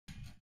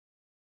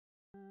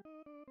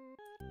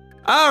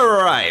All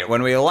right,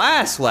 when we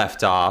last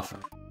left off,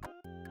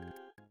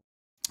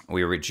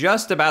 we were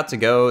just about to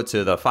go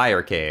to the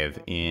fire cave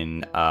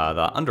in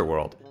the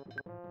underworld.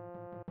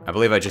 I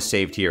believe I just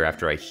saved here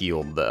after I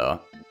healed,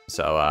 though.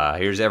 So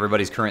here's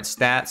everybody's current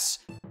stats.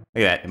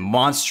 Look at that,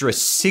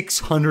 monstrous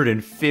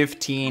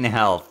 615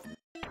 health.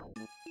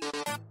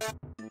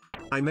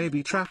 I may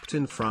be trapped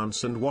in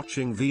France and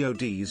watching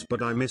VODs,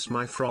 but I miss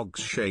my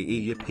frogs,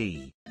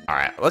 Yippee. All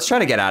right, let's try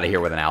to get out of here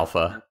with an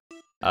alpha.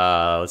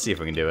 Let's see if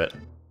we can do it.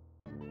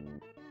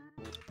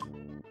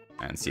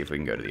 And see if we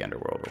can go to the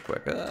underworld real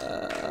quick.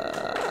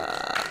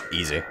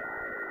 Easy.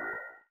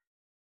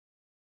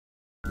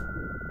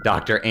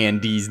 Dr.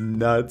 Andy's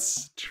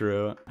nuts.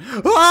 True.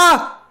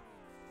 Ah!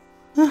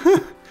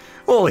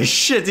 Holy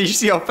shit, did you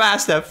see how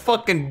fast that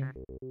fucking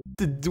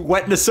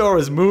Wetnosaur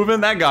was moving?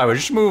 That guy was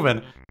just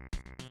moving.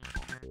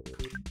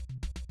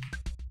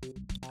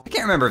 I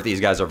can't remember if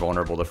these guys are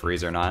vulnerable to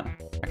freeze or not.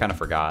 I kind of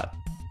forgot.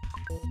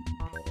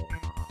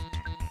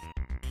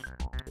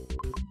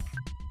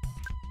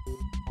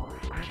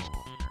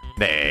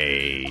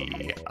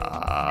 They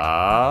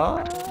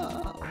are.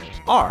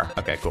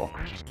 Okay, cool.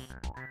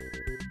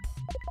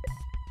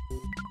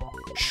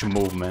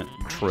 Movement,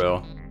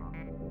 true.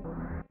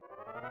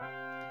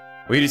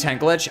 We do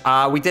tank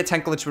glitch. We did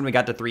tank glitch when we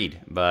got to 3'd,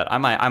 but I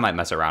might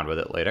mess around with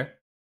it later.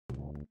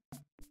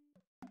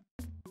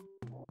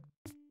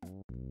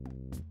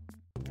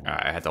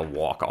 Alright, I had to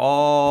walk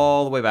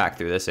all the way back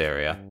through this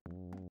area.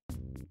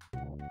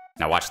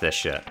 Now watch this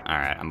shit.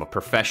 Alright, I'm a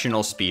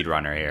professional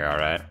speedrunner here,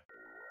 alright?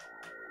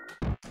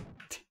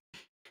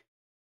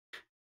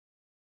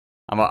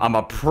 I'm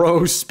a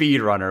pro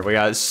speedrunner. We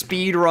got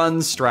speedrun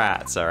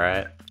strats,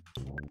 alright?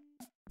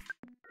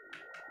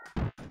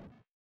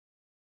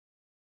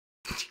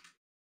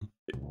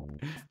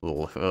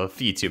 A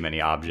few too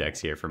many objects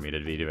here for me to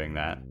be doing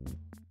that.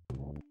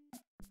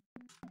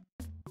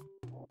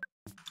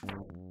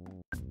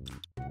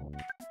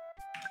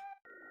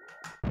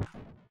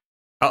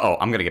 Uh-oh,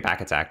 I'm gonna get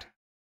back attacked.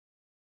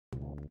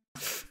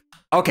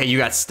 Okay, you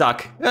got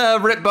stuck.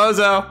 Rip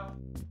bozo!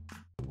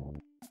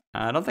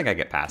 I don't think I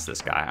get past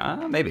this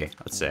guy. Maybe.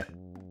 Let's see.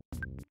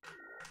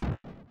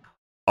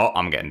 Oh,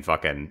 I'm getting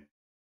fucking...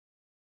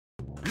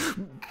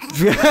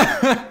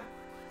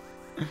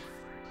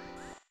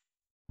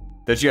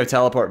 Don't you have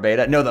teleport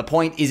beta? No, the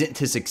point isn't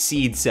to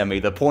succeed, Semi.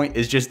 The point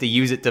is just to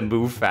use it to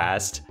move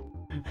fast.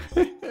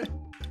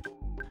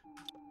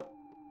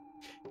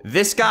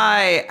 This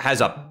guy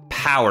has a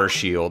power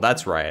shield.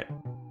 That's right.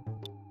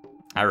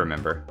 I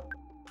remember.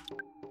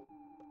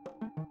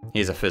 He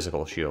has a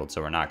physical shield,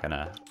 so we're not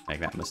gonna make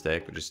that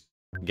mistake. We'll just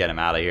get him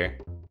out of here.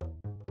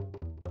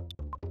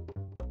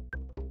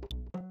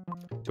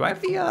 Do I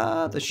have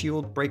the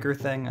shield breaker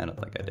thing? I don't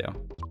think I do.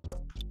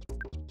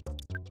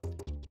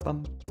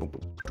 Bum, boom,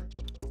 boom.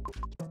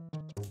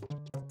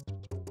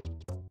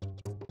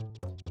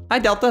 Hi,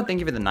 Delta. Thank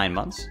you for the 9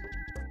 months.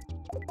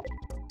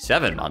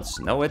 7 months?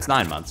 No, it's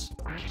 9 months.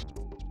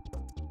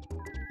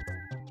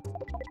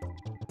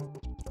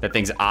 That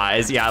thing's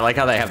eyes. Yeah, I like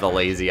how they have the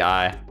lazy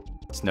eye.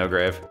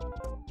 Snowgrave.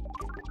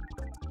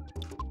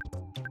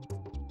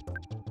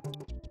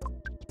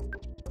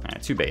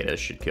 Alright, 2 betas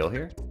should kill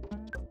here.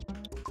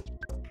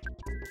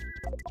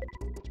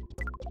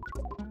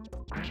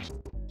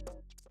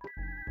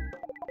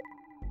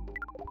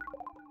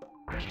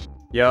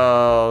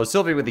 Yo,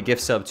 Sylvie with the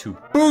gift sub to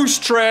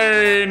Boost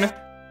Train!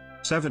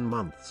 7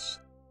 months.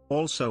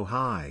 Also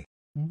hi.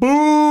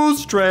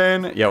 Boost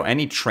Train! Yo,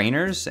 any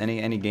trainers?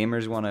 Any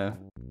gamers want to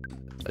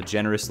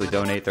generously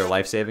donate their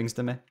life savings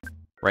to me?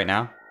 Right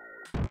now?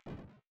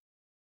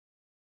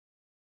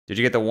 Did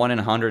you get the 1 in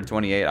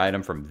 128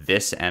 item from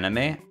this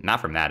enemy?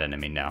 Not from that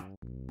enemy, no.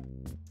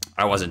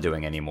 I wasn't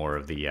doing any more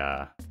of the,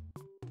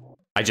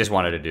 I just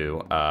wanted to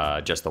do,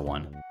 just the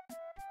one.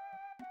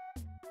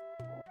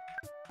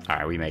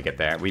 Alright, we make it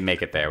there. We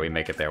make it there. We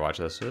make it there. Watch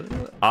this.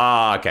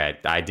 Ah, okay.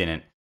 I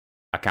didn't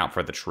account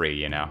for the tree,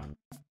 you know.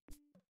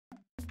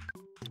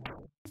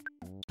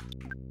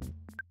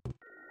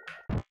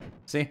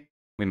 See?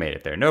 We made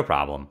it there. No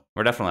problem.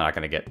 We're definitely not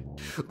gonna get...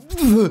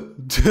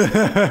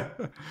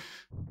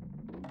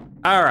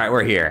 Alright,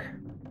 we're here.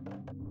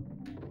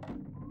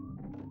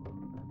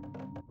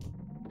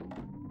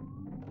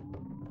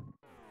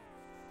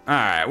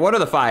 Alright, what are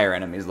the fire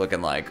enemies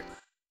looking like?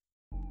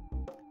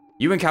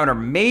 You encounter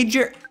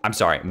major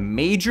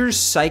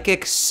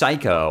psychic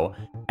psycho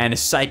and a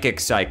psychic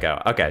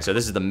psycho. Okay, so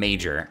this is the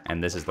major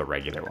and this is the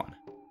regular one.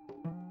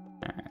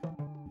 All right,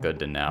 good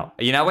to know.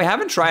 You know, we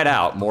haven't tried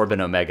out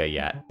Morbin Omega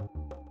yet.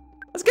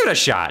 Let's give it a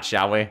shot,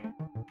 shall we?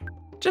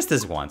 Just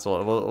this once.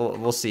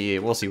 We'll see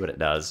what it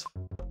does.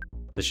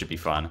 This should be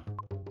fun.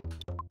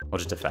 We'll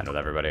just defend with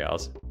everybody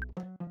else.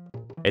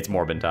 It's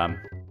Morbin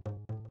time.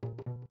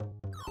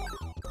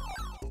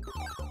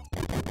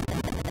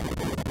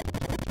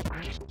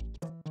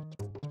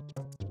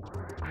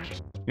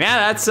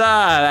 Yeah, that's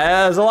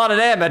a lot of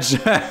damage.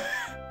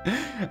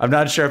 I'm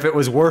not sure if it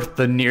was worth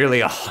the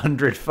nearly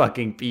 100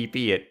 fucking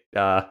PP it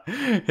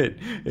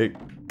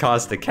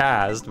cost to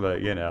cast,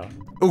 but you know.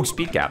 Ooh,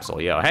 speed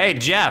capsule, yo. Hey,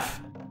 Jeff!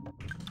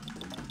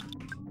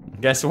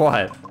 Guess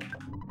what?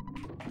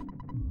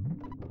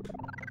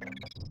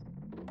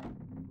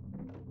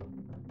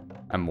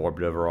 I'm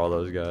morbid over all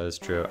those guys,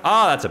 true.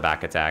 Oh, that's a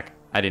back attack.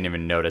 I didn't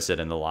even notice it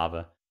in the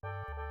lava.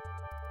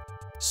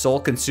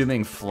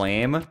 Soul-consuming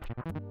flame?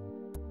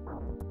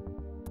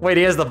 Wait,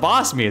 he has the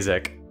boss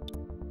music.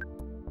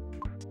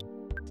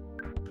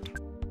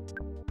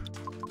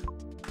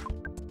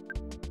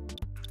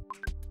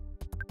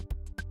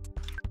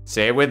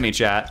 Say it with me,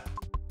 chat.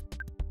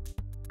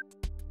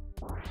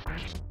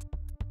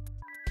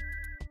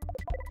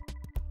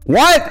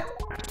 What?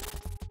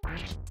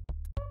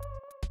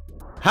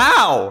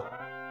 How?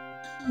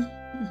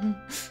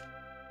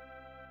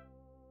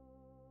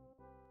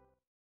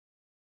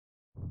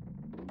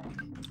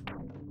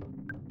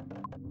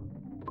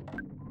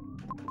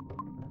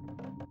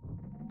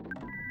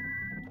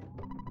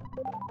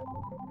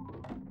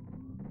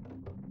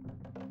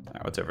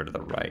 Alright, what's over to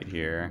the right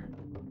here?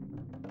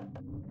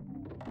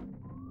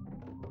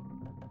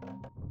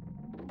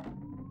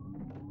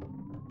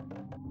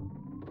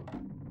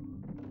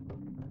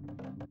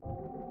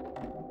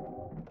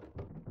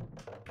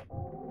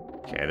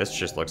 Okay, this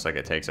just looks like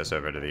it takes us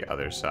over to the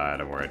other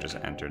side of where I just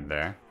entered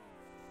there.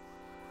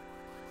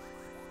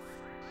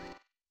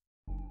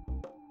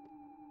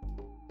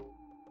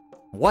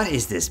 What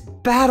is this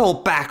battle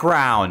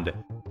background?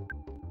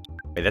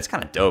 Wait, that's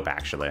kind of dope,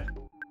 actually.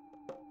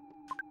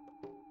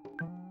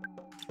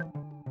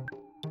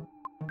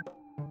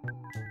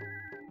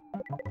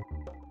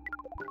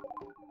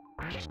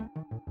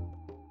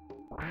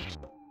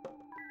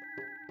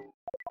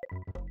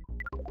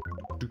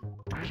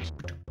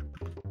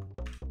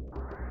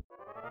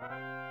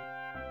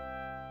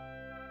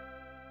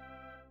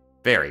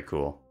 Very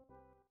cool.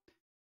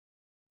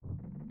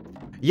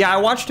 Yeah, I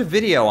watched a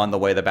video on the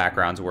way the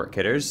backgrounds work,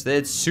 kidders.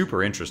 It's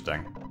super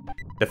interesting.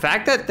 The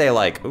fact that they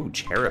like, ooh,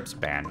 Cherub's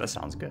Band, that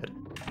sounds good.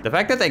 The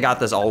fact that they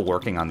got this all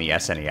working on the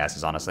SNES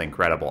is honestly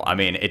incredible. I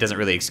mean, it doesn't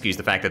really excuse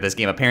the fact that this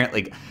game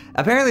apparently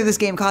this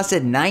game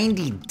costed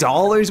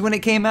 $90 when it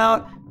came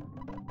out.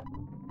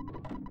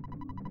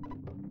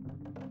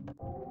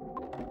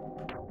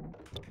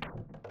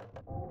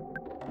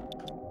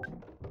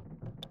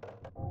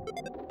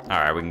 All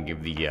right, we can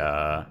give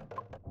the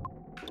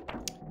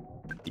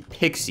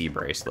Pixie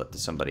bracelet to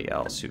somebody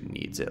else who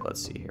needs it.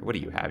 Let's see here. What do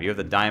you have? You have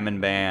the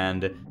Diamond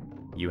Band,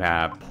 you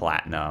have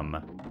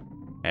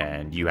Platinum,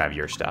 and you have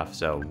your stuff.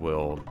 So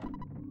we'll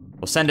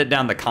send it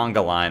down the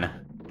conga line.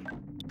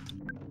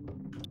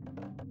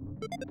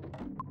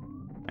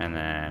 And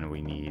then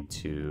we need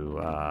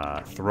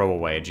to throw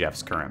away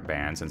Jeff's current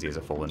band since he has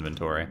a full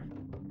inventory.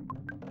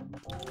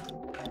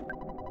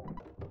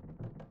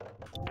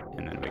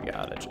 And then we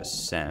gotta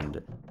just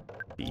send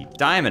the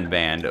Diamond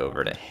Band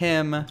over to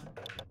him.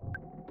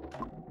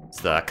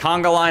 It's the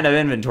conga line of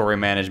inventory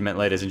management,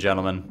 ladies and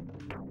gentlemen.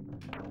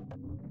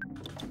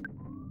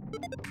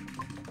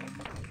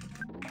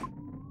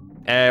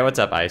 Hey, what's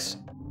up, Ice?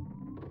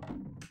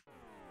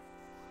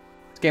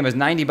 This game was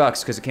 90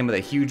 bucks because it came with a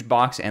huge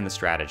box and the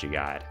strategy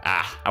guide.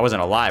 Ah, I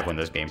wasn't alive when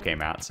this game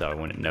came out, so I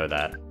wouldn't know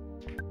that.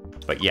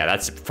 But yeah,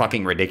 that's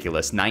fucking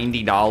ridiculous.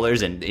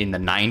 $90 in the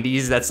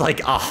 90s? That's like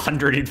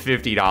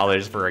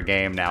 $150 for a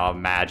game now,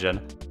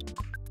 imagine.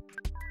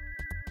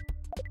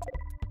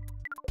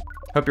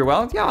 Hope you're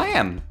well. Yeah, I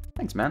am.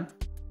 Thanks, man.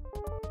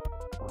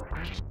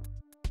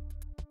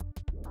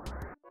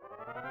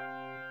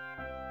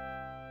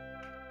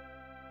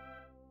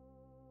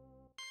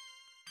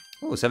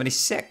 Ooh,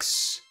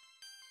 76.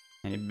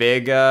 Any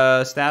big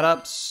stat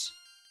ups?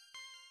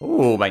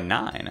 Ooh, by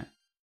 9.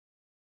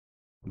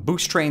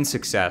 Boost train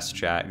success,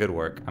 chat. Good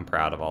work. I'm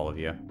proud of all of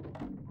you.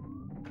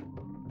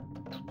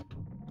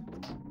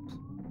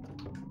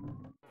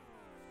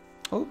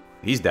 Oh,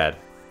 he's dead.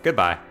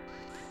 Goodbye.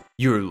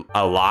 You're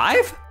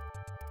alive?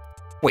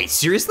 Wait,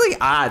 seriously?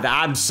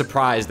 I'm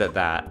surprised at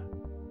that.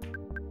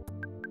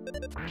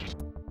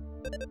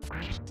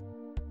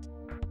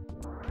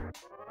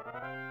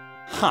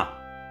 Huh.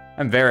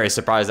 I'm very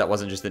surprised that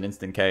wasn't just an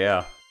instant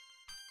KO. All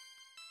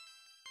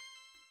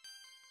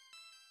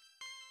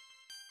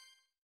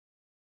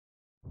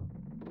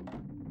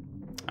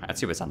right,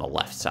 let's see what's on the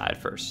left side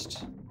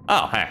first.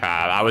 Oh,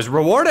 I was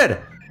rewarded.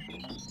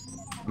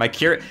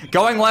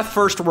 Going left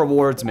first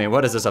rewards me.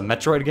 What is this, a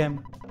Metroid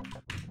game?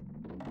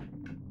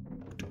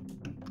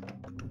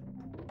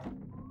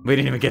 We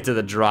didn't even get to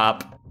the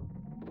drop.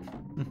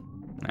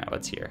 Now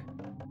what's here?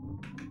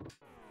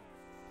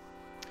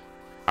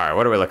 All right,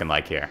 what are we looking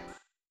like here?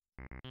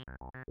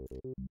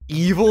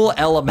 Evil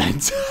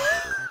Element.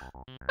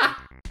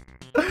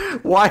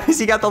 Why has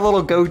he got the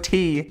little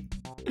goatee?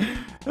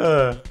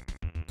 I'd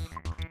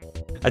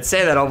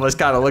say that almost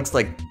kind of looks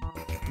like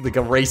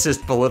a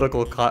racist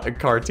political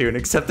cartoon,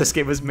 except this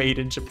game was made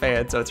in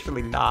Japan, so it's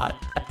really not.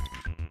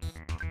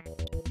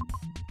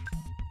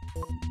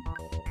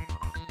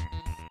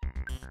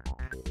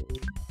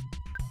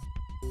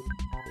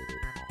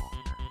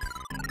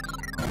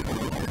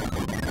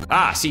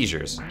 Ah,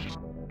 seizures.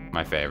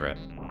 My favorite.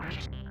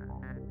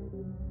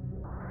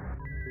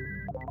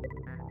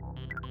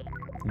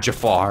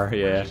 Jafar,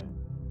 yeah.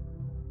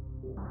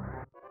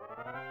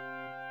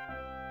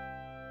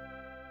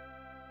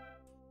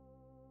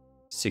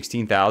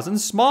 $16,000,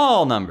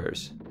 small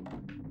numbers.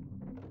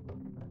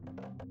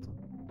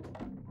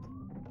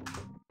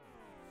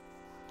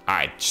 All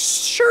right,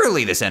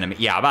 surely this enemy,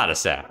 yeah, I'm about to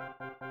say.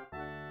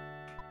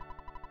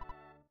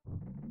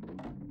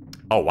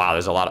 Oh wow,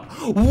 there's a lot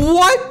of,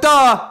 what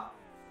the?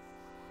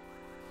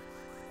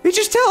 He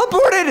just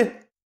teleported.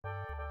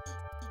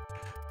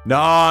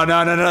 No,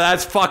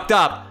 that's fucked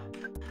up.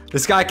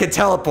 This guy can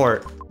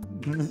teleport.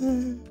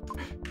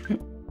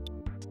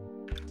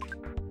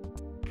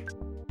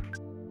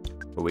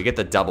 But we get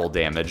the double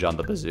damage on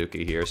the bazooka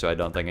here, so I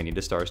don't think I need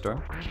a Star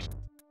Storm.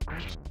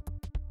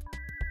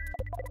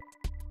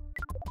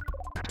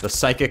 The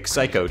Psychic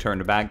Psycho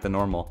turned back to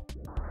normal.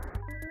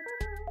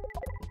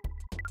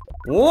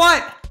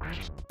 What?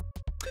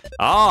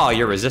 Oh,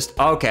 you're resist.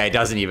 Okay,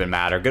 doesn't even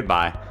matter.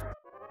 Goodbye.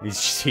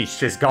 He's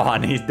just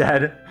gone. He's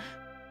dead.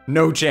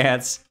 No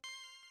chance.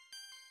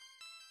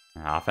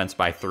 Offense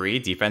by 3,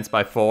 defense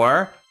by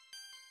 4.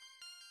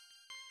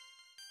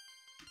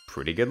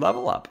 Pretty good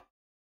level up.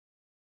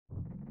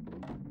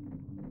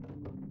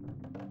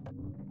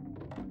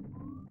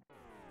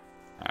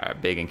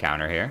 Alright, big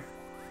encounter here.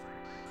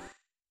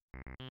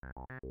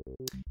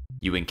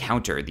 You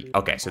encounter the...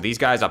 Okay, so these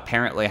guys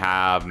apparently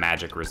have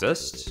magic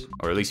resist,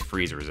 or at least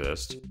freeze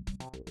resist.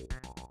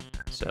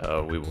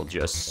 So we will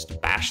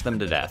just bash them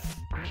to death.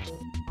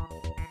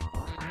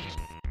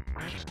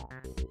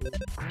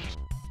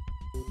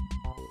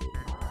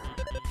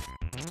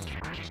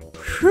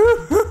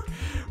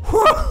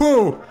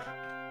 Woo!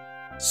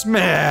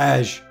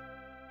 Smash!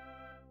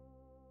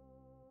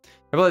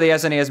 I play the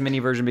SNES mini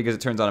version because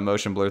it turns on a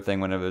motion blur thing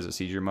whenever there's a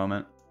seizure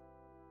moment.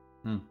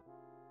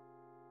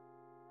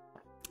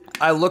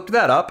 I looked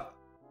that up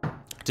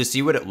to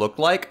see what it looked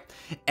like,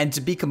 and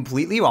to be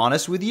completely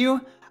honest with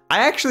you,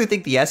 I actually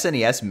think the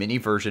SNES mini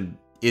version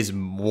is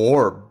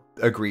more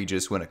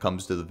egregious when it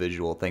comes to the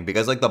visual thing,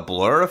 because like the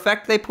blur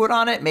effect they put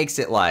on it makes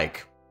it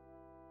like...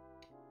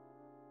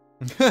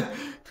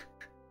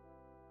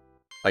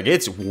 like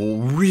it's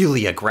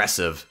really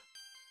aggressive.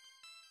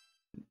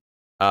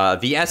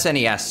 The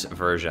SNES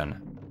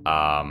version,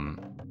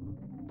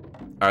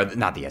 or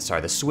not the,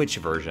 sorry, the Switch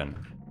version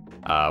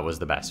was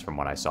the best from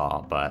what I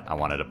saw, but I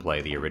wanted to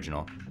play the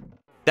original.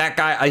 That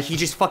guy, he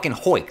just fucking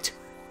hoiked.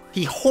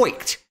 He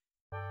hoiked.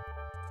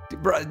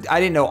 Bro, I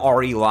didn't know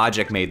RE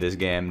Logic made this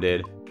game,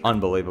 dude.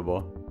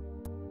 Unbelievable.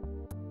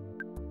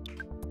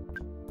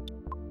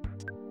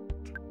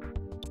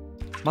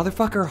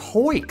 Motherfucker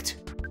hoiked.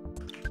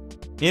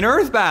 In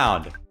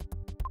Earthbound.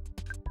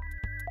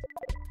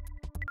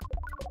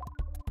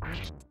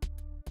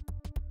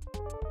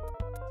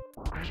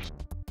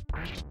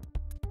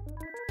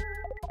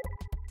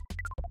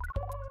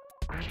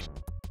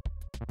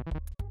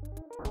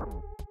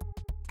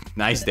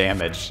 Nice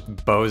damage,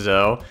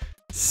 bozo.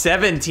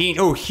 17,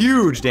 oh,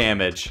 huge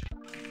damage.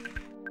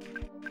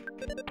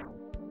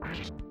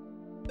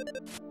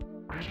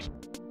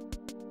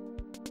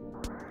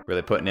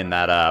 Really putting in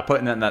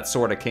that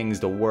Sword of Kings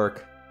to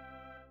work.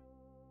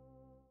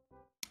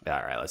 All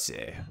right, let's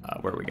see.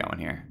 Where are we going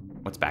here?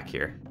 What's back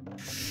here?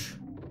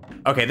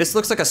 Okay, this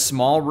looks like a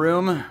small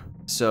room,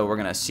 so we're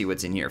gonna see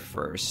what's in here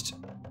first.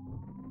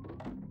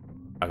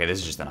 Okay, this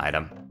is just an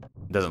item.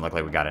 Doesn't look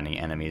like we got any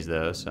enemies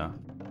though, so.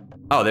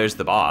 Oh, there's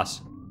the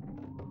boss.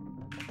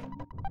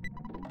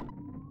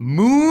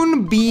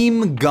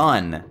 Moonbeam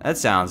gun. That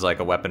sounds like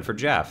a weapon for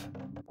Jeff.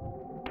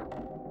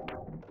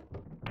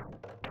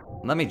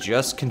 Let me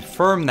just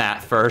confirm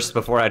that first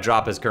before I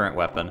drop his current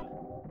weapon.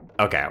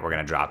 Okay, we're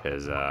gonna drop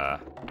his,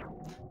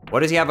 what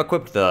does he have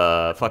equipped?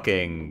 The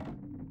fucking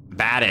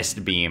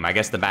baddest beam. I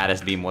guess the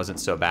baddest beam wasn't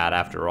so bad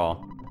after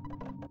all.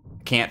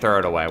 Can't throw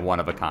it away, one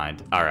of a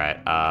kind. All right,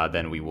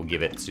 then we will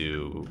give it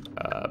to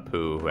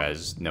Pooh, who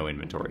has no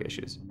inventory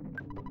issues.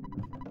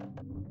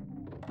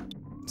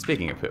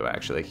 Speaking of Pooh,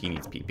 actually, he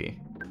needs pee-pee.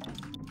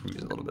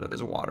 Use a little bit of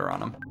his water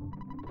on him.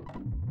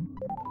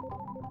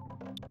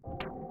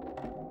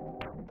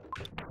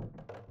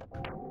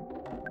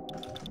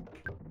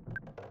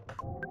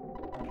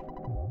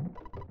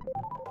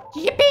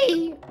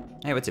 Yippee!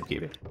 Hey, what's up,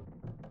 Pee-pee?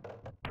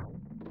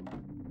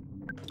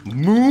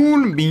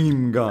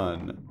 Moonbeam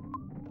gun.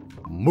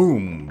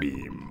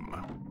 Moonbeam.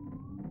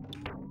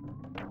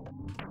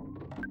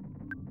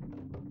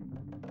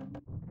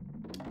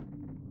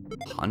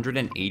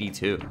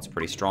 $182. It's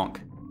pretty strong.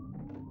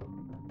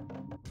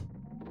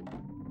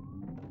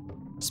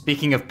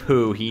 Speaking of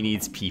Pooh, he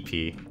needs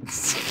pee-pee.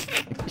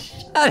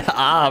 Shut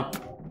up.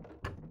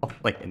 Oh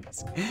my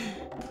goodness.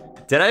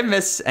 Did I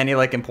miss any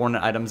like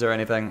important items or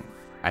anything?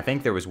 I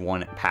think there was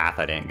one path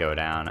I didn't go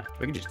down.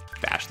 We can just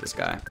bash this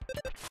guy.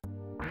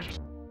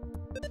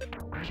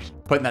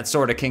 Putting that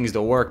Sword of Kings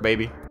to work,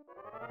 baby.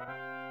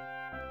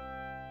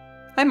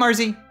 Hi,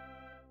 Marzi.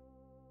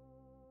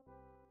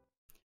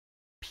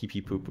 Pee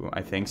pee poo poo,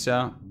 I think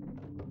so.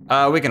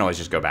 We can always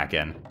just go back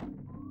in.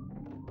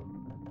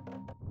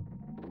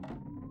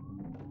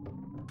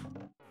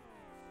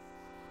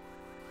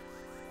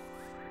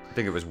 I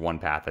think it was one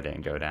path that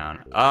didn't go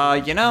down.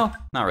 You know,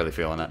 not really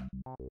feeling it.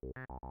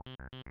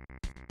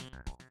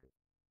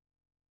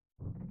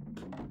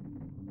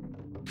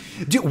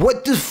 Dude,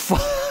 what the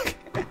fuck?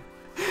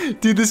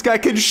 Dude, this guy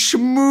can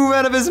schmoo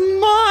out of his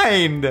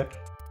mind.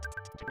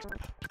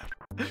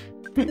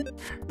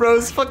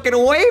 Bro's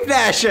fucking wave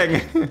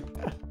dashing.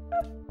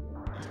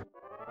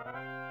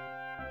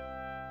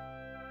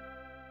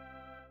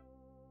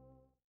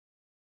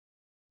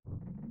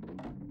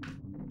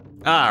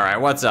 All right,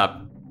 what's up?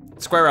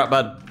 Square up,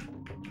 bud.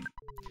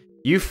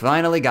 You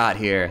finally got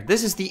here.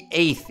 This is the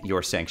 8th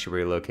Your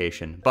Sanctuary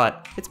location,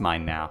 but it's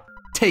mine now.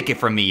 Take it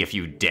from me if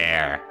you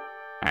dare.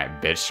 All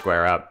right, bitch,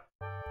 square up.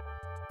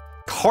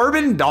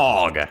 Carbon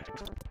dog.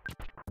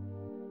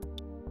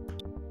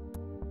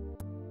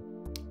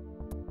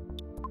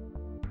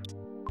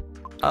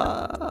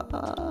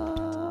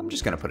 I'm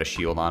just gonna put a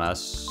shield on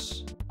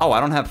us. Oh, I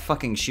don't have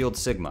fucking shield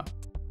Sigma.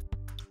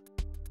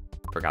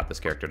 Forgot this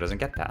character doesn't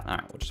get that. All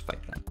right, we'll just fight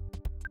then.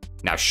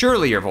 Now,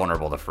 surely you're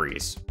vulnerable to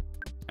freeze.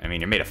 I mean,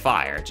 you're made of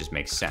fire. It just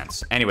makes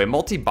sense. Anyway,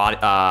 multi-body.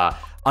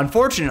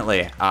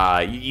 Unfortunately,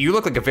 you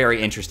look like a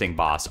very interesting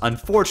boss.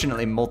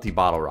 Unfortunately,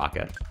 multi-bottle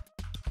rocket.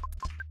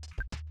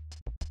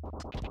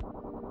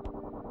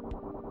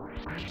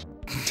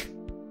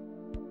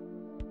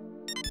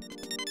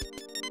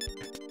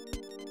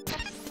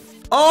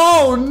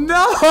 Oh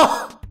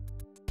no!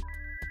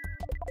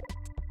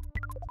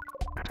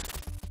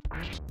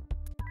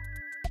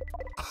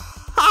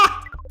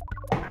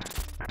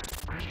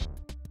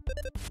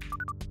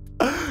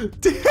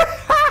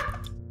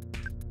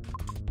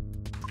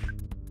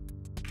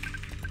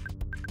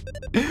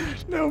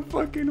 No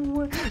fucking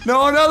way.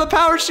 No, the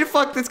power shift.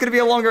 Fuck, that's gonna be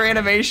a longer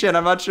animation.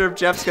 I'm not sure if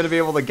Jeff's gonna be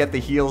able to get the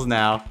heals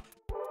now.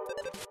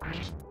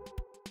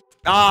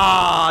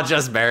 Ah,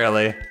 just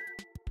barely.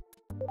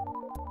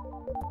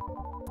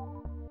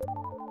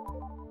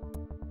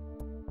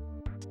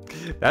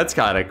 That's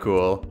kind of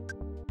cool.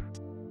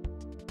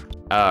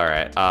 All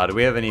right. Do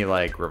we have any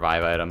like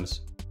revive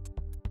items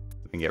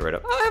we can get rid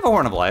of? I have a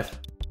Horn of Life.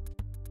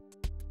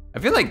 I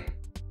feel like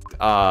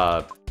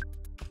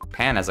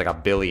Pan has like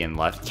 1 billion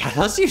left. Yeah,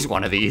 let's use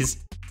one of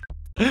these.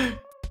 And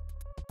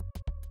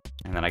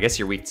then I guess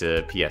you're weak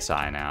to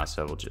PSI now,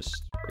 so we'll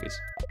just freeze.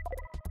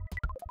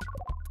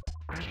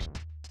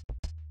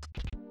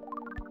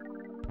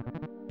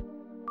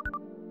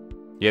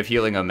 You have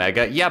Healing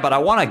Omega? Yeah, but I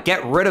want to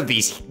get rid of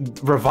these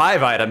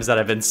revive items that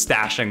I've been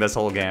stashing this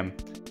whole game.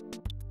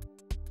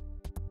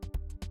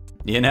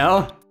 You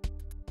know?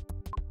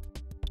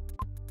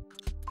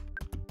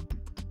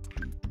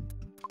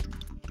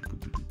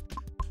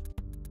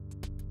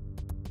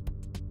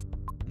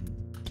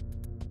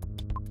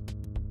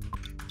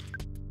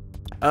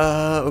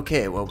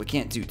 Okay, well, we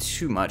can't do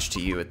too much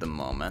to you at the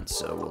moment,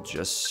 so we'll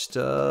just,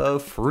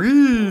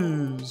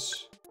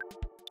 freeze.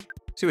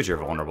 See what you're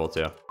vulnerable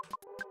to.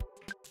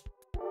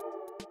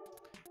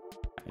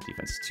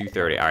 Defense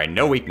 230. All right,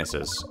 no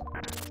weaknesses.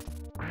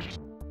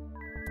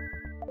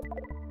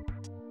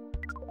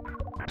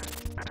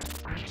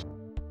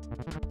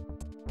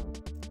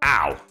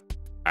 Ow! All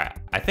right,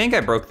 I think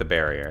I broke the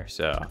barrier,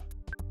 so.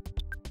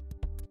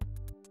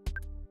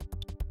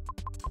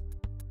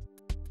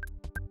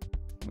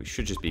 We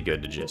should just be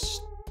good to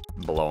just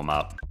blow them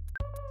up.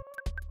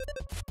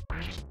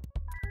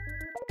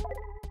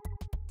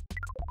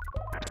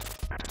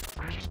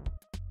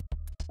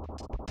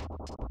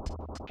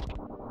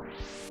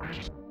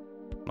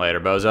 Later,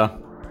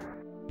 bozo.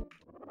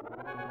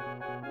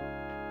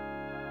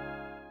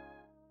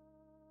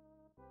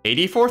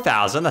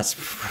 $84,000,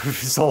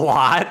 that's a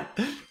lot.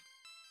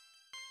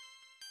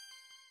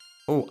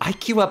 Oh,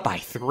 IQ up by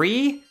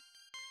 3?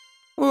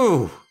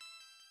 Ooh.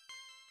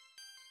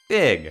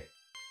 Big.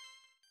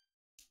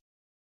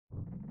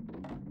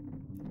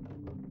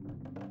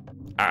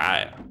 All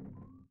right.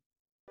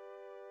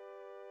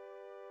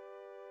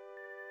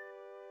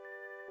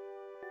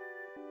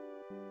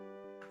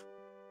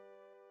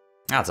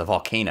 Ah, it's a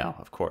volcano,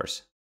 of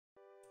course.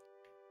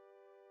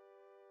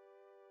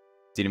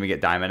 Didn't even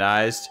get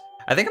diamondized.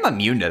 I think I'm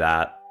immune to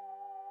that.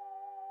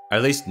 Or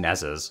at least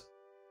Nez is.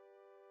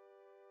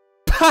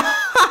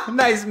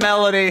 Nice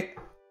melody.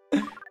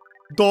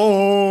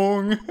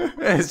 Dong.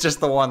 It's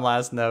just the one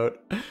last note.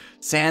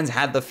 Sans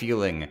had the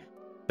feeling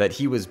that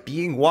he was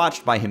being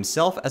watched by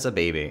himself as a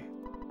baby.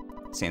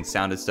 Sans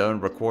Sounded Stone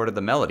recorded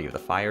the melody of the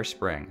fire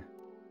spring.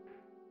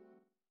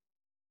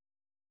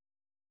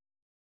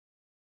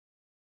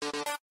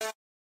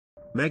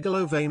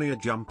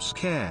 Megalovania jump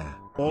scare.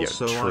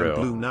 Also, true. I'm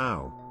blue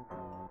now.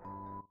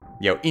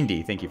 Yo,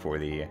 Indy, thank you for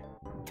the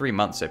 3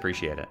 months. I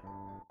appreciate it.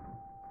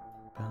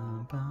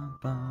 Bum, bum,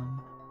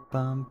 bum,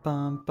 bum,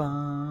 bum,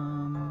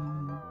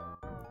 bum.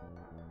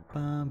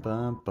 Bum,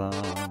 bum,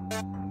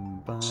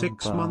 bum, bum,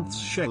 6 months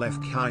Shelef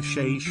Kai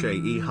Shay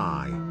Shay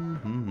High.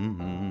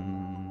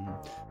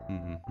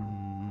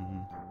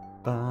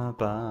 Ba,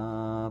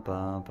 ba,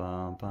 ba,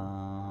 ba,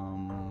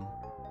 bum.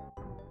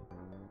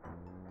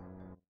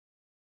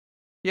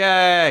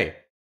 Yay!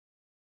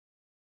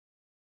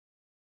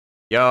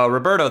 Yo,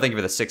 Roberto, thank you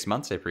for the 6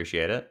 months. I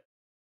appreciate it.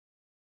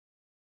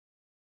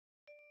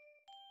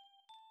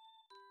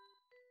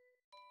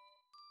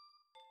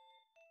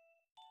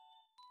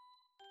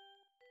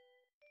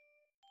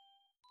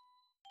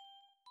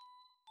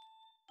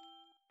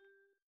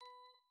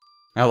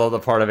 I love the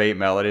part of 8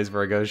 Melodies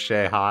where it goes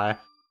Shay high.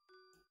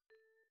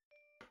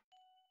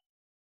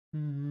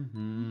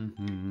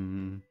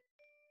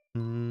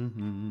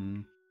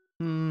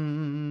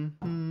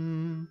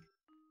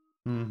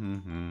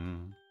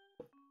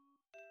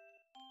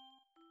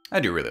 I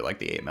do really like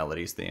the 8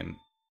 Melodies theme.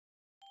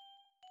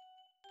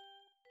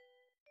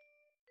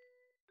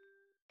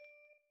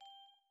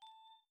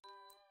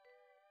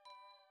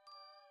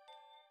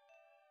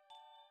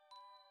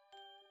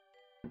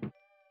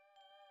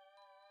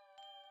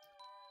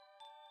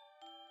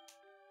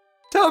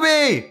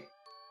 Toby!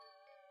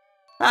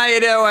 How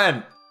you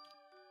doing?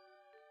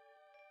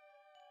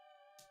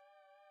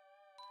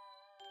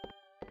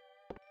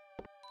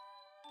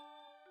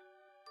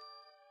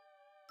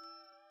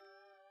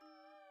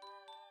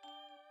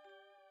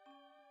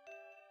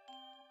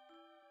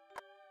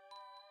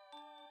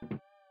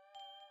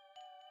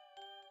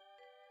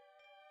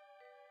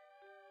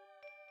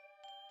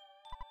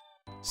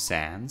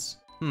 Sans?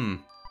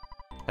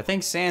 I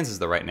think Sans is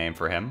the right name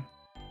for him.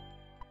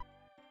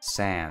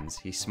 Sans.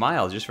 He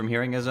smiled just from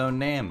hearing his own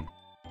name.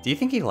 Do you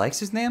think he likes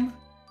his name?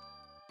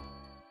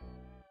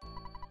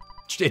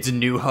 It's a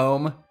new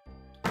home.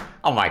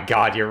 Oh my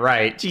god, you're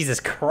right. Jesus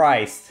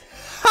Christ.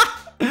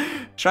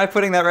 Try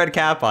putting that red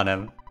cap on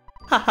him.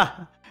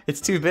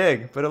 It's too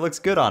big, but it looks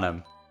good on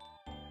him.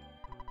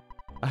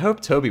 I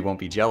hope Toby won't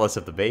be jealous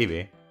of the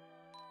baby.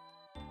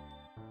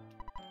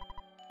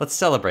 Let's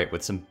celebrate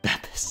with some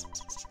Beppis.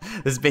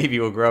 This baby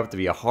will grow up to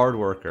be a hard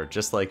worker,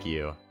 just like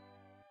you.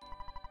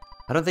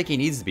 I don't think he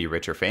needs to be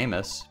rich or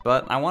famous,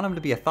 but I want him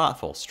to be a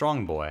thoughtful,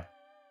 strong boy.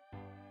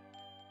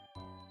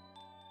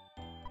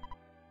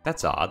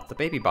 That's odd. The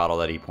baby bottle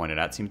that he pointed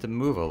at seemed to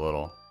move a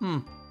little.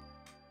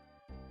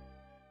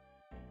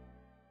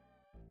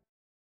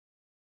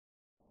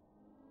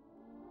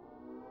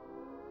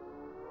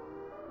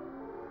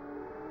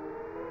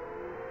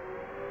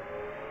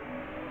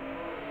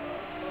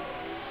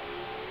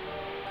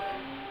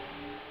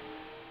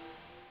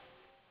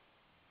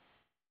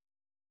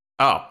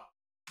 Oh.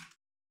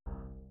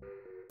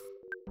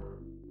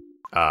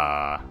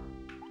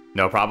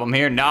 No problem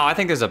here? No, I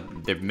think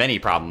there are many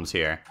problems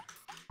here.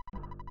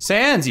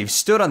 Sans, you've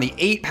stood on the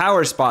 8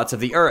 power spots of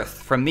the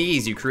Earth. From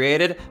these, you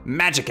created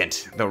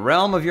Magicant, the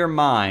realm of your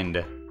mind.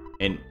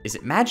 Is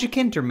it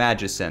Magicant or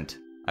Magicant?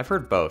 I've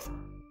heard both.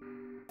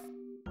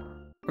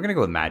 We're gonna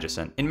go with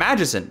Magicant. In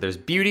Magicant, there's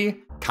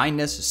beauty,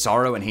 kindness,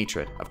 sorrow, and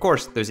hatred. Of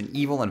course, there's an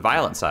evil and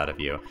violent side of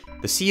you.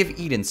 The Sea of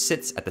Eden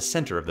sits at the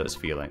center of those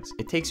feelings.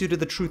 It takes you to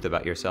the truth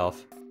about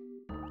yourself.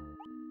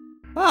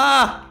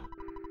 Ah!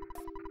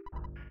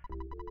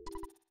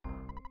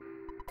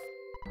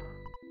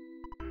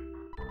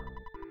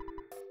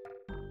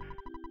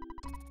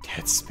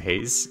 Dead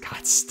Space?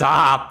 God,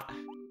 stop!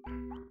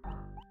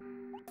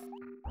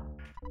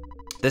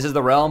 This is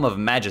the realm of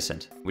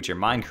Magicant, which your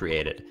mind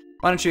created.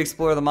 Why don't you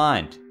explore the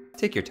mind?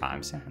 Take your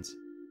time, Sans.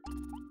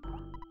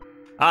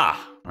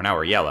 Ah, well now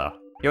we're yellow.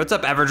 Yo, what's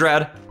up,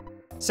 Everdread?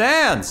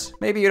 Sans!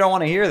 Maybe you don't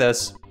want to hear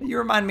this, but you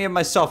remind me of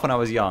myself when I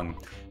was young.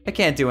 I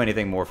can't do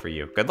anything more for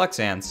you. Good luck,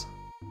 Sans.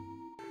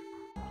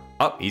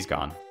 Oh, he's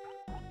gone.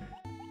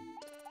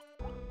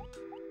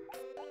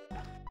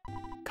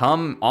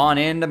 Come on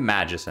into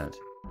Magicant.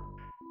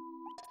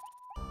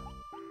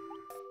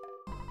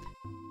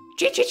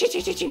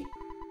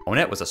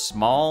 Onet was a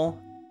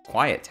small,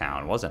 quiet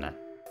town, wasn't it?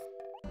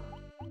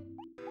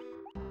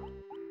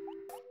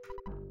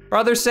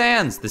 Brother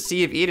Sans, the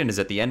Sea of Eden is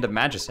at the end of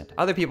Magicant.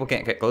 Other people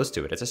can't get close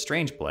to it. It's a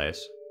strange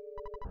place.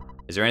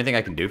 Is there anything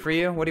I can do for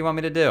you? What do you want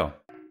me to do?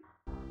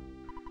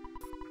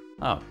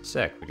 Oh,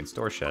 sick. We can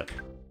store shit.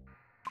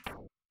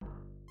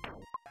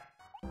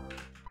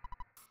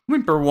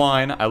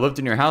 Whimperwine, I lived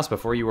in your house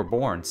before you were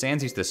born.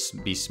 Sans used to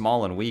be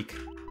small and weak.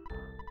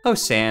 Oh,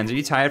 Sans, are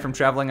you tired from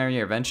traveling on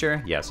your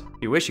adventure? Yes.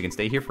 If you wish, you can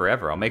stay here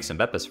forever. I'll make some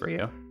Beppis for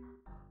you.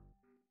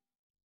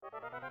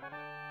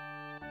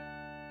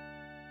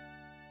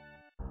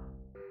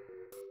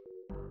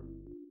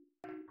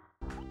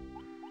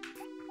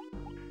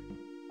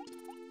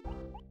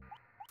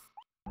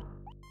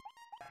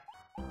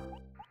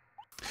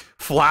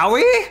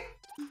 Flowey?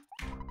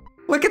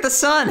 Look at the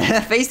sun.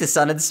 Face the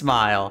sun and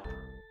smile.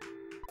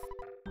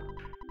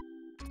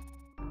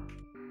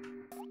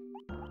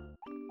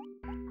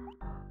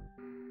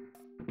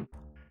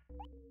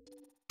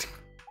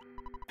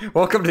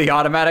 Welcome to the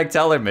automatic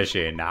teller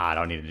machine. Nah, I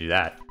don't need to do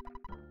that.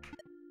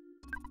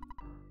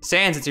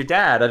 Sans, it's your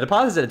dad. I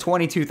deposited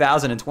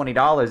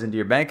 $22,020 into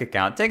your bank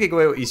account. Taking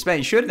away what you spent,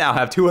 you should now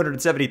have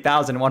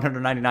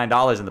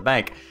 $270,199 in the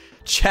bank.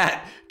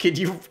 Chat, can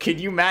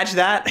you match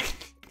that?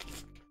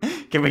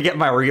 Can we get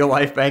my real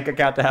life bank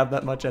account to have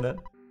that much in it?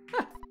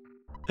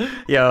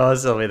 Yo,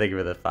 Sylvie, thank you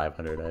for the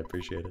 500. I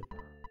appreciate it.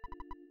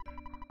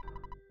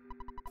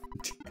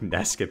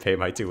 Ness could pay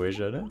my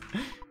tuition.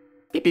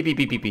 Beep, beep, beep,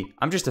 beep, beep, beep.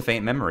 I'm just a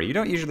faint memory. You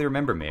don't usually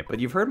remember me, but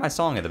you've heard my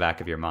song in the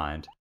back of your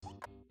mind.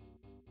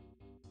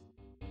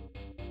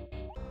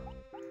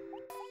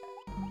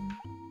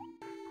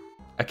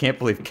 I can't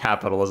believe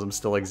capitalism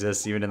still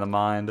exists even in the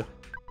mind.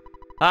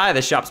 Hi,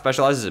 this shop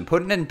specializes in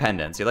putting in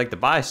pendants. You'd like to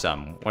buy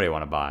some. What do you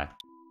want to buy?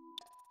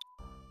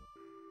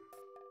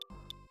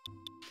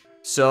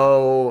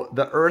 So,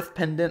 the Earth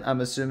pendant, I'm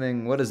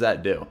assuming, what does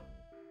that do?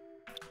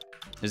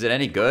 Is it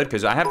any good?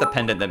 Because I have the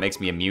pendant that makes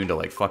me immune to,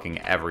 like,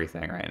 fucking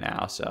everything right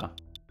now, so.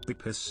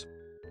 Piss.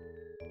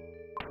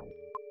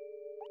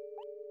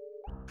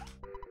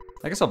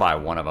 I guess I'll buy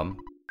one of them.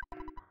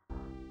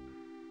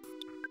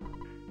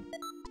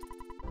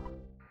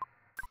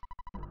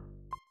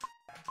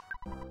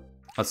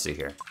 Let's see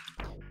here.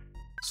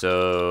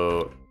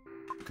 So,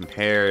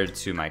 compared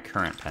to my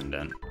current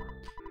pendant,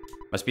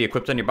 must be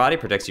equipped on your body,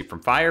 protects you from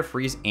fire,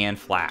 freeze, and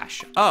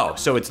flash. Oh,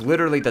 so it's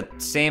literally the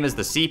same as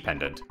the sea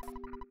pendant.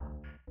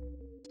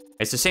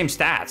 It's the same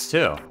stats,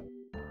 too.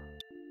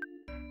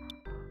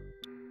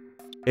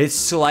 It's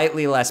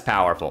slightly less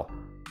powerful.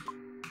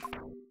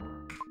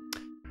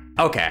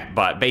 Okay,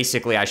 but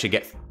basically I should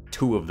get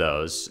 2 of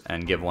those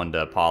and give one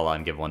to Paula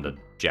and give one to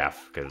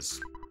Jeff, because,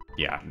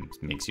 yeah,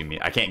 it makes you...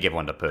 I can't give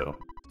one to Pooh.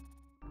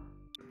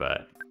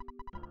 But...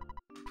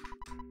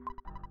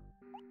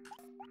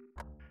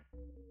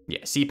 yeah,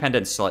 sea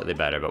pendant's slightly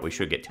better, but we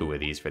should get 2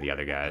 of these for the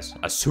other guys.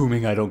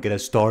 Assuming I don't get a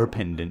star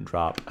pendant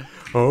drop.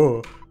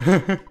 Oh.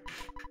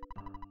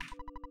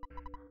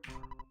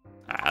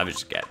 I'll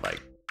just get,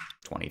 like,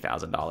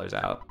 $20,000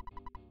 out.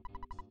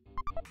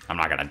 I'm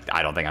not gonna...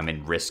 I don't think I'm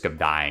in risk of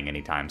dying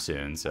anytime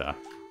soon, so...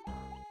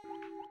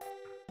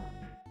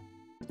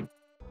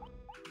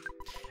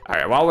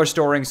 Alright, while we're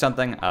storing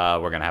something,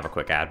 we're gonna have a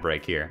quick ad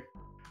break here.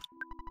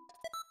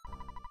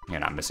 You're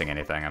not missing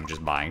anything, I'm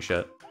just buying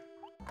shit.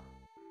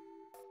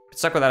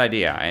 Stuck with that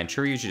idea. I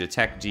ensure you should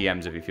detect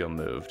DMs if you feel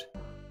moved.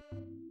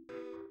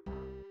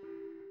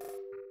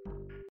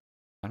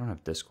 I don't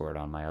have Discord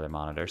on my other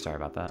monitor, sorry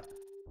about that.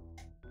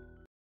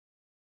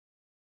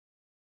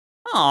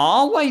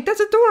 Aw, wait,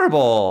 that's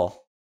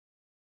adorable!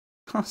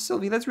 Oh,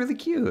 Sylvie, that's really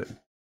cute.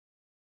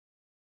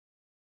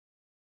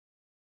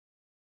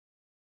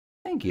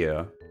 Thank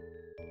you.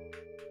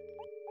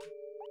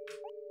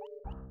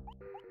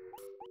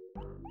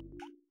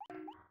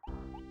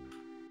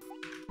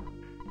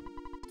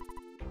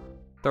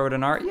 Throw it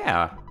in art?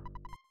 Yeah.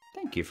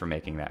 Thank you for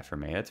making that for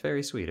me. That's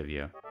very sweet of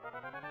you.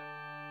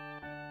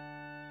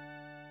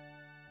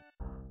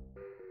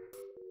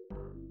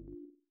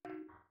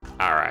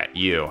 Alright,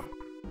 you.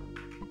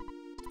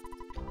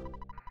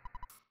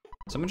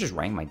 Someone just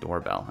rang my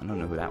doorbell. I don't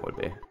know who that would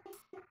be.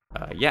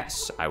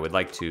 Yes, I would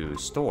like to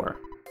store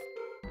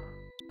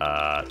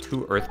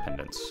 2 earth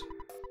pendants.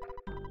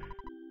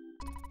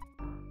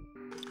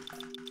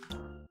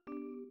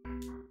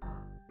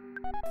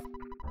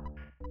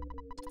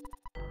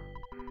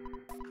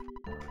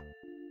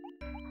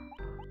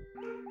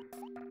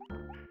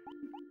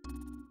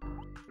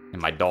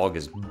 And my dog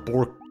is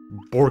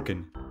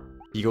borking.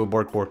 You go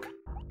bork.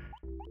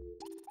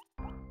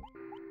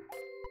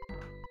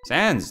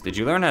 Sans, did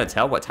you learn how to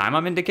tell what time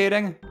I'm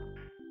indicating?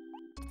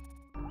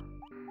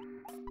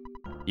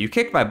 You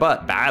kicked my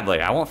butt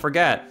badly, I won't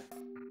forget.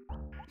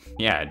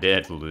 Yeah, I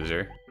did,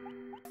 loser.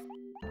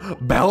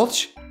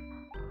 Belch?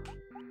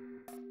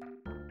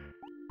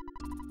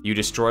 You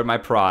destroyed my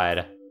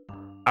pride.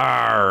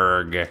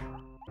 Arg.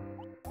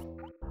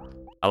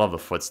 I love the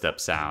footstep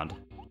sound.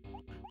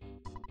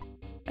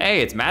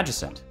 Hey, it's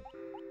Magicent.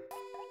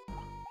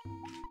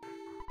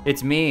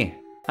 It's me.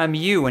 I'm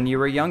you when you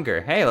were younger.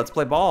 Hey, let's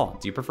play ball.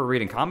 Do you prefer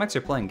reading comics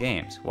or playing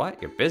games?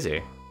 What? You're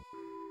busy.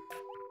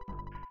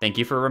 Thank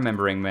you for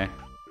remembering me.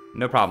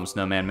 No problem,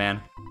 Snowman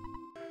Man.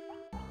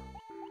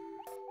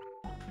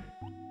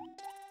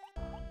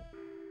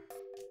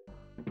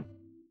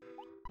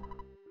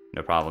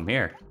 No problem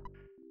here.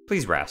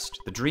 Please rest.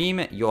 The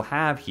dream you'll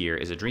have here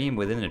is a dream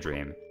within a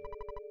dream.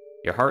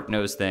 Your heart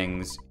knows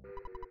things.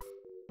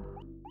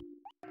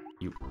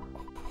 You...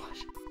 what?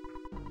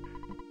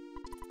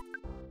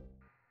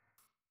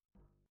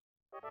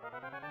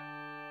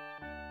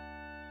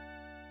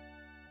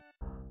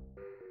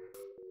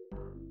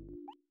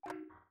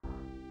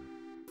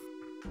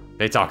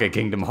 They talk at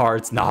Kingdom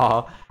Hearts?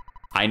 Nah.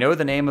 I know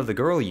the name of the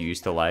girl you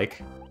used to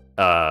like.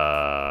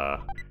 I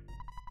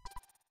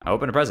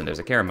open a present. There's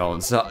a caramel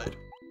inside.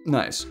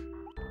 Nice.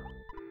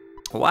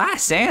 Wow,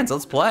 Sans,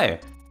 let's play.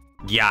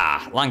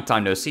 Yeah, long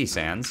time no see,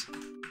 Sans.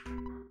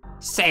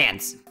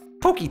 Sans,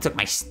 Pokey took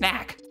my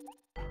snack.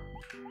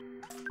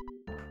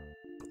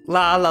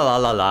 La la la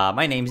la la,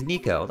 my name's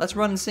Nico. Let's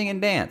run and sing and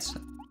dance.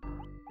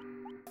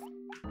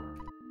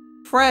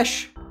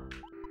 Fresh.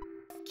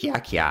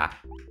 Kya kya.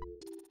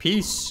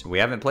 Peace. We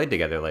haven't played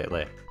together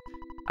lately.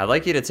 I'd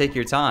like you to take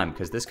your time,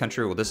 because this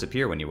country will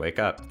disappear when you wake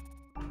up.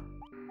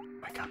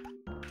 Wake up.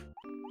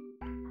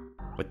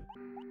 What?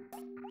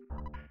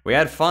 We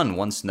had fun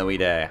one snowy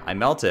day. I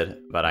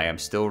melted, but I am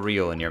still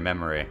real in your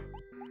memory.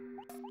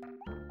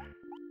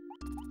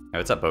 Hey,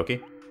 what's up,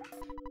 Pokey?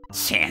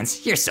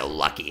 Sans, you're so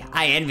lucky.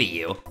 I envy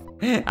you.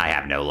 I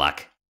have no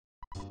luck.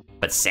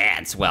 But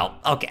Sans, well,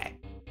 okay.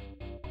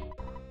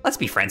 Let's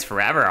be friends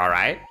forever, all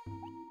right?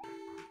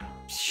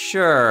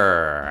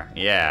 Sure.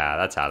 Yeah,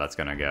 that's how that's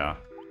gonna go.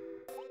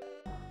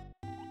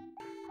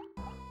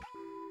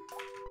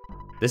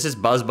 This is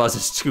Buzz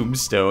Buzz's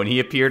tombstone. He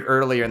appeared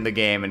earlier in the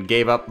game and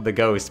gave up the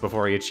ghost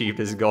before he achieved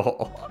his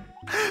goal.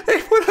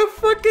 They put a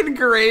fucking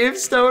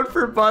gravestone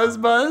for Buzz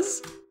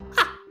Buzz.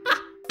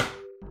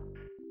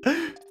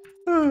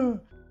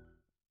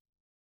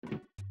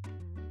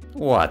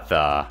 What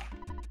the?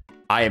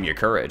 I am your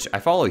courage. I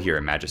follow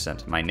here,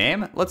 Magicent. My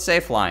name? Let's say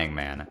Flying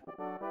Man.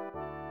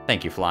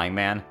 Thank you, Flying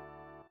Man.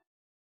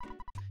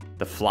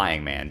 The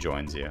Flying Man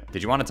joins you.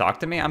 Did you want to talk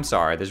to me? I'm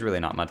sorry, there's really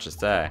not much to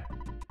say.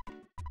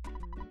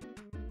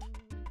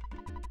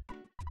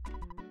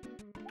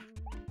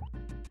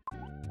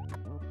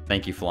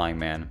 Thank you, Flying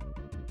Man.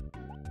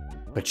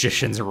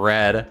 Magician's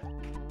red.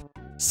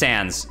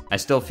 Sans, I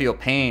still feel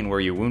pain where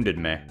you wounded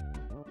me.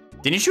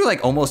 Didn't you,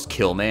 like, almost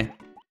kill me?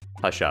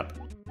 Hush up.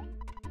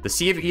 The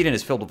Sea of Eden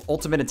is filled with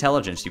ultimate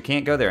intelligence. You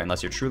can't go there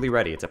unless you're truly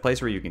ready. It's a place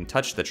where you can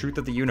touch the truth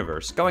of the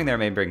universe. Going there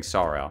may bring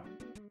sorrow.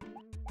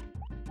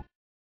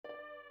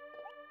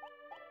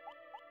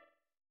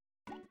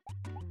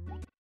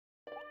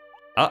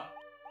 Oh.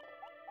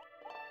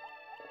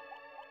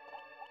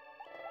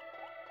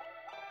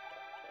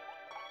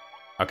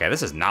 Okay,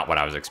 this is not what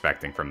I was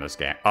expecting from this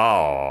game.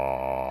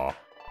 Oh.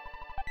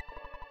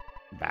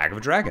 Bag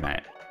of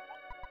Dragonite.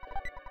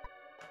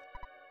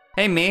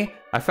 Hey, me.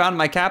 I found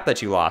my cap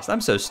that you lost.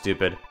 I'm so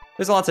stupid.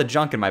 There's lots of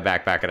junk in my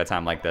backpack at a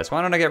time like this.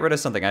 Why don't I get rid of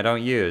something I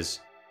don't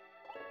use?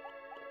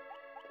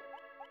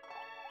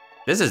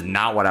 This is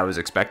not what I was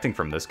expecting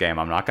from this game.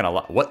 I'm not gonna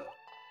lie. What?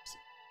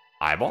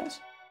 Eyeballs?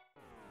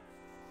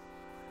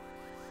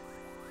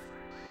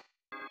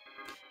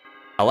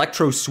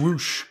 Electro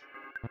swoosh.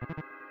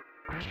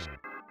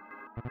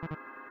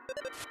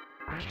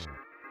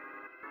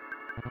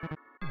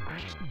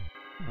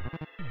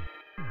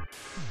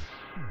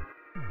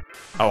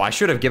 Oh, I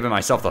should have given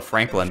myself the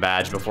Franklin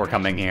badge before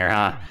coming here,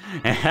 huh?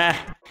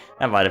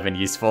 That might have been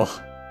useful.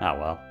 Oh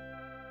well.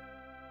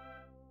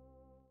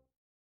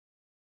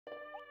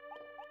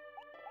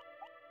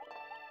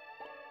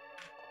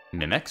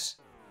 Mimics?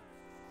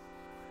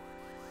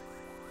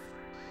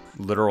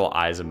 Literal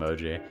eyes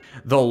emoji.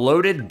 The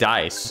loaded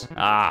dice.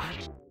 Ah.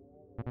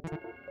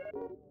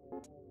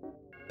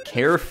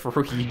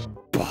 Carefree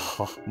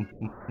bomb.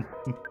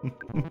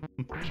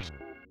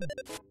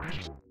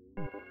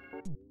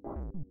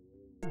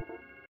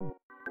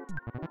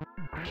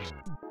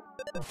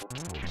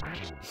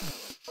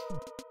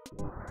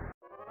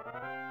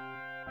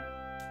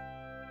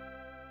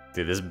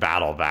 Dude, this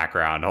battle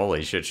background,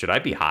 holy shit. Should I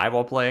be high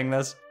while playing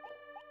this?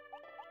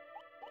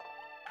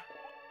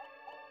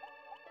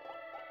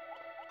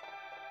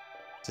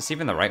 Is this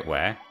even the right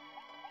way?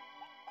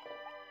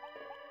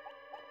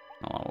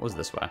 Oh, what was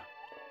this way?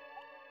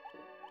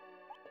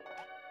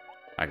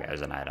 Okay,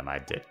 there's an item. I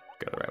did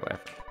go the right way.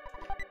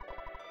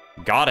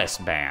 Goddess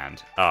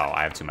band. Oh,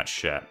 I have too much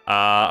shit.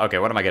 Okay,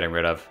 what am I getting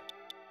rid of?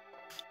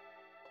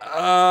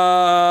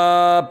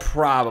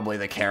 Probably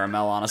the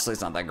caramel, honestly.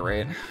 It's not that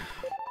great.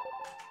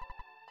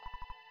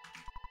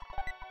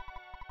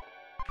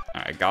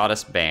 Alright,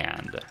 goddess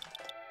band.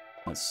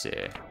 Let's see.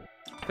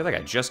 I feel like I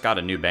just got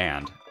a new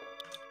band.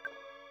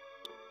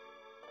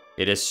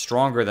 It is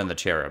stronger than the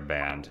cherub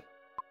band.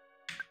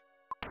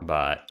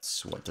 But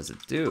what does it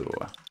do?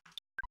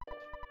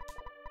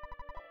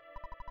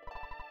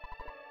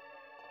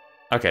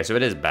 Okay, so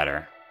it is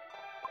better.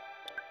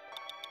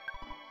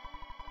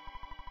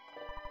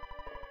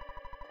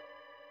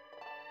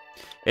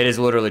 It is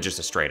literally just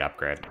a straight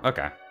upgrade.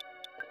 Okay.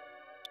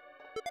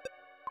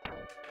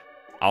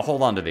 I'll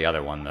hold on to the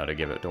other one, though, to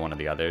give it to one of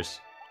the others.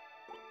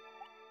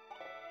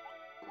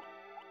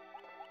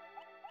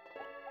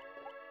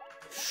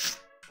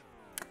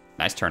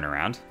 Nice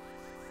turnaround.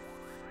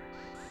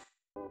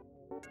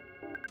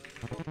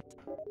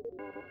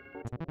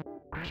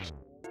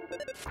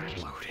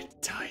 Loaded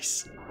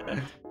dice.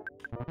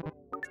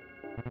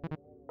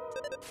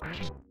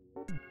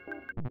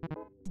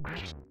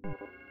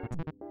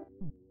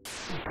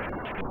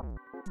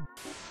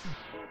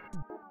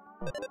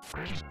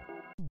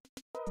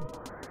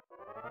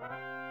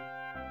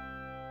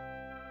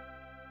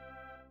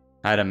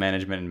 Item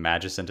management and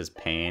Magicent is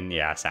pain.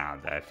 Yeah,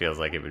 sounds. It feels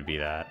like it would be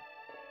that.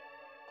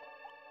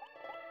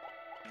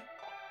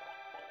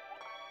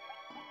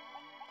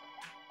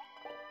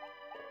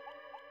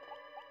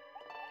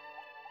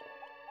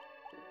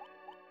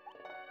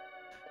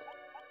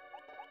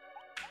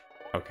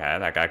 Okay,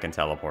 that guy can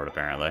teleport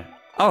apparently.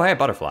 Oh, hey,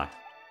 butterfly.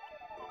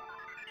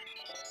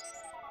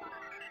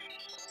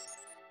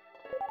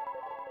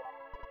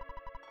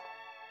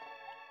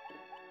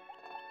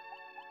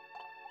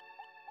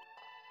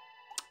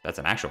 That's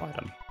an actual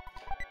item.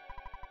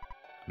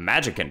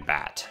 Magicant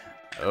bat.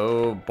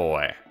 Oh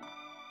boy.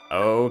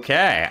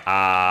 Okay.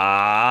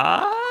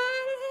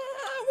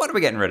 What are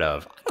we getting rid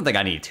of? I don't think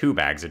I need 2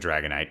 bags of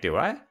Dragonite, do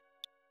I?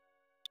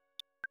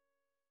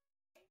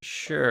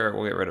 Sure,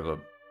 we'll get rid of a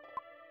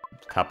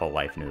couple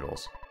life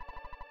noodles.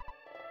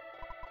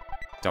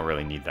 Don't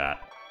really need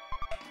that.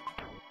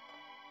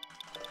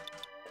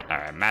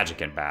 Alright,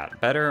 Magicant bat.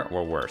 Better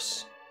or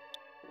worse?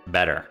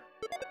 Better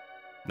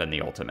than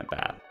the ultimate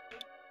bat.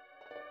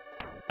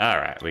 All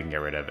right, we can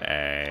get rid of we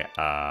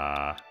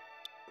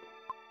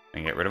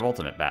can get rid of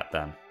ultimate bat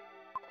then.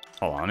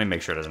 Hold on, let me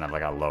make sure it doesn't have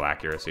like a low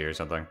accuracy or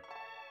something.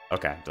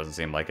 Okay, doesn't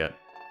seem like it.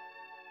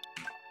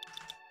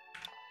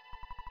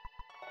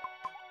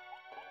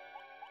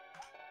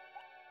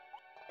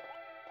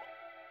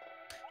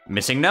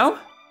 Missing no?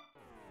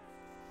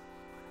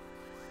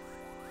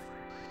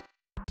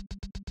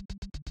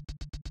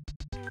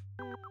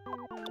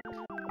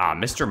 Ah,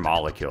 Mr.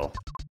 Molecule.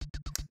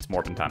 It's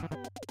morphin' time.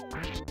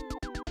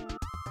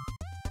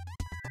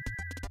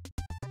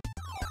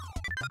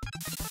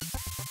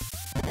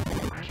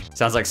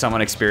 Sounds like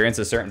someone experienced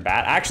a certain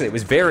bat. Actually, it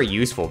was very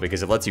useful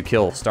because it lets you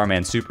kill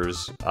Starman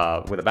Supers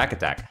with a back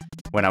attack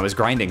when I was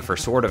grinding for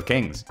Sword of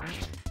Kings,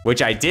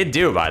 which I did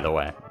do, by the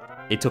way.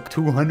 It took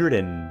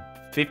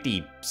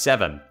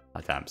 257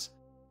 attempts.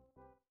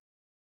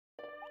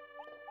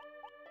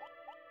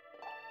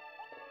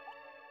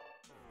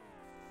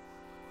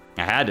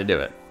 I had to do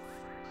it.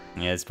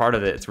 Yeah, it's part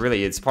of the, it's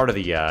part of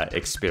the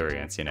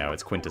experience, you know,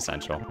 it's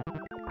quintessential.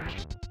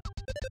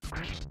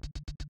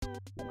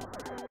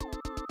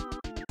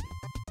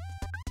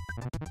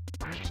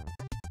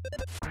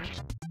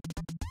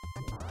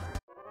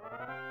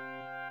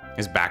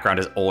 His background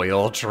is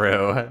oil,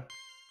 true.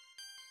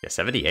 Yeah,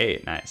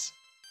 78, nice.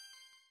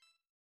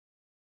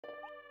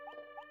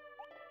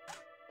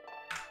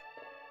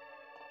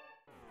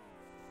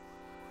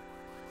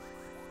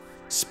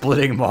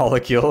 Splitting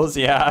molecules,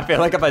 yeah. I feel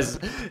like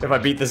if I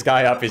beat this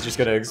guy up, he's just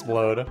gonna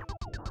explode.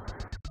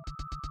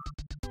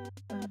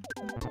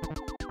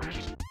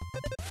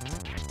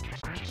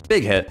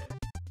 Big hit.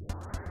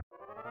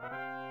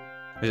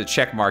 There's a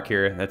check mark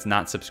here that's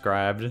not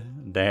subscribed.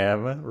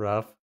 Damn,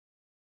 rough.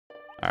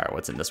 All right,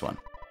 what's in this one?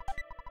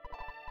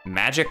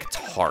 Magic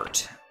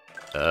Tart.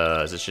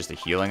 Is this just a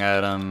healing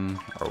item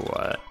or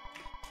what?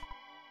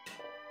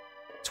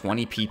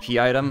 20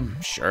 PP item?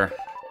 Sure.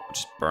 I'll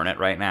just burn it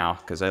right now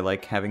because I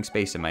like having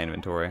space in my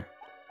inventory.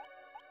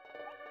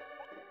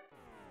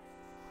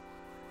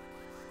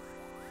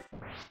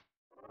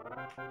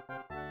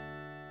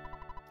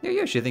 Yeah,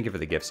 Yoshi, thank you for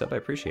the gift sub. I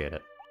appreciate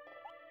it.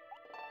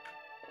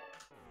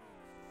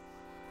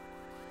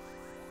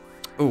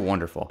 Ooh,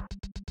 wonderful.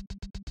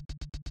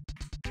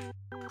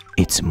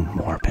 It's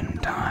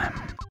Morbin time.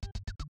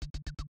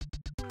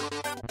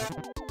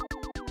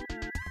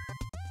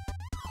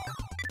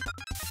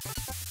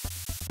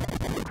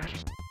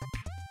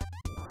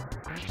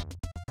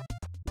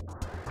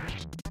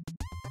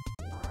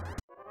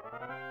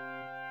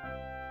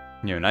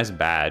 You know, nice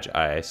badge,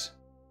 Ice.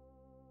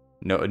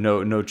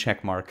 No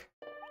check mark.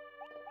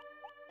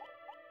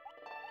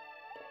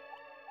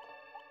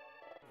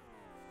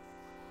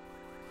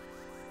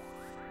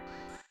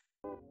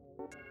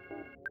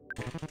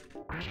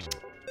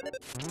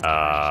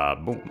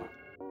 Boom.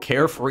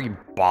 Carefree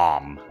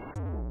bomb.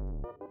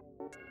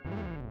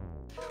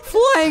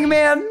 Flying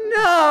Man,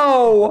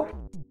 no!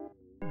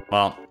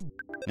 Well,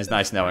 it's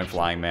nice knowing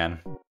Flying Man.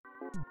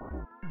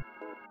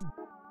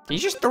 Did you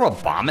just throw a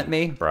bomb at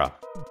me? Bro.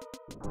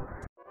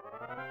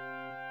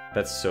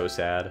 That's so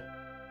sad.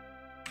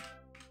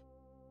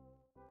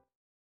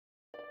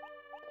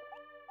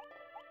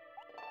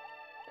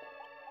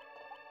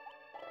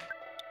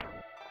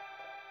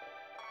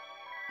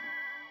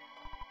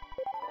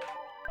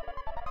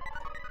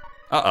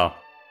 Uh-oh.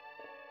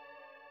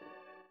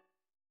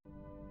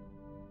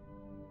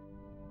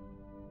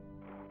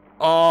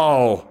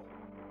 Oh.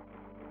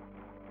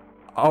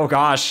 Oh,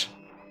 gosh.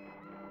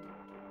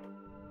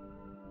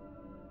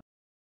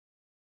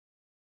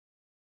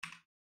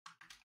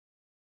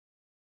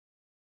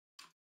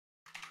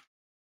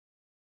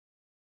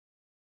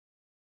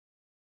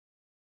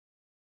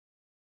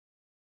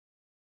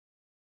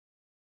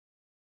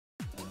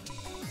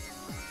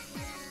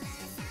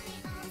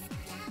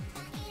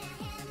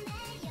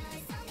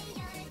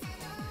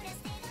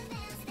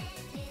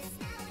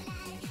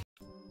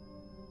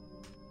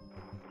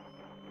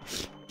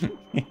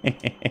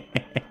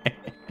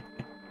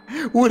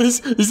 What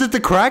is it the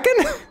Kraken?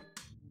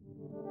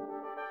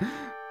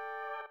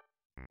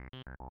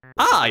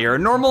 Ah, you're a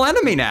normal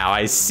enemy now,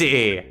 I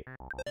see.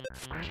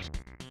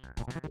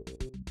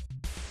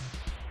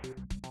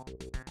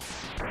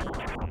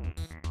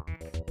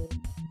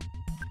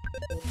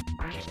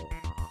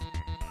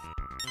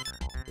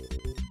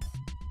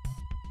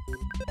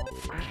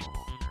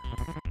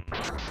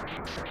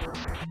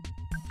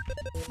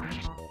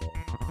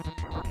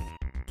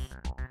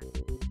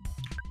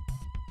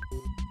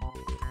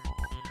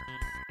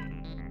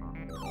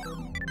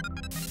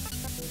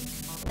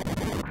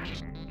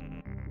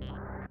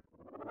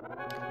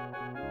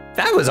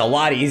 That was a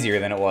lot easier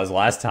than it was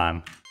last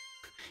time.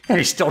 And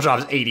he still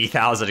drops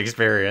 80,000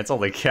 experience,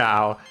 holy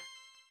cow.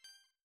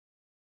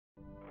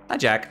 Hi,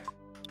 Jack.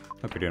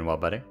 Hope you're doing well,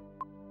 buddy.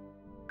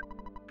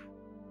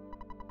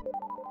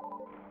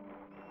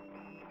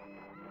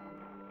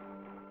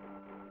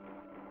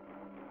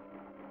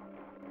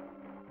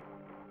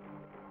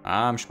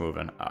 I'm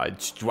schmoving.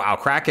 Wow,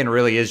 Kraken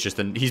really is just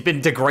he's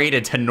been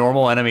degraded to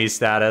normal enemy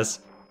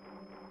status.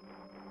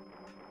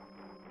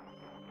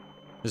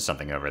 There's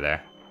something over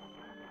there.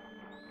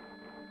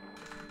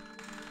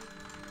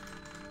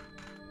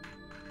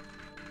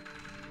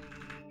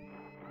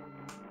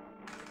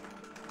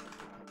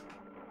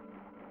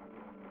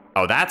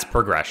 Oh, that's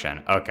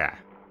progression. Okay.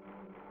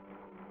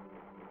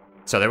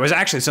 So there was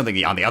actually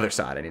something on the other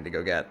side I need to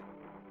go get.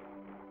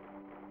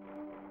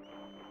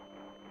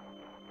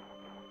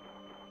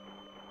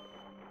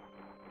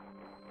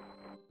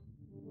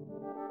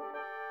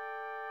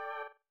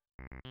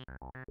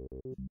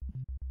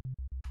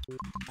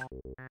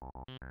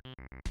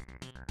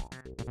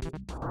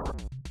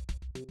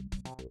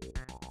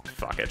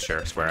 Fuck it,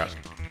 sure, square up.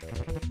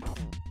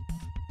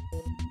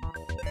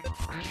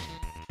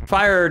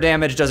 Fire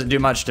damage doesn't do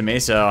much to me,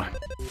 so...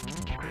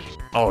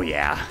 Oh,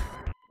 yeah.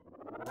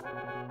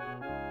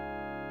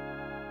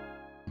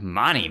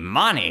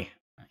 Money.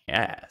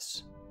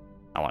 Yes.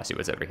 I want to see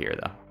what's over here,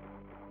 though.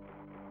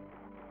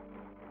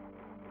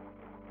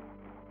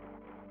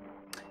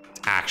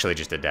 It's actually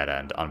just a dead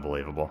end.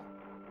 Unbelievable.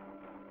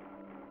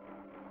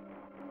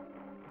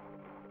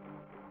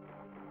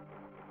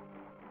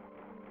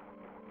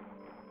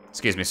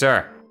 Excuse me,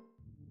 sir.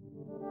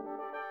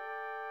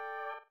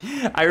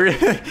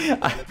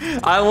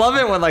 I love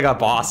it when like a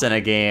boss in a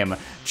game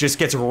just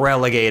gets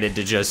relegated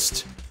to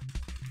just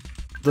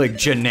like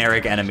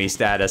generic enemy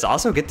status.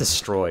 Also get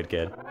destroyed,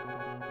 kid.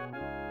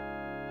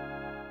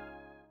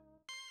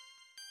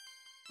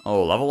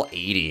 Oh, level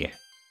 80.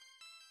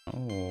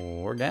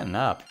 Oh, we're getting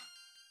up.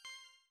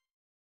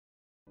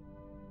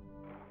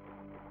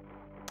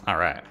 All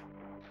right,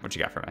 what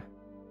you got for me?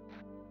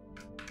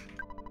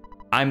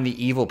 I'm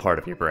the evil part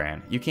of your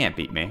brain. You can't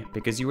beat me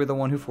because you were the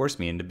one who forced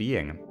me into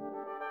being.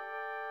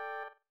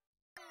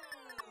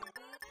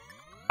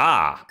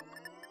 Ah,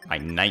 my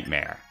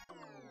nightmare.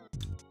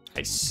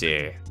 I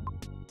see.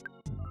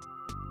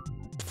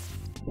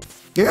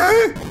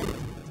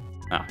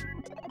 Oh,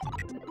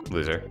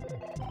 loser.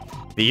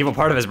 The evil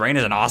part of his brain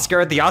is an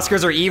Oscar? The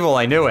Oscars are evil,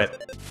 I knew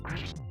it.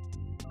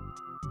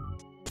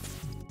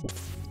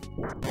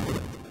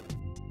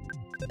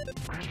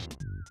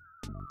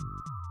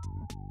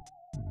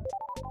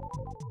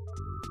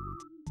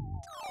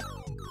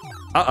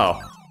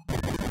 Uh-oh.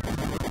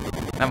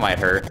 That might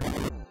hurt.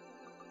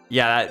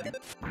 Yeah, that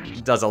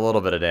does a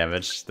little bit of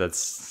damage.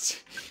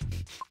 That's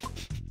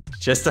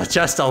just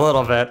a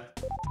little bit.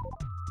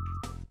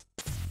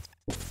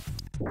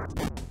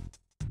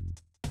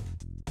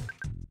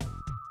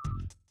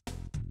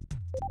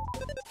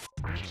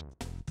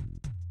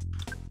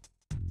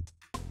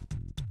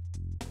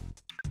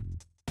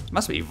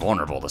 Must be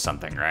vulnerable to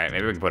something, right?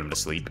 Maybe we can put him to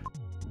sleep.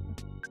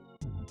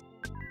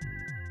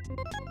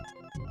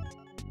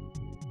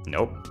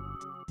 Nope.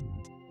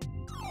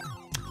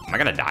 Am I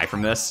gonna die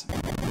from this?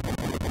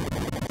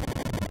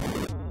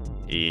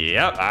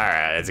 Yep,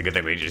 alright, it's a good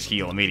thing we just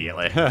heal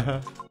immediately.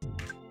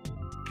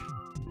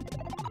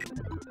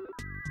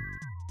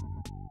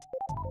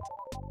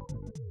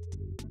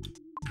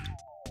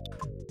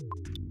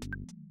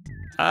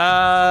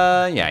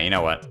 Yeah, you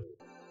know what?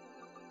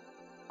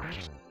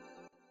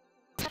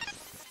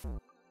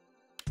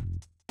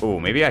 Ooh,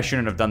 maybe I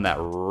shouldn't have done that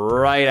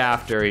right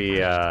after he,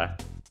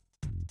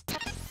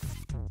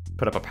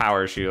 put up a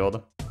power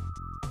shield.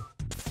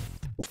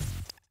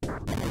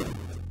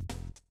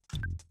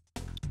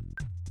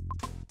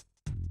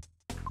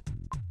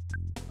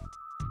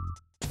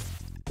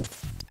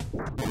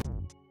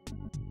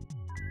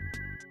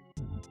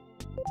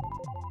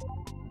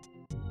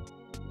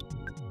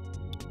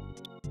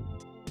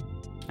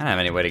 I don't have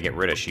any way to get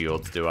rid of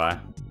shields, do I?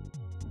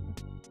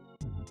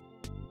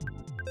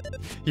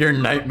 Your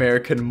nightmare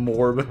can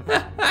morb.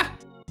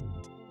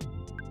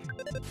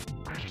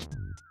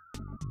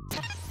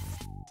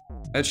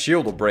 That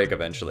shield will break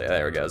eventually.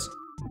 There it goes.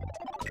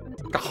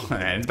 Oh,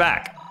 and it's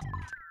back.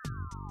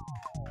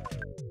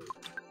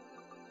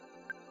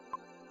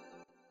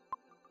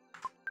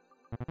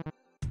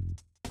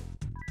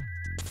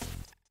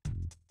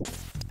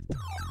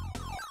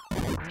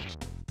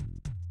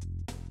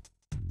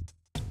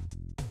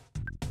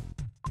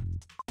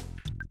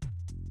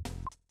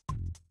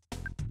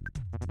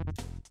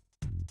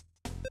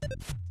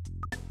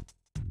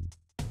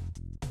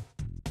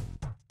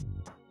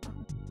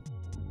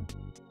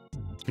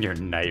 Your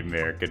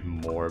nightmare could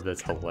morb.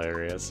 That's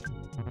hilarious.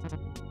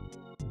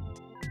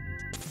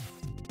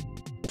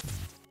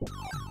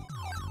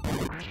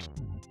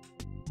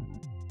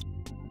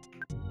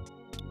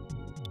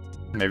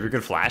 Maybe we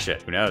could flash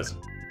it. Who knows?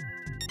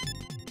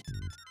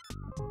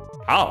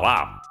 Oh,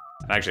 wow.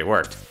 It actually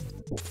worked.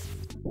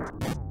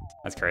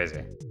 That's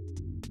crazy.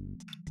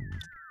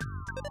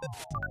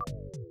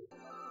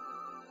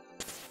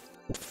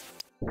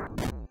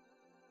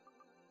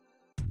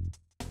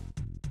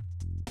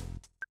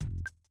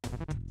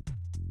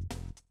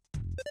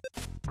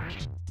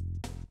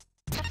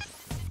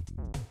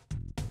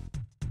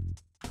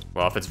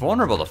 Well, if it's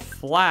vulnerable to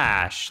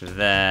flash,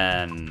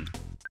 then...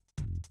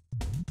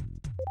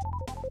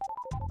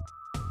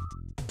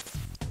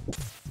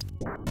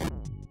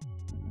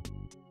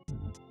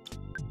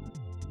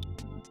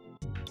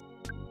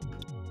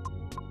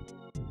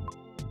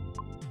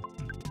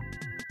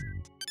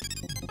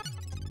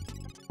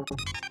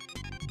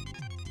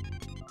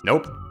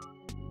 Nope.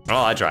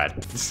 Well, I tried.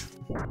 It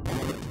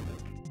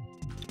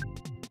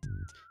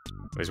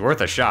was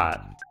worth a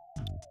shot.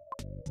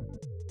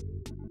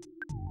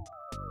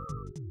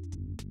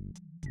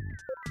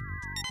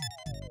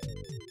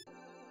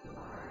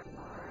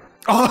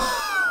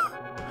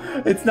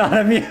 Oh! It's not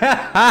immune.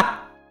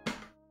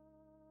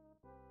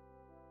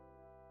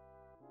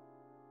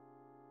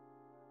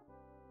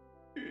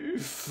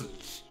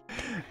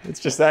 It's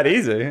just that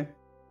easy.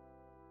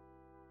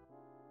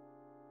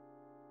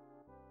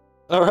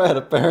 Alright,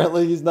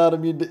 apparently he's not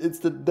immune to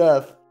instant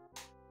death.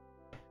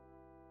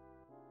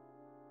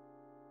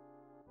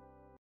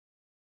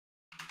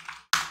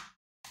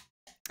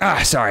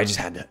 Ah, sorry, I just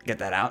had to get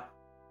that out.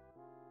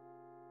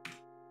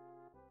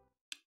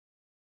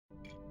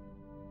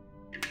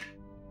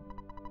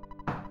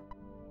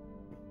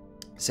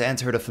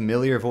 Sans heard a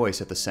familiar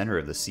voice at the center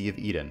of the Sea of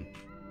Eden.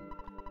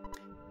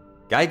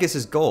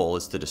 Gygas's goal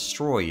is to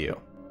destroy you.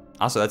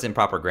 Also, that's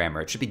improper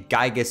grammar. It should be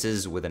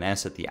Gygas's with an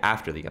S at the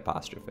after the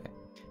apostrophe.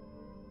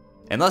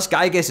 Unless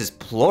Gygas is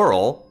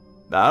plural,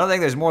 I don't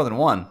think there's more than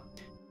one.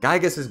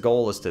 Gygas's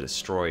goal is to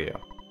destroy you.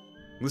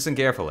 Listen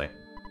carefully.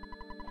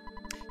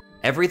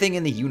 Everything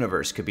in the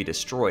universe could be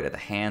destroyed at the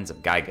hands of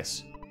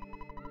Gygas.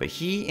 But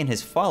he and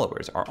his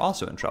followers are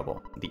also in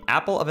trouble. The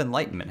Apple of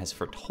Enlightenment has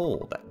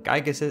foretold that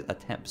Gygas'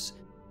 attempts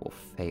will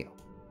fail.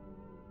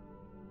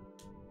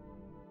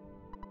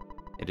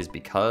 It is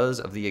because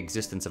of the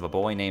existence of a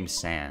boy named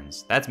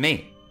Sans. That's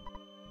me.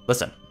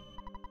 Listen.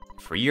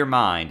 Free your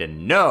mind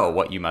and know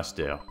what you must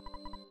do.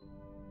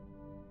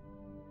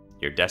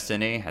 Your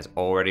destiny has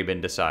already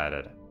been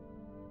decided.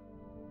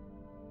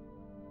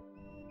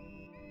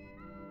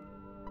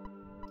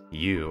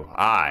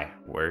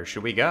 Where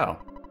should we go?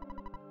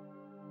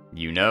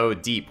 You know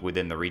deep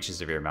within the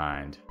reaches of your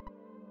mind.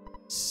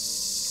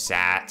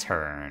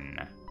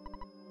 Saturn.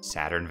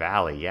 Saturn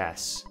Valley,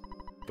 yes.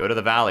 Go to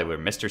the valley where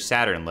Mr.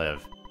 Saturn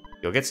lived.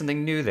 You'll get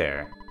something new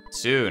there.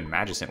 Soon,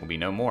 Magicent will be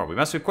no more. We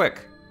must be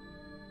quick.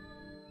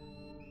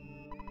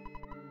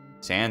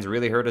 Sans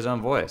really heard his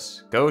own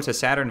voice. Go to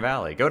Saturn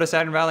Valley. Go to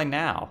Saturn Valley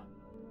now.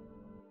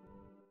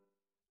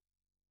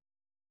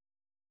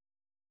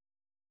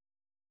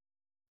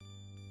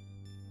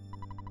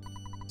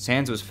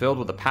 Sans was filled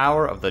with the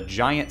power of the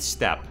giant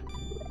step.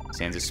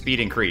 Sans' speed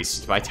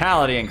increased.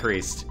 Vitality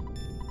increased.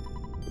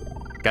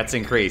 Guts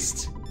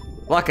increased.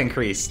 Luck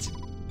increased.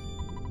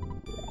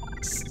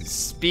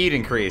 Speed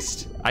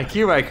increased.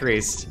 IQ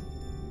increased.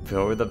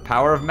 Filled with the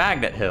power of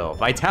Magnet Hill.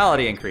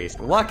 Vitality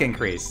increased. Luck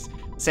increased.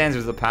 Sans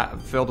was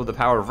filled with the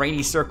power of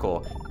Rainy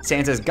Circle.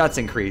 Sans' guts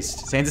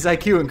increased. Sans'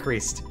 IQ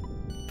increased.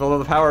 Filled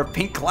with the power of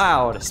Pink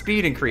Cloud.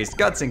 Speed increased.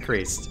 Guts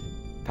increased.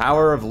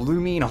 Power of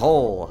Lumine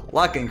Hole.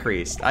 Luck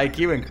increased.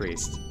 IQ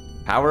increased.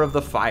 Power of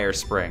the Fire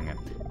Spring.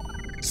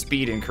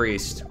 Speed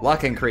increased.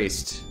 Luck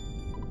increased.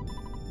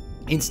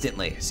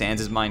 Instantly,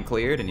 Sans' mind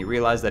cleared and he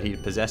realized that he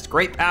possessed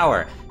great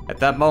power. At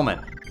that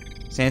moment,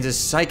 Sans'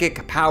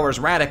 psychic powers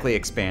radically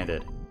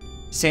expanded.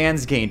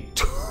 Sans gained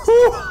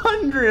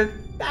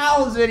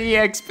 200,000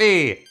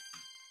 EXP.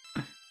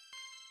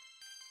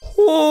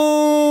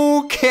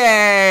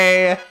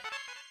 Okay.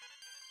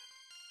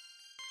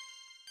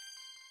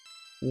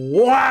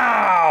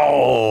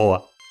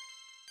 Wow!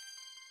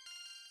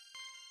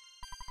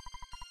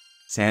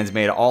 Sans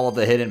made all of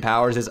the hidden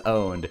powers his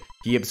own.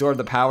 He absorbed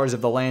the powers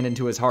of the land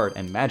into his heart,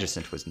 and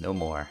Magicent was no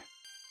more.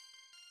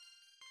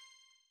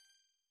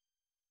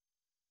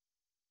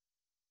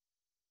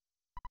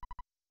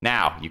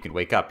 Now, you can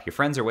wake up. Your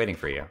friends are waiting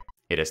for you.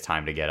 It is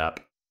time to get up.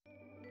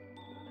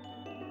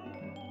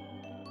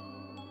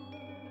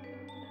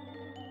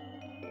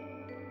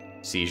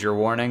 Seizure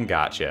warning?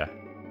 Gotcha.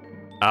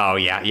 Oh,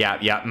 yeah,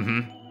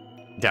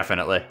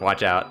 definitely.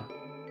 Watch out.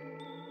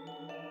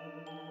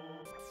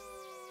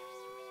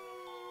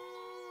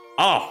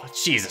 Oh,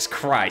 Jesus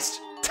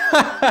Christ.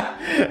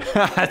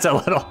 That's a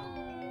little...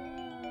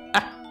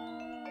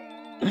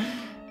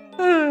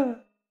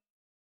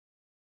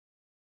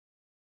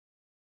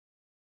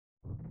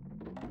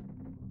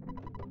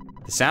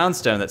 The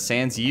soundstone that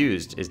Sans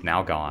used is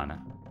now gone.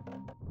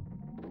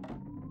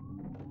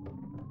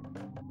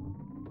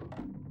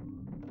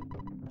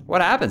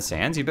 What happened,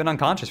 Sans? You've been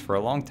unconscious for a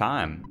long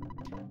time.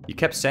 You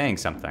kept saying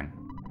something.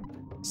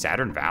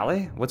 Saturn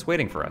Valley? What's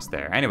waiting for us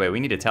there? Anyway, we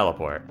need to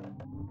teleport.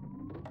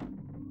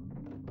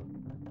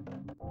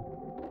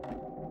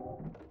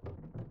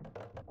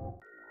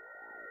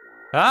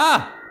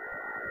 Ah!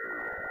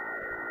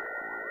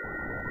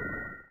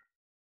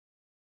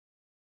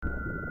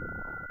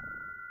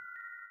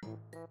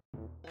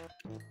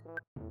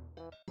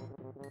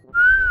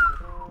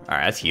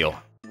 Alright, let's heal.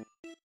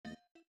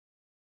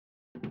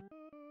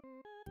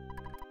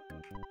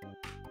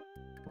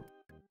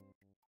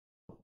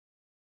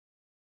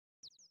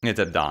 It's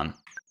at dawn.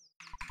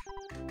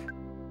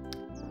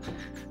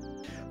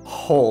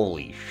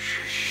 Holy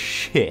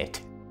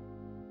shit.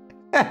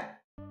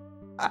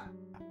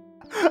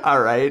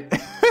 Alright.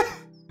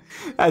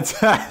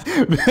 That's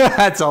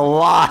a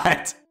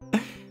lot.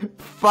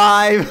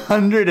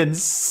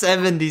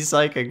 570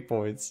 psychic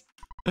points.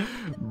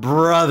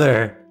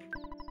 Brother.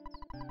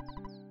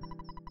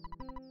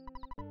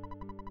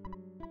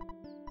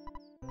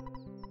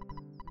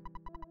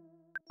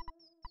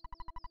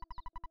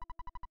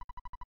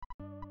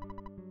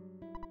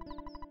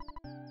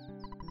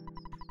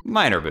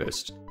 Minor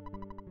boost.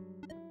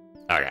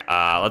 Okay,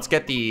 Let's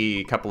get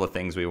the couple of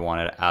things we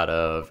wanted out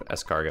of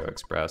Escargot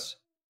Express.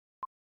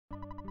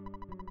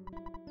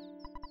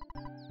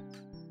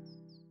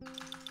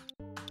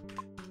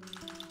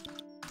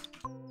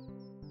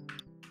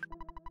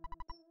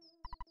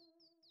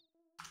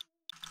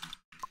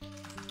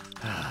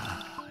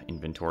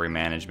 Inventory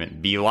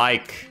management be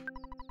like.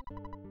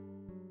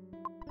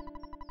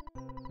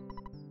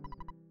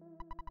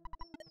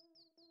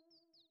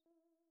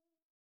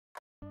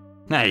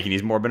 Now you can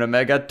use Morbid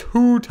Omega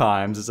 2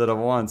 times instead of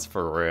once,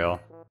 for real.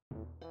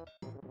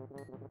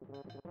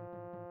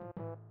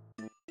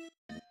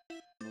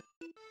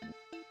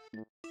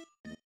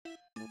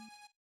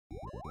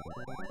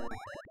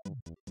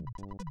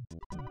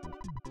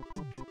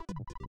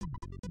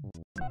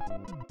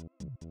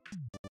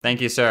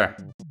 Thank you, sir.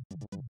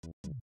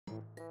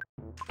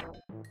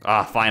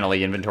 Ah,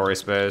 finally, inventory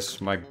space,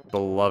 my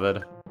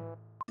beloved.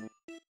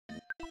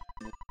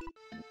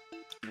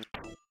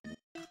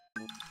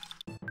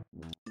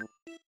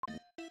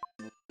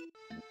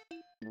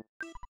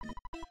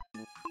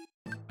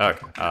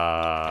 Okay,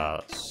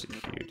 let's see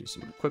here, do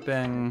some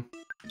equipping.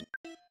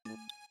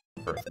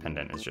 Earth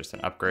Pendant is just an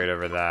upgrade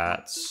over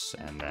that,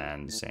 and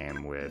then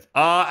same with,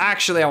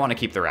 actually I want to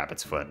keep the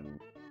Rabbit's Foot.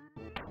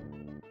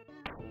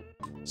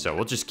 So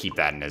we'll just keep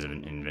that in his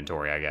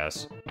inventory, I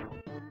guess.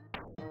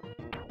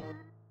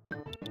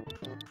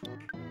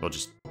 We'll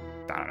just,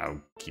 I don't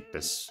know, keep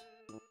this.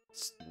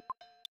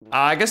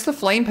 I guess the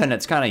Flame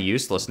Pendant's kind of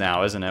useless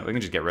now, isn't it? We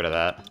can just get rid of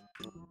that.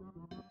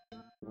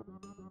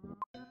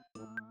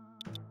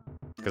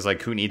 Because,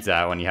 like, who needs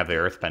that when you have the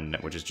Earth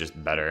Pendant, which is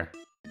just better?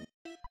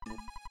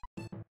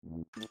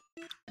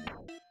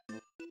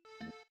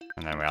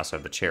 And then we also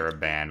have the Cherub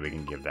Band. We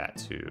can give that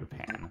to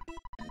Pan.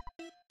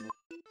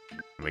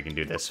 We can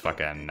do this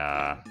fucking,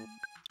 oh,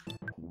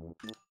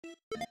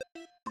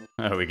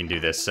 we can do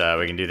this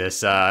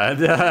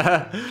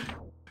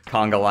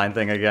conga line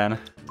thing again.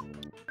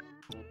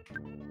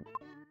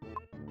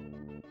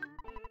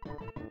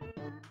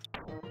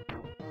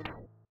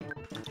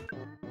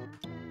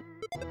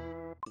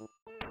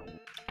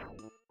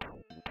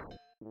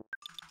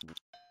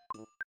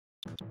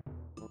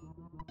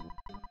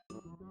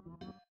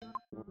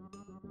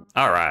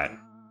 All right.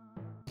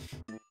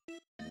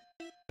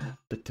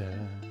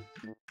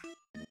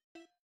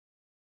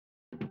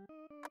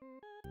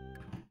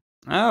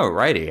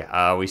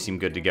 Alrighty, we seem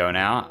good to go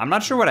now. I'm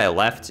not sure what I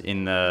left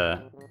in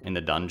the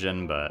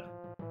dungeon, but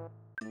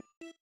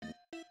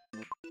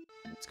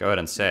let's go ahead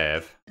and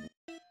save.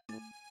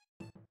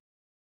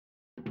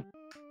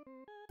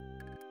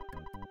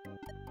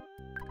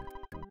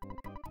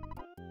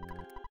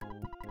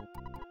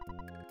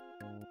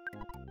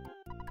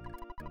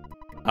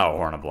 Oh,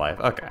 Horn of Life.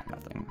 Okay,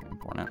 nothing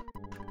important.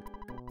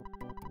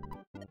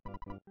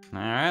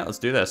 Alright, let's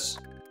do this.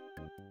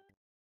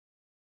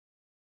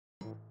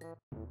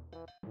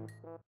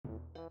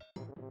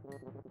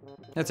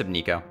 That's of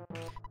Nico.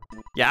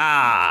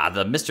 Yeah,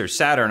 the Mr.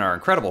 Saturn are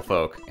incredible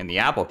folk. And the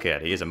Apple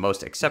Kid, he is a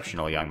most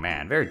exceptional young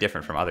man, very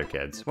different from other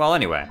kids. Well,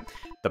 anyway,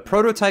 the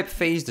prototype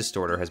phase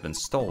distorter has been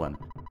stolen.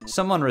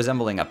 Someone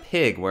resembling a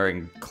pig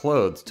wearing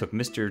clothes took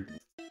Mr.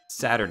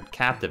 Saturn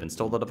captive and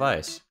stole the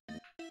device.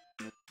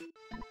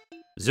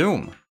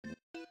 Zoom.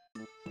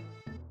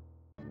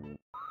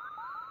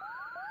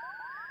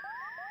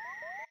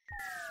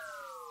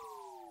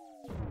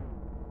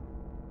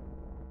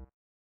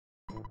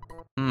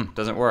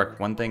 Doesn't work.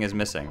 One thing is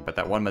missing, but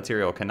that one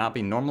material cannot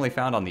be normally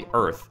found on the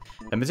Earth.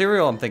 The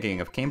material I'm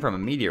thinking of came from a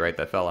meteorite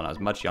that fell when I was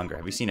much younger.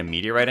 Have you seen a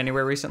meteorite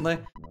anywhere recently?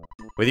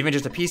 With even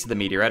just a piece of the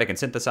meteorite, I can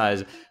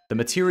synthesize the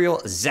material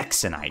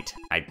Zexonite.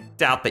 I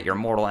doubt that your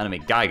mortal enemy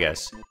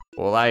Gygus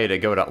will allow you to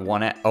go to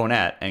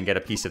Onet and get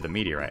a piece of the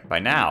meteorite. By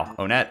now,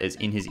 Onet is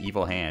in his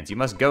evil hands. You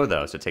must go,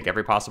 though, so take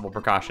every possible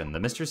precaution. The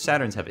Mr.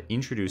 Saturns have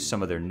introduced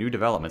some of their new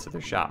developments at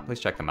their shop. Please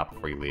check them out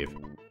before you leave.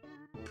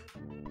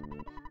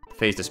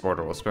 Phase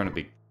Disporter will soon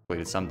be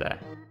completed someday.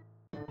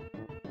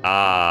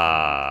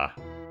 Ah.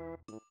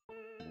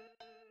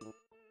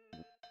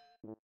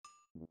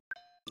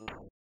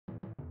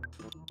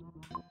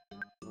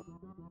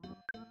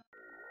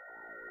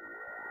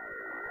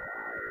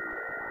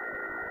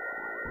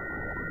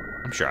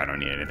 I'm sure I don't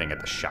need anything at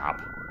the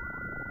shop.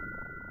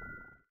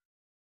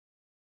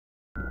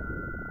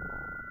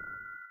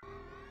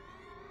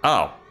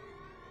 Oh.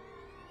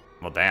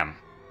 Well, damn.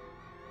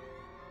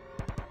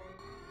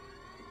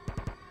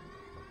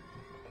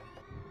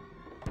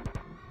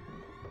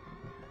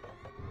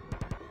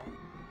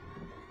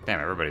 Damn,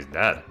 everybody's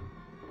dead.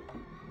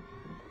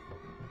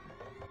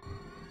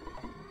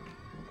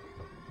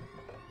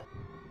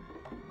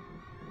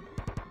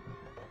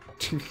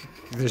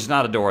 There's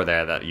not a door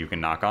there that you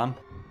can knock on.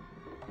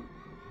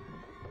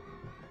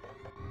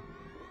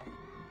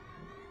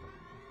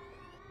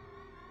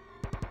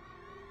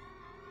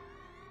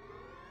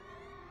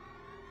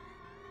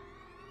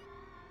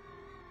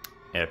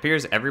 It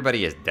appears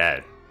everybody is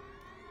dead.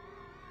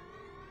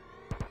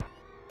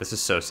 This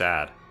is so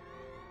sad.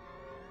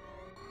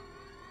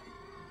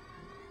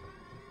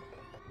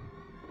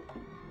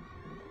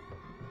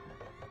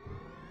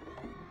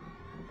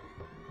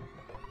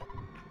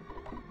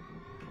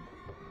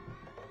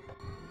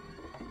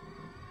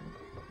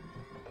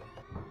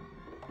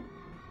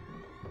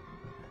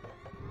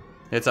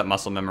 Hits up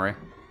muscle memory.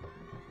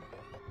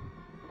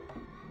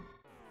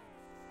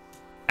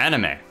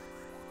 Anime.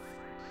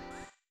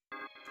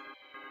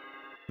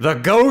 The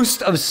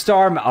Ghost of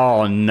Star.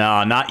 Oh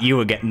no, not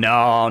you again.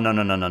 No.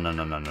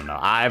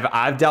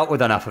 I've dealt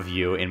with enough of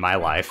you in my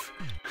life.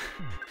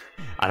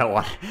 I don't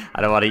want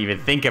to even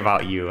think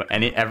about you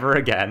ever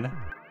again.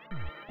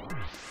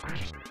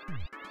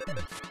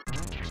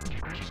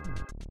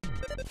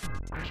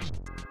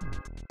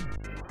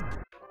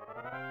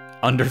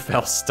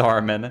 Undertale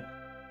Starman.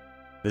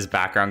 This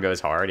background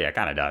goes hard. Yeah, it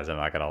kind of does. I'm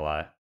not gonna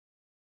lie.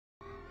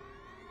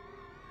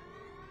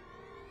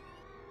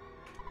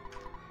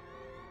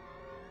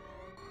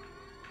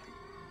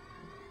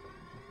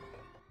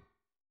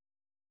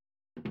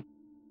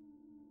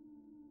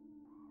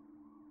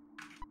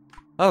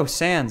 Oh,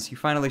 Sans, you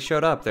finally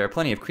showed up. There are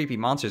plenty of creepy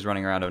monsters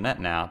running around Onet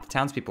now. The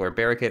townspeople are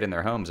barricaded in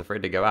their homes,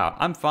 afraid to go out.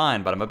 I'm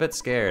fine, but I'm a bit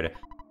scared.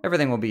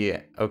 Everything will be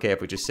okay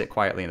if we just sit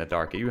quietly in the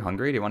dark. Are you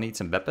hungry? Do you want to eat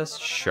some beppis?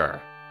 Sure.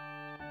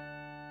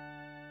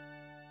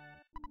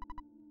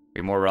 Are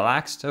you more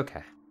relaxed?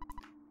 Okay.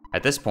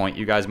 At this point,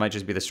 you guys might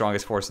just be the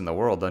strongest force in the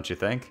world, don't you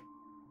think?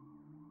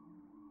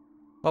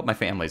 Well, my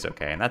family's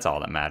okay, and that's all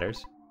that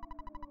matters.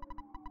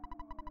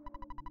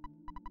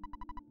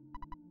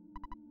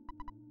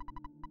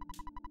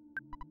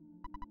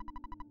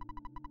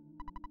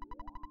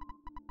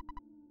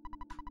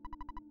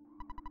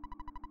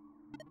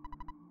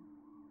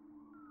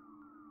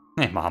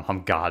 Hey, Mom,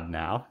 I'm God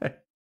now.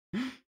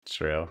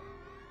 True.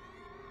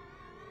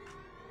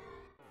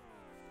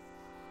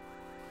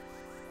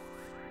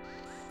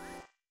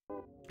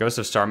 Ghost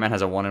of Starman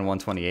has a 1 in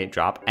 128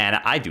 drop, and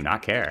I do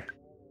not care.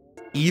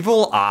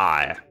 Evil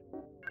Eye.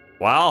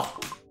 Well,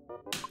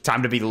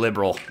 time to be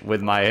liberal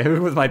with my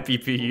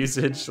PP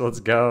usage.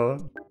 Let's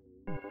go.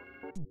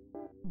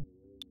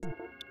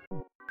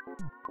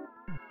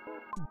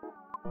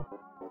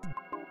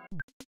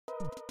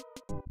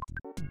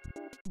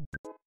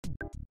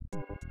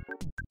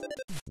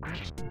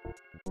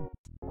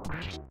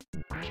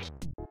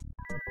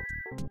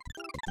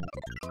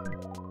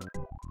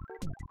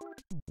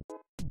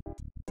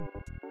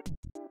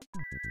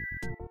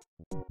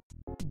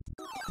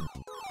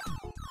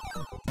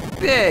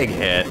 Big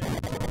hit.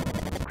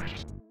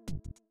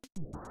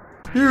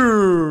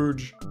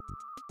 Huge.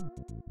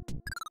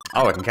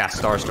 Oh, I can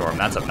cast Starstorm.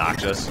 That's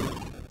obnoxious.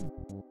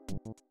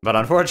 But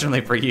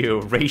unfortunately for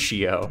you,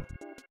 Ratio.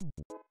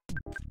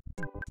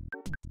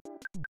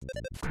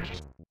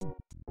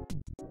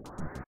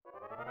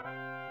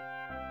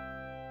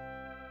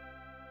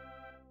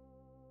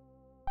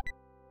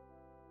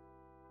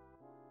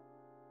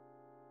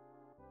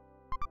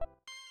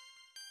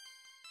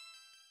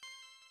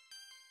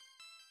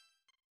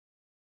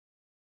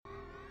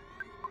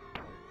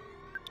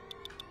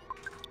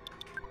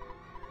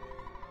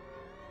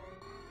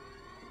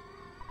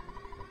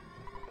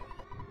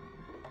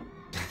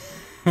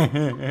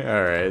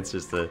 Alright, it's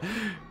just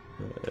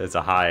it's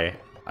a high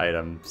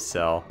item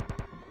sell.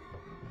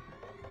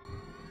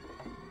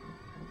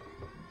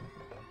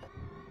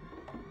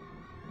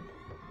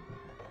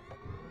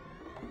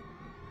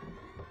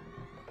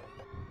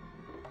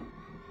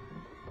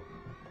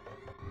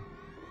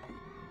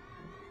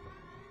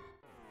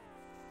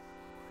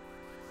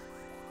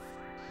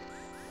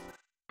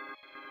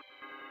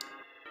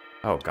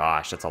 Oh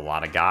gosh, that's a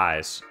lot of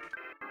guys.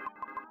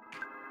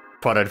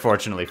 But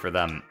unfortunately for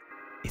them,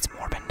 it's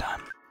more been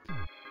done.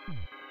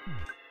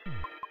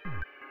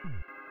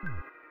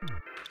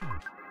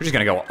 We're just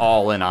gonna go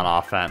all in on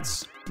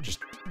offense.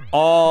 Just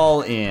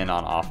all in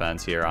on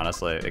offense here,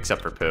 honestly.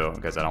 Except for Pooh,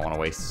 because I don't want to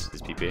waste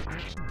his PP.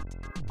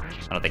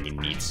 I don't think he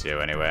needs to,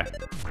 anyway.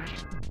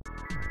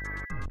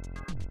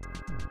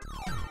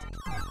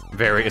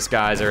 Various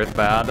guys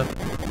Earthbound.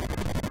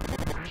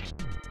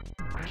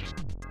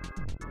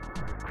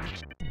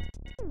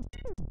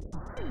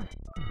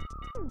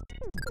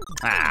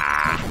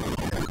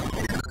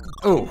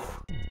 Ooh.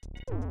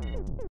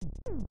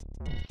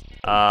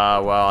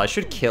 Well, I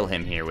should kill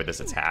him here with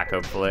this attack,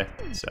 hopefully.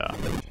 So,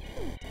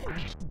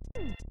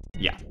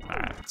 yeah.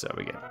 Alright, so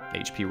we get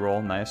HP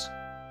roll, nice.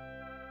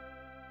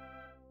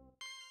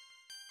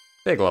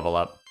 Big level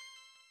up.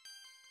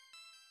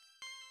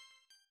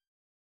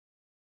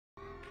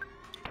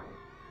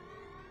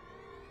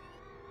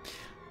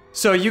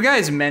 So you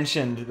guys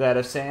mentioned that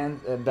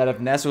if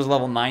Ness was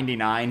level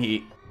 99,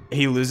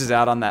 he loses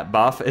out on that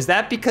buff. Is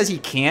that because he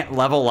can't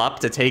level up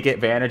to take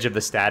advantage of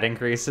the stat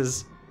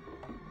increases?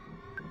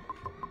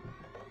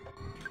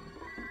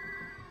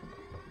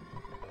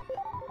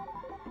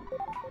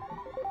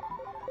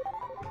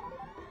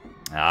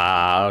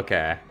 Ah,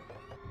 okay.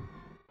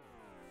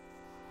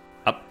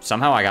 Oh,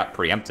 somehow I got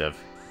preemptive.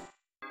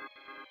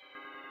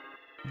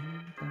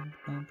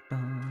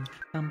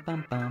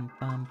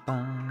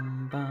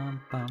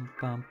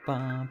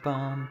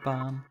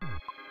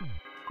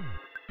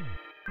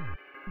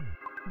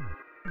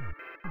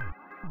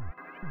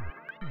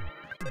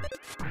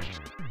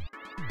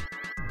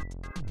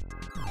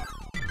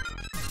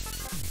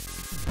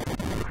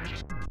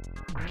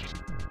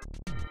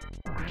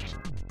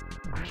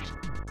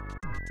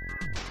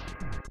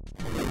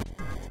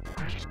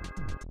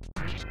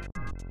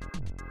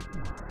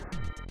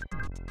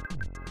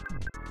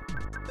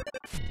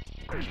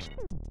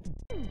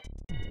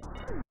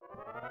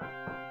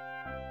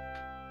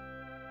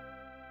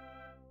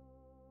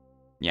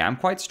 Yeah, I'm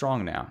quite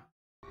strong now.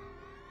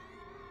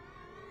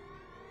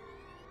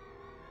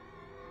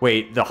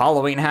 Wait, the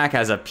Halloween hack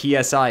has a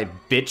PSI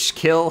bitch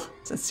kill?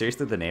 Is that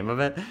seriously the name of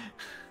it?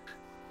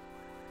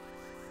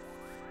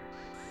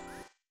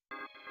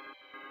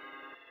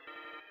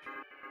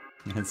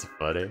 That's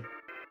funny.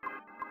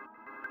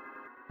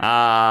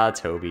 Ah,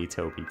 Toby.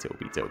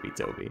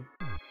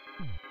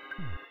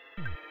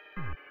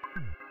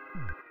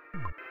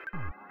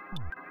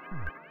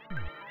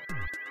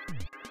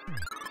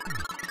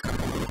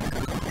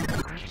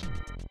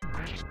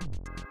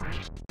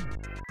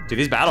 Dude,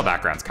 these battle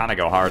backgrounds kind of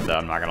go hard, though,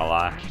 I'm not gonna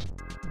lie.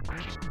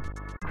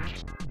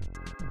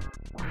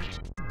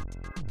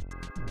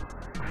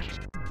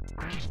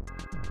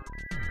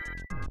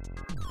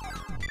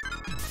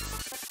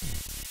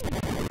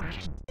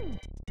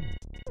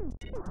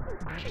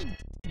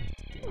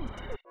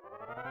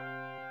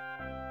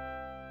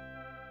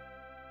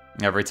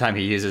 Every time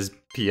he uses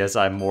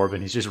PSI Morbin,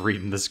 he's just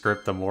reading the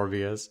script of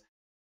Morbius.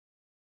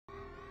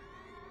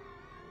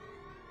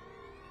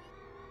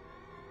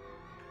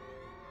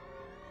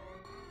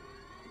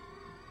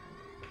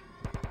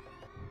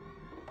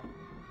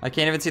 I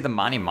can't even see the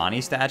Mani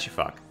Mani statue.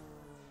 Fuck.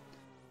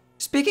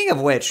 Speaking of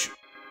which,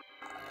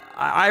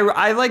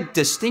 I like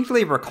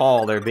distinctly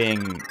recall there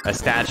being a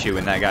statue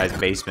in that guy's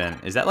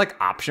basement. Is that like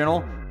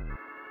optional?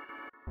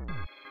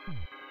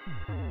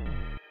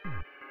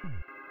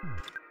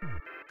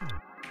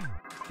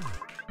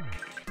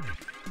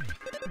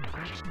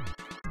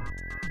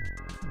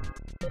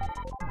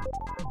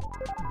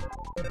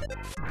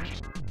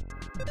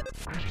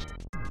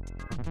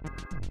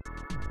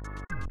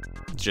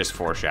 Just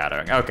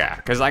foreshadowing. Okay,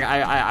 because like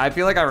I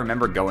feel like I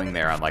remember going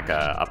there on like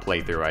a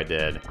playthrough I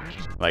did,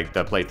 like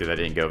the playthrough that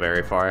didn't go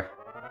very far,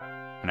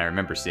 and I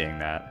remember seeing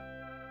that.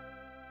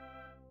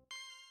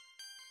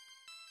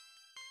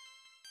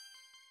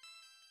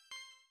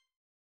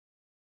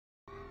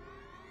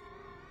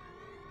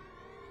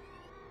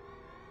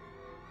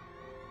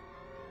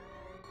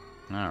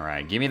 All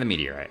right, give me the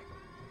meteorite.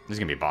 There's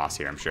gonna be a boss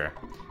here, I'm sure.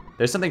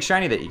 There's something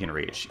shiny that you can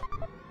reach.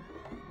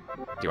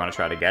 Do you want to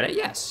try to get it?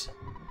 Yes.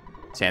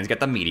 Sans get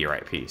the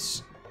meteorite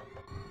piece.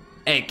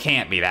 It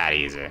can't be that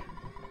easy.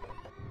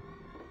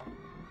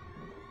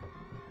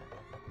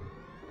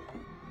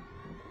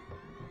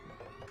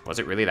 Was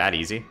it really that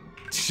easy?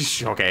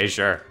 Okay,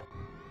 sure.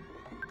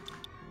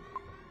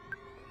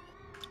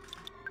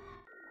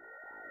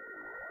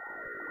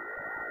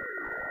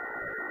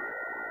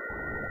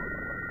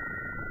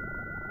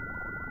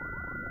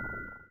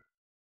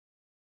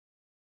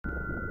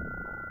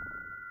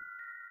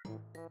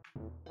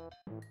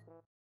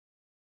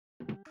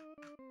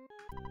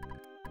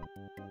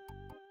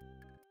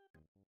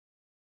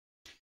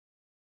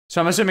 So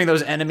I'm assuming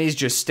those enemies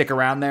just stick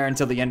around there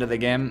until the end of the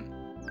game.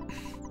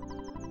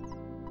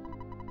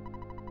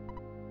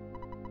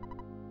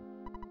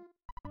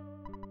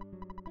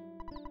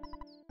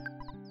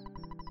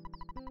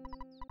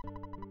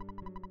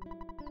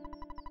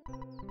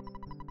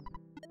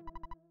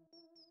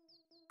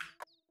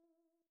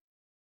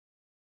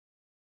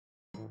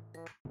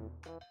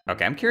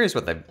 Okay, I'm curious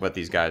what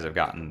these guys have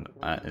gotten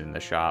in the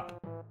shop.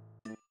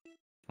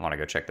 I want to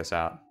go check this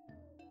out.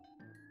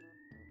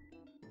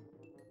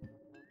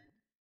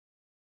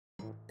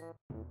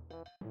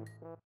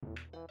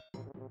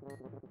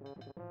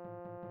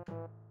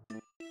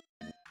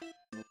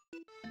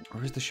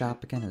 Where's the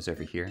shop again? Is it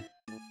over here?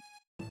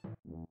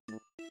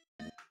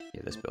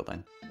 Yeah, this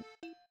building.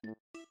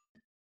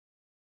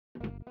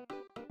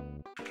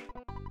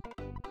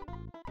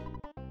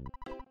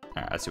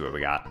 Alright, let's see what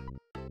we got.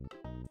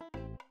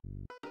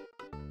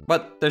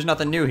 But there's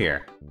nothing new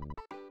here.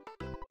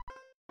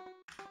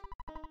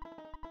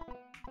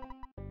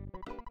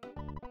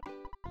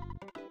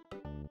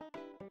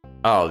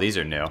 Oh, these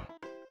are new.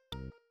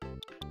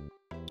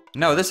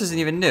 No, this isn't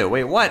even new.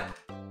 Wait, what?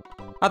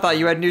 I thought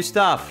you had new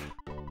stuff.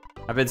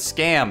 I've been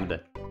scammed.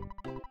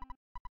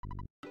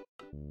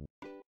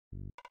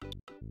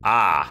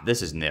 Ah,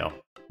 this is new.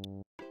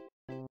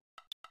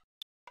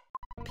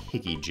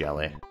 Piggy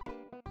jelly.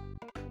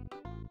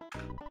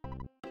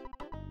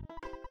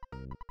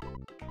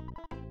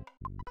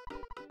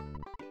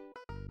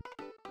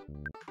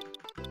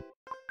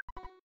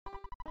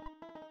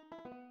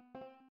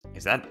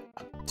 Is that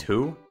a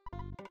 2?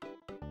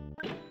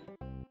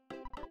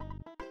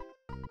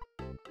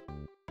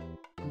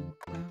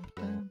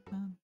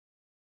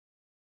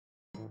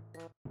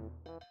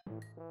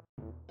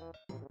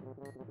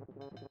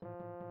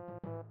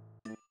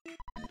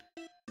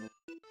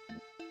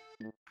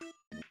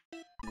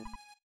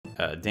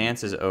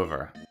 Dance is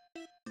over.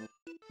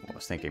 I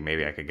was thinking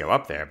maybe I could go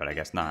up there, but I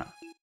guess not.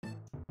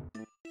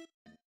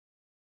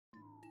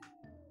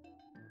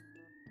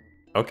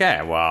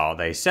 Okay, well,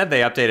 they said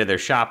they updated their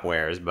shop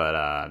wares,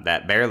 but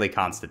that barely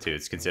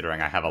constitutes,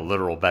 considering I have a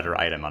literal better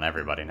item on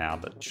everybody now,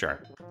 but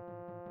sure.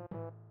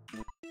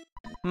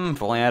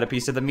 If only I had a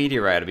piece of the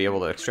meteorite to be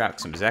able to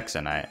extract some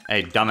Zexonite.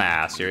 Hey,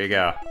 dumbass, here you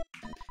go.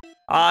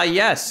 Ah,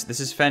 yes, this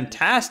is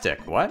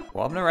fantastic. What?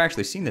 Well, I've never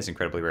actually seen this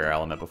incredibly rare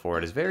element before.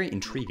 It is very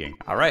intriguing.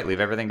 All right,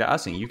 leave everything to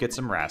us and you get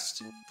some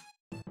rest.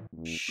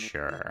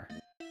 Sure.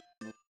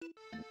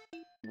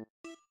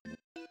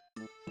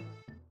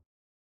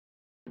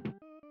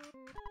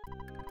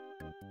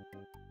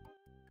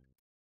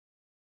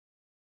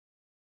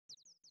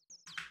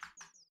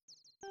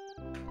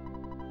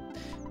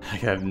 I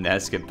have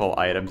Ness can pull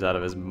items out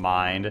of his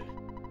mind.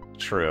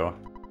 True.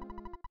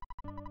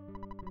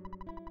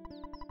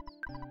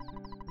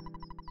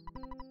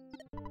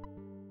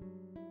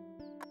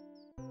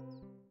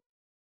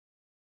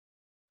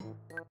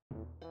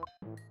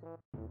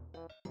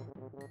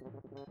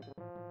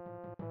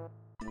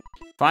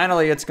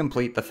 Finally, it's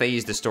complete. The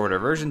Phase Distorter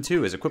version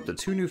 2 is equipped with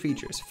 2 new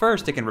features.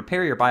 First, it can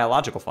repair your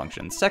biological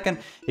functions. Second,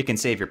 it can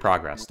save your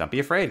progress. Don't be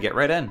afraid, get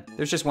right in.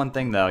 There's just one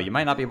thing though, you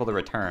might not be able to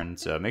return,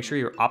 so make sure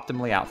you're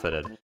optimally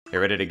outfitted.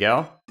 You ready to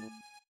go?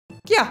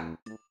 Yeah.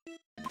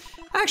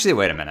 Actually,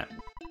 wait a minute.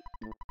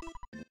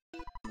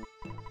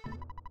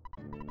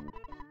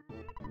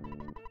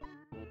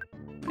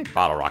 How many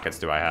bottle rockets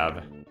do I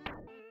have?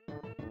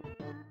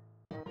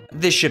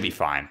 This should be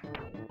fine.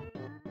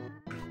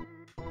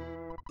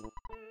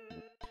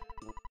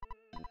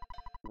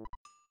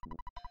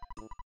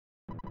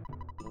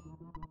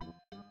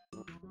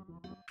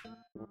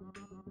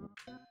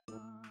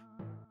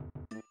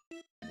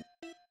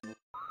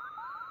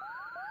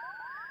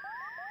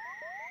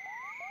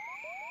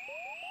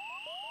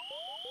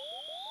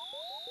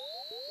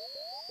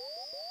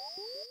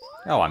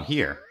 Oh, I'm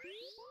here.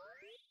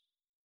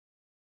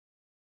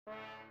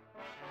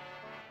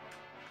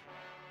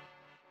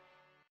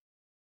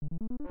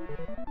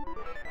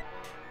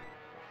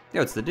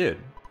 Yo, it's the dude.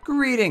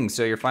 Greetings,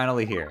 so you're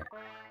finally here.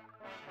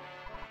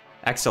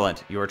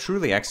 Excellent. You are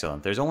truly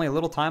excellent. There's only a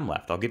little time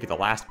left. I'll give you the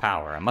last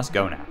power. I must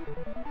go now.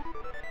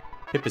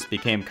 Hippus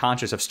became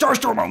conscious of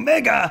Starstorm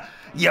Omega!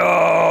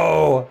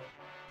 Yo!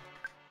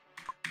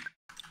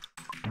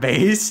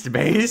 Based.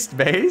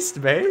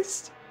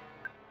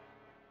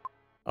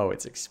 Oh,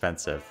 it's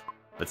expensive.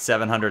 But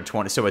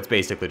 720, so it's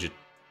basically just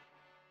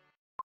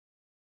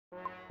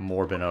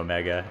Morbin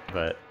Omega,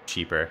 but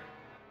cheaper.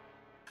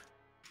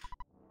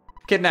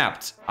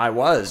 Kidnapped. I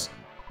was.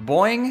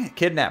 Boing.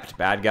 Kidnapped.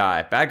 Bad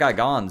guy. Bad guy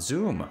gone.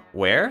 Zoom.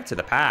 Where? To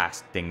the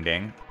past. Ding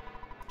ding.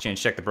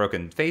 Check the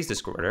broken phase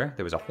discorder.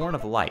 There was a horn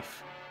of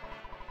life.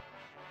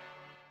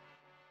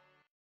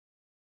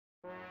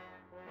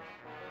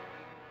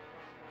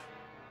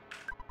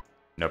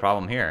 No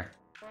problem here.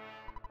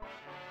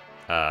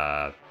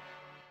 I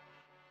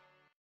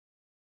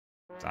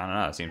don't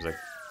know, it seems like...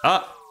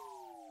 Ah!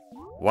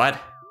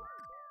 What?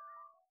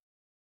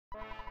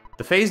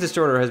 The phase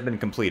distorter has been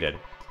completed.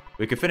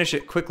 We could finish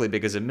it quickly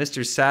because of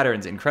Mr.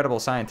 Saturn's incredible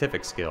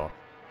scientific skill.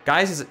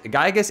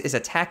 Gygus is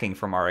attacking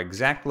from our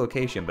exact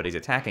location, but he's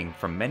attacking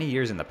from many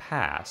years in the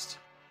past.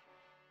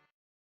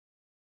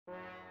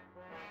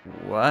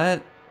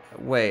 What?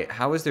 Wait,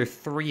 how is there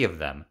 3 of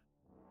them?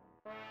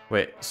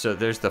 Wait, so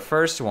there's the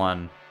first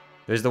one,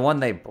 there's the one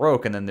they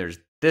broke, and then there's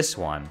this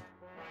one.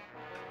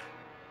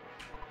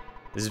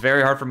 This is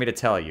very hard for me to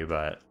tell you,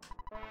 but...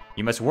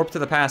 You must warp to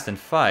the past and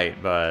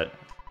fight, but...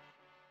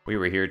 We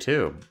were here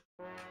too.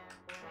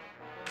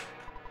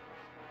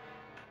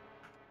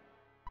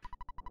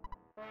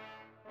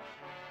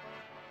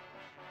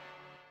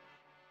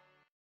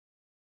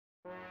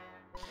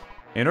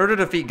 In order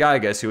to defeat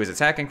Gygus, who is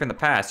attacking from the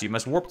past, you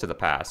must warp to the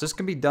past. This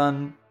can be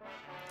done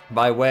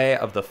by way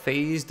of the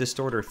Phase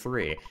Distorter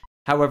 3.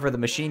 However, the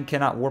machine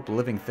cannot warp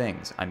living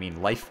things, I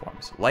mean life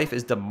forms. Life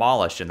is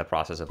demolished in the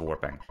process of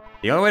warping.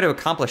 The only way to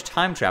accomplish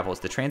time travel is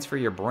to transfer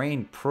your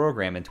brain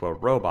program into a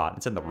robot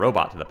and send the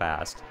robot to the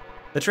past.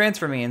 The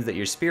transfer means that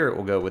your spirit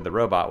will go with the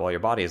robot while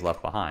your body is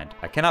left behind.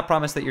 I cannot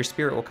promise that your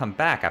spirit will come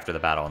back after the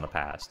battle in the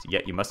past,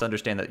 yet you must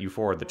understand that you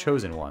 4 are the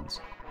chosen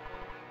ones.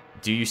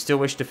 Do you still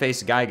wish to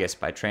face Gygus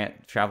by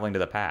traveling to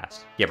the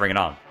past? Yeah, bring it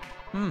on.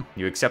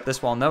 You accept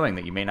this while knowing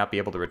that you may not be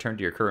able to return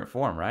to your current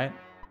form, right?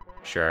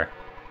 Sure.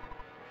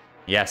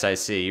 Yes, I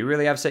see. You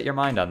really have set your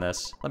mind on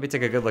this. Let me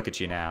take a good look at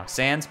you now.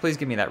 Sans, please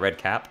give me that red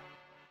cap.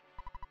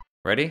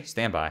 Ready?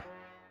 Stand by.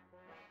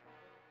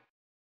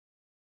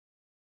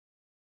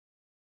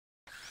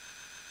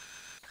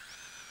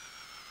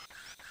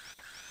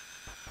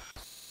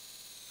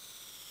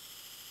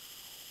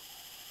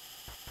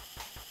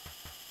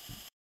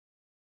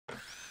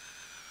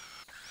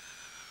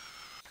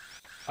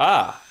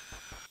 Ah.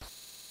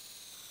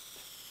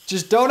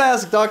 Just don't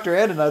ask Dr.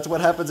 Ananites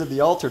what happens in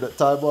the alternate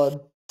timeline.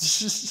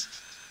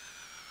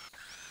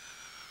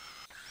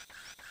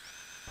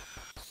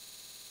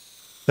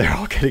 They're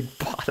all getting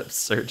bottom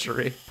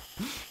surgery.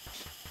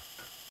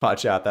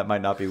 Watch out, that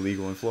might not be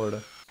legal in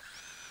Florida.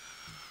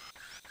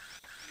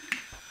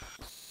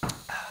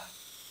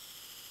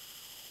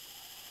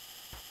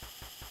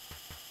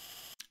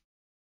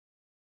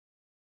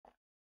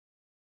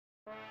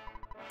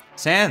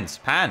 Sans,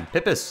 Pan,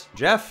 Pippus,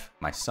 Jeff,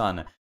 my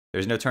son.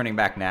 There's no turning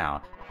back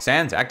now.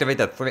 Sans, activate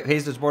the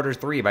Phase Distorter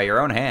 3 by your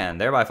own hand,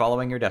 thereby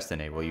following your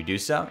destiny. Will you do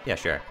so? Yeah,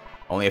 sure.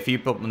 Only a few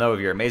people know of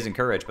your amazing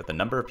courage, but the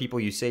number of people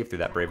you saved through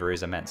that bravery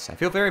is immense. I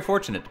feel very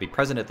fortunate to be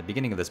present at the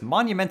beginning of this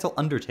monumental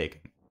undertaking.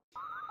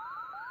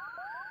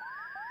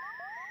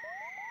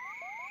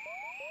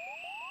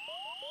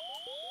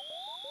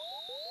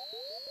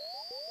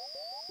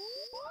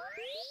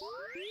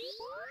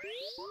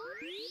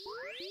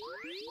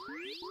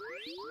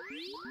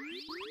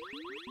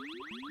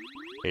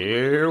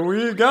 Here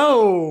we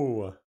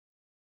go!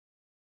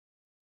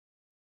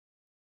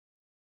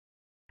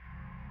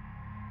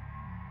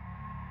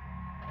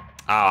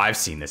 Oh, I've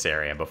seen this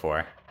area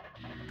before.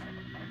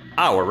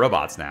 Oh, we're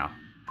robots now.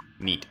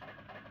 Neat.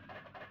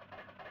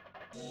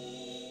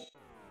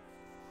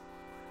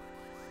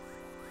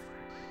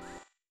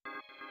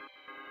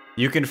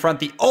 You confront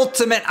the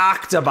ultimate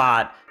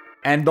Octobot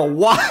and the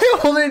wild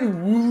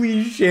and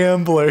woolly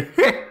shambler.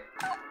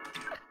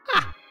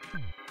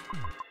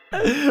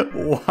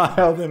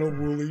 Wild and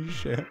woolly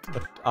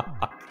shambler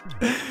dog.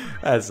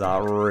 That's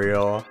not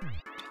real.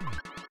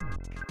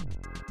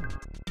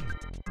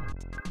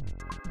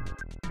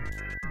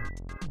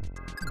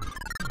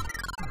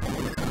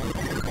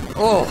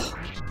 Oh.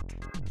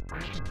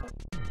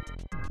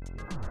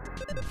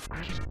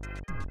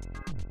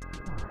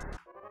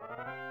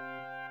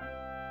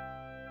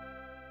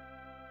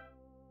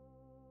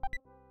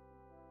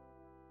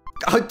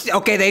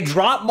 Okay, they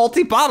drop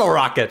multi-bottle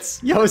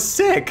rockets. Yo,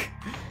 sick.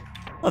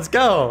 Let's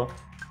go.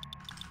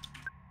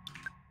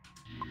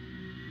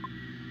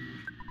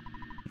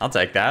 I'll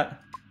take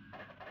that.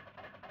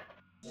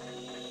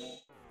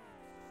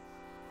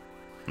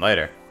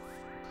 Later.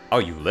 Oh,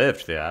 you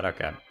lived through that,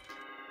 okay.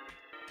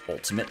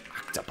 Ultimate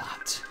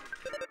Octobot.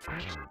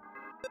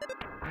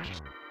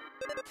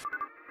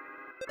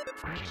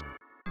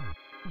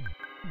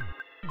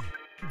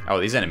 Oh,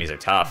 these enemies are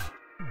tough.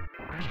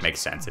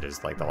 Makes sense, it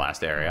is like the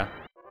last area.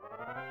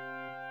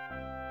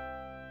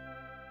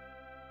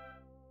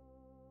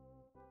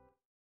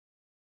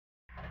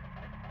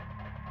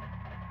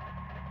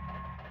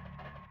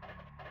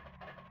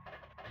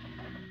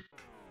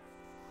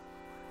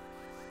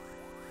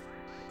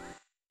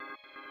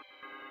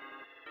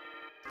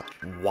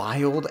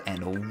 Wild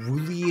and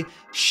woolly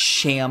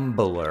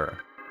shambler.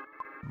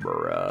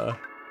 Bruh.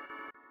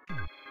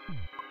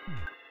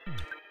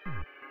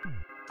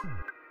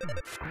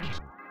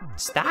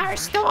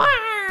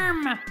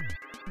 Starstorm!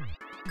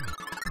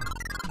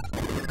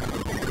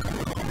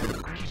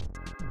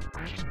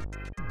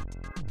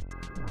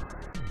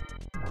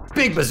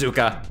 Big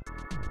bazooka!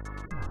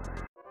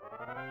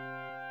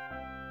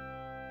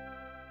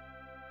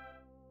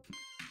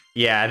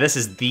 Yeah, this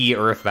is the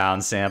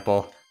Earthbound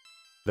sample.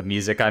 The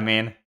music, I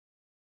mean.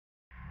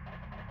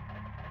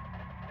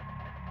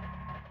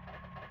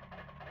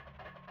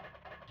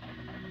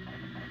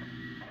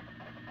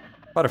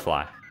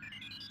 Butterfly.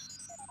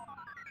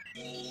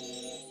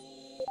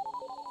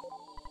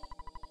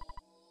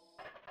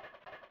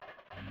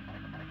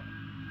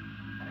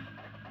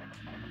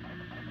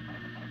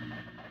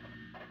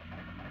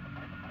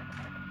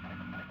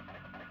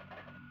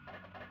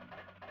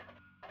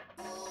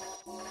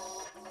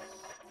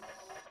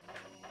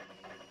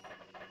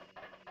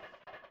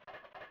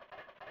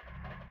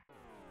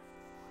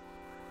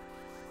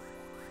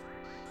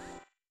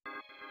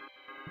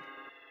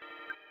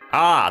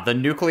 Ah, the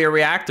nuclear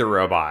reactor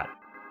robot.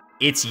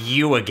 It's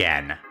you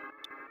again.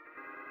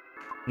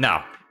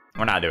 No,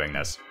 we're not doing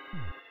this.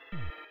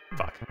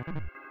 Fuck.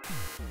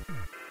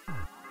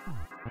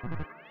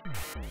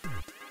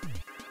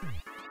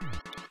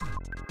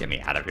 Get me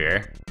out of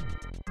here.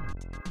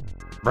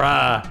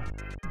 Bruh.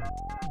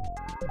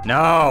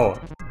 No.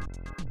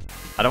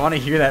 I don't want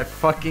to hear that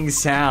fucking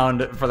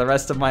sound for the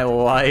rest of my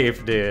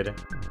life, dude.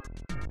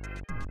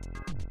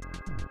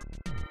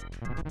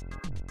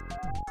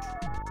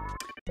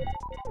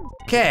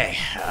 Okay,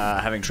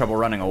 having trouble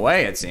running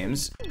away, it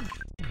seems.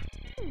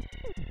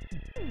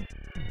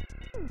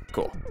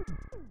 Cool.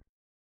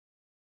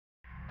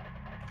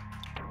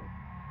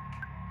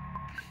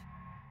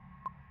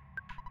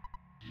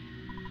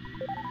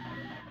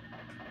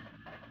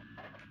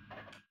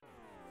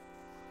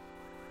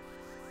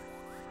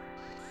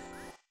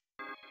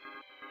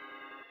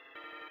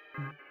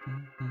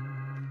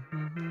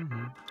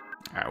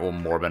 Alright, we'll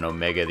Morbin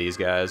Omega these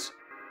guys.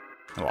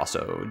 We'll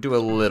also do a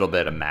little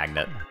bit of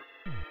Magnet.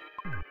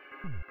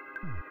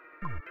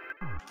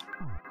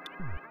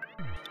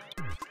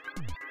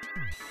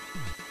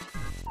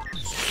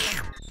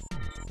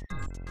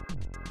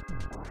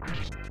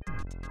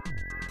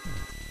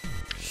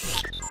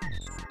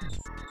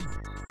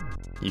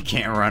 You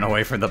can't run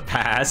away from the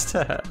past.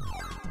 The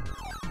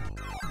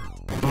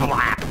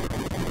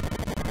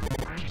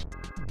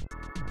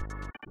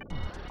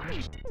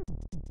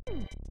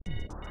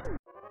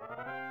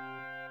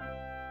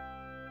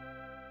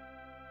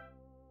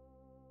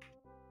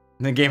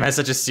game has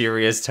such a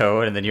serious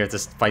tone, and then you have to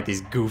fight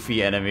these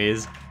goofy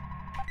enemies.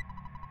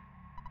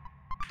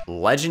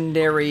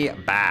 Legendary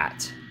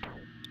Bat.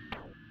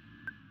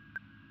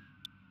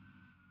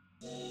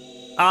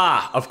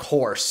 Ah, of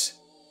course.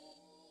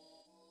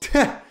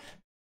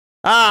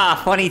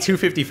 Ah, funny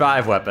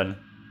 255 weapon.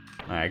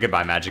 Alright,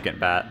 goodbye, Magic and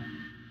Bat.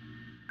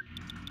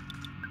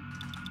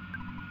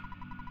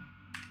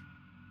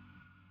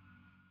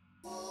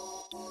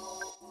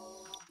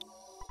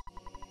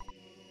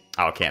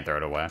 Oh, can't throw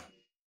it away.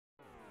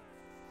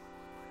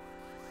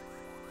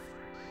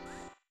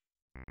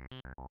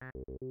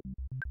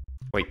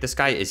 Wait, this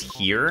guy is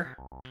here?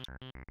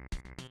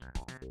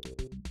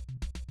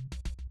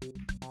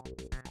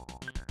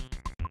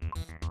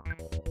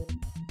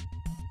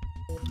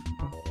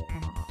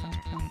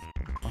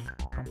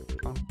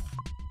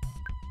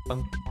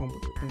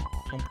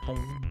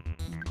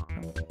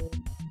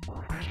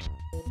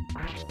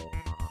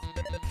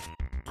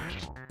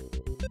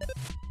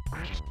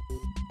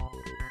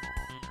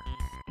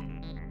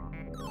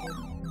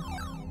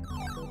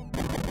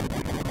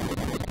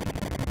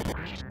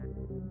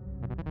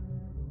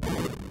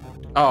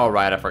 Oh,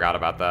 right, I forgot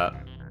about that.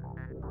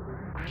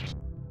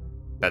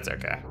 That's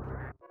okay.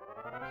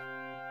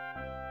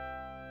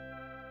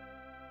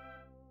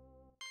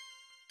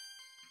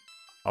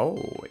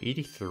 Oh,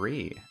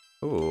 83.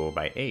 Ooh,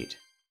 by 8.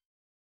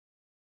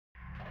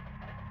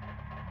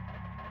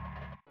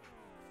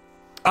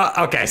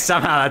 Okay,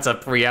 somehow that's a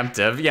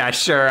preemptive. Yeah,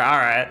 sure,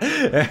 alright.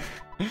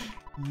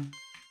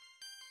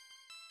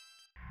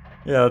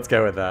 Yeah, let's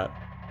go with that.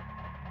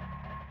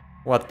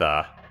 What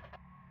the?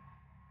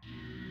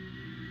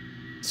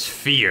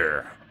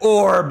 Sphere.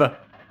 Orb.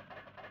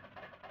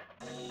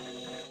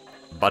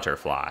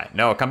 Butterfly.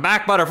 No, come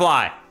back,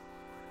 butterfly.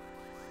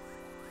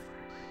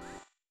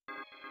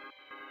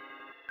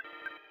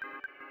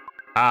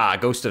 Ah,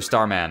 Ghost of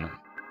Starman.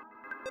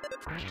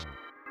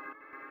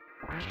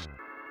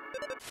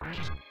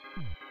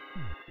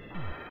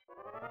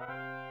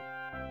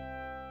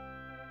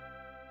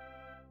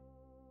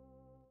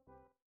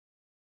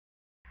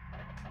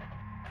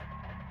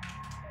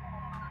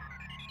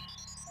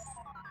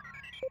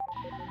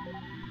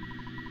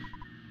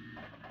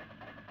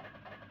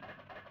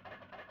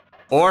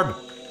 Orb.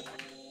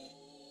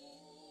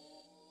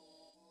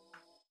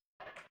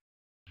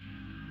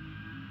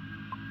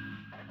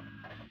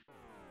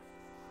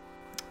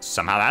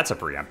 Somehow that's a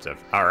preemptive.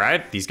 All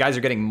right, these guys are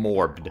getting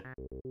morbed.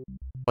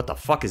 What the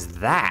fuck is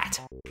that?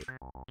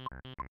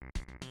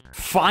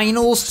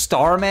 Final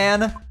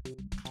Starman?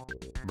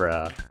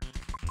 Bruh.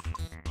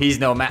 He's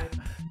no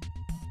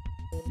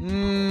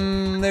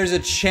there's a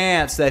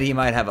chance that he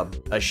might have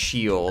a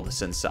shield,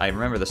 since I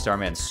remember the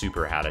Starman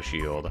Super had a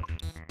shield.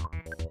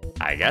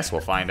 I guess we'll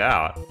find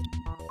out.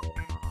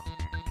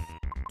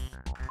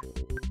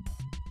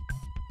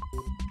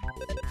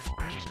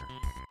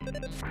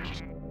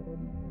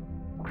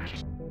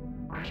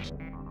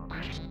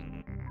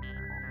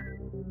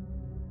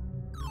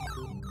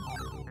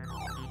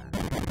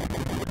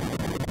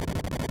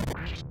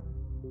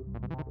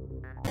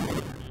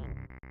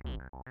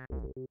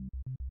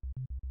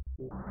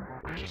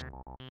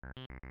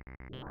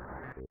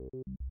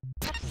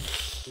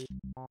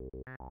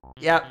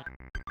 Yep.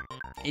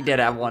 He did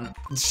have one.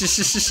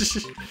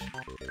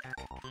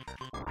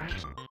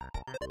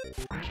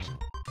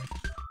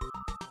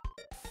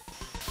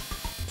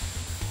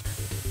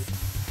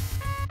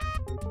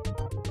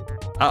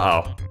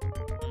 Uh-oh.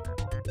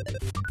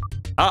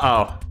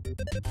 Uh-oh.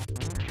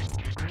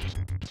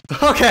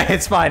 Okay,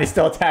 it's fine. He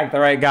still attacked the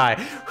right guy.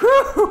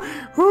 Whew,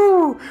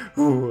 whew,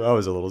 whew. That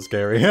was a little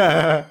scary.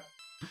 Nice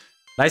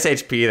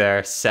HP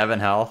there. 7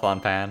 health on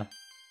Pan.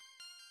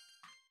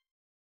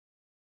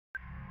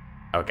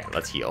 Okay,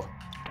 let's heal.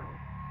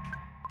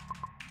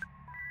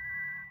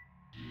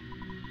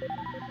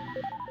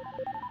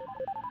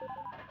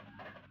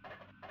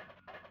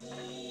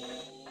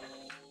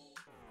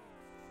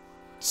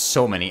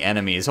 So many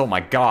enemies, oh my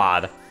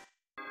god.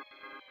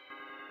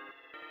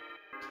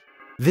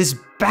 This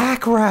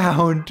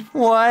background,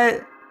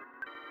 what?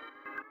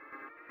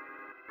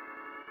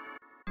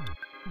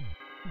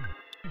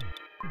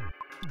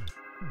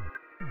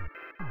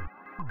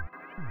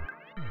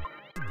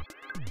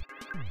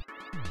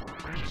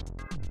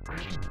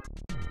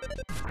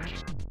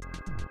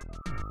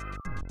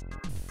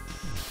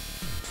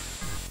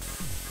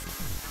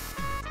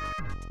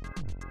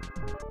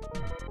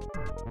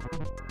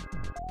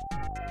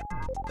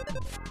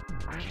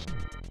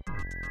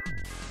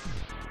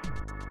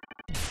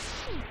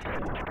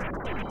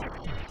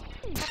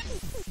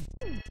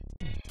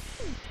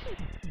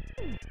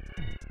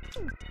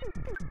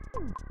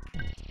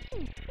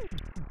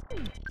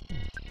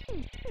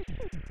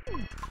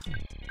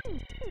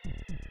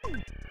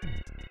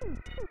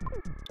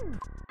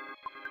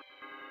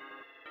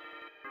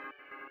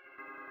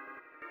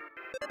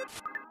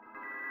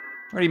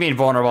 What do you mean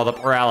vulnerable to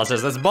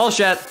paralysis? That's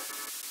bullshit!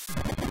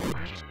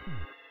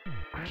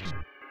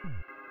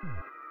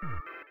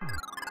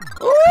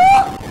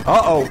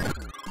 Uh-oh.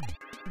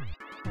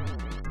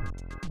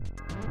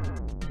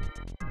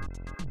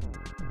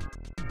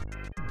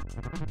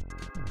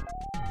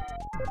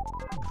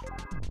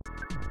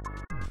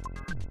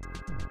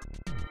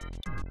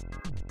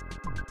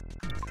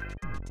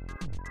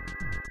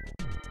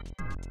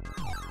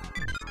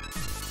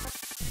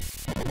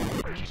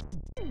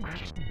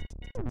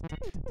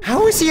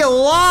 How is he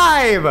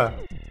alive?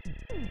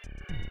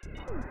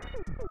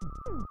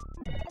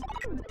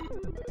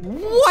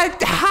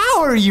 What?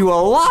 How are you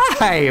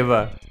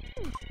alive?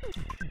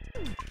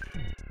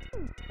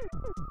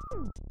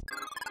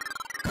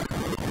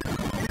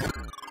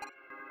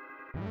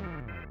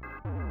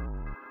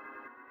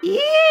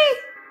 Eee!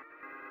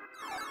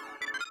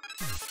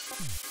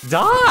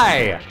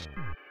 Die!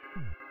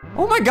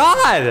 Oh my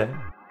god!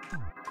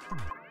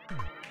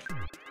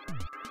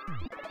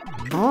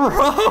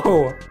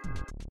 Bro!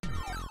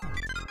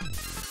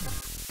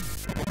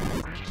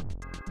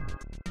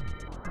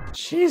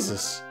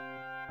 Jesus.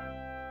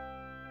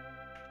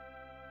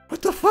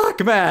 What the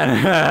fuck,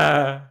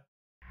 man?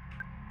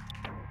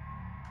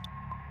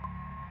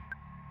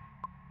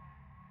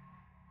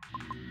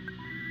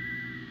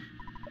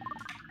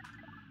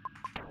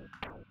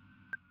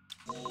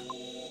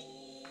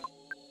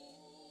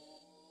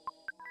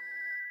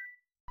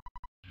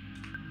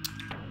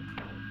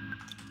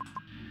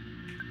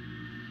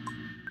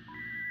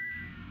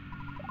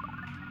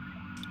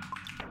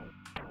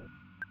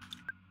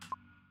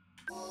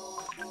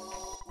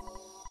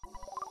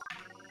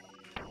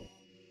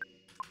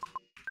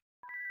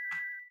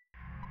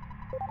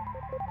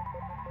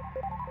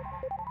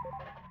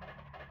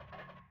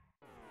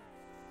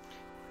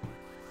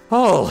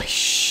 Holy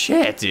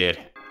shit, dude.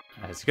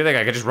 It's a good thing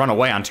I could just run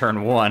away on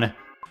turn 1.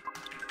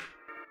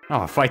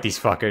 Oh, fight these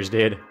fuckers,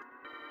 dude.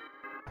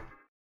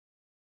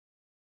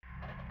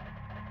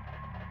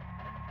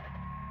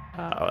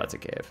 Oh, that's a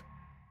cave.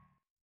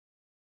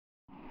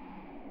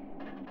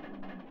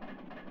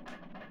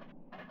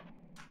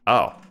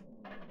 Oh.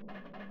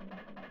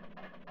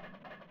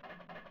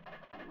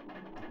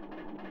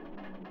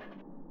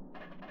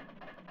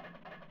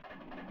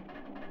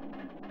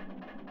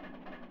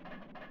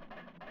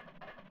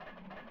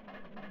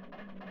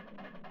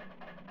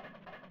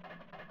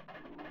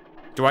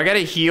 Do I gotta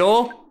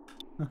heal?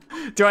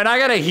 Do I not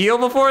gotta heal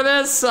before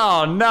this?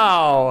 Oh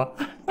no.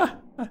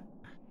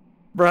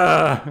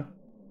 Bruh.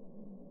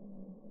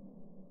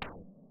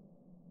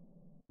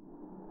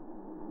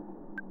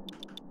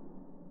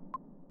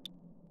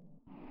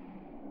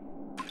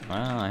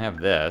 Well, I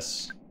have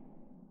this.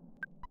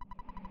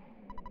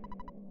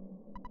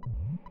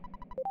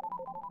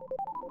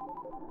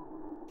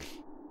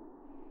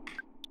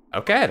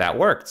 Okay, that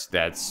worked.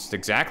 That's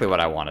exactly what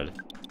I wanted.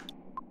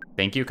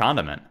 Thank you,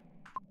 condiment.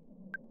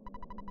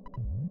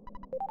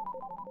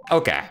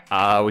 Okay,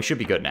 we should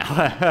be good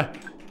now.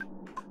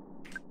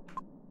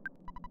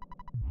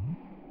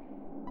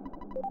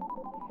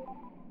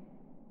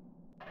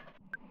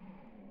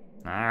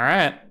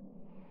 Alright.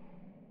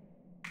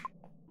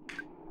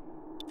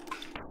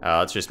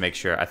 Let's just make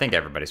sure. I think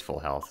everybody's full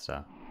health,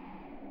 so.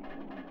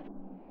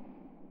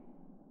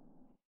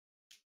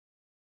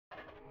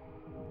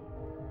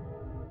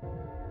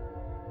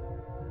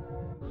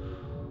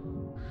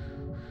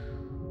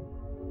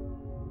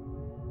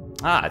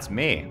 Ah, it's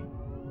me.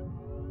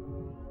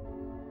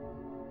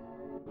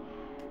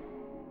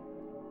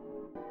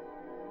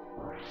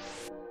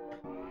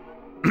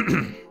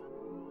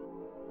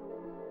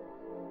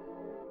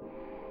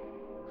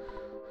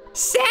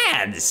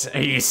 Sans!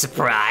 Are you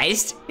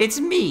surprised? It's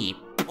me,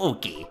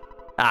 Pokey.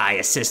 I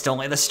assist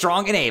only the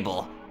strong and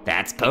able.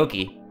 That's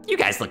Pokey. You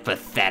guys look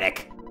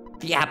pathetic.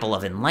 The Apple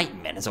of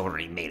Enlightenment has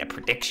already made a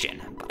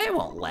prediction, but I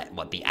won't let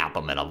what the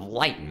Apple of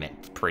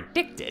Enlightenment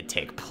predicted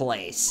take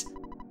place.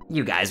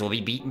 You guys will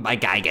be beaten by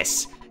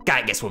Gygus.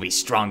 Gygus will be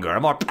stronger,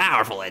 a more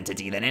powerful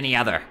entity than any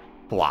other.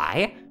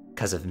 Why?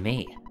 Because of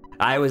me.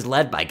 I was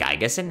led by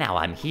Gygus and now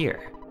I'm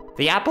here.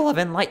 The Apple of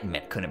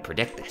Enlightenment couldn't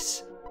predict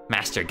this.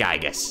 Master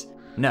Gygus.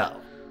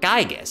 No,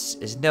 Gygus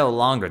is no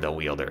longer the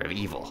wielder of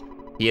evil.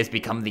 He has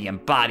become the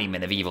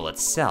embodiment of evil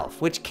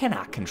itself, which he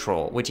cannot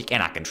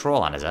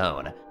control on his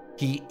own.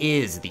 He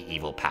is the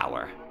evil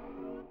power.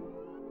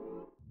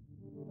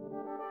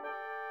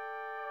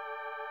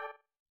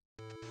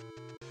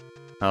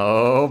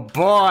 Oh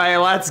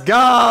boy, let's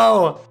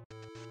go!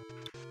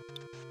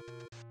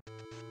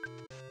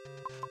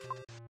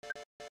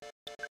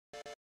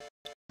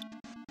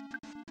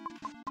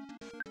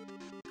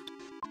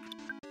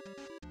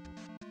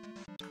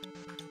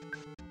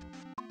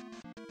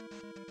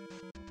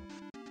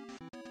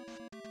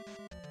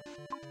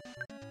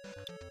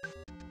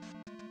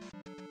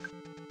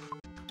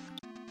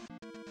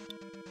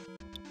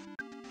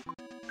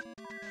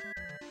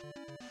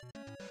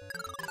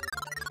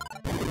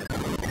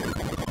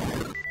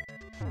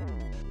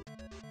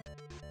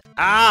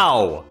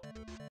 Ow!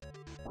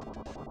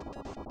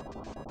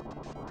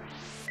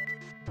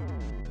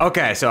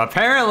 Okay, so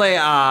apparently,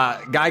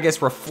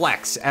 Gygus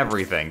reflects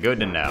everything. Good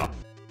to know.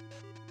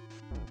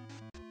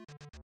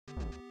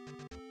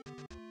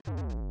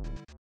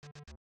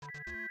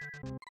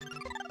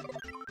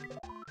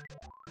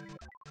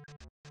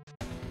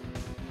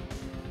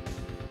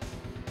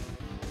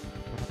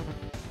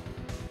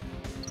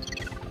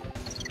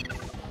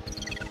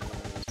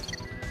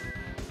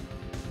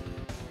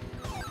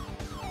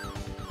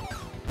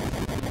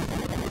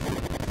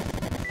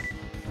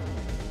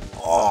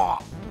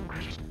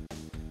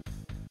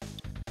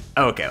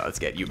 Okay, let's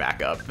get you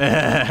back up.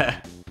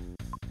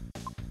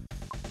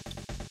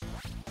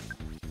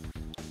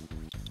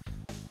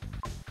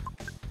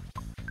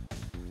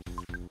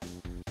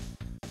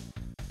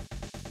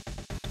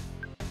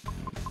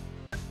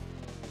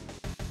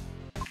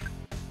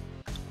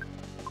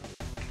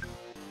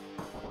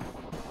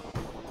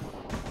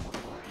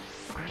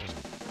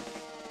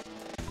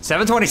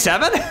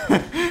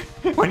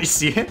 727? When you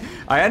see it?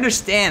 I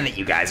understand that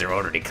you guys are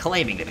already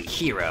claiming to be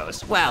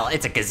heroes. Well,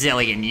 it's a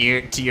gazillion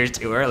years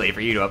too early for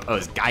you to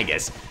oppose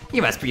Gygus.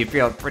 You must be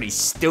feeling pretty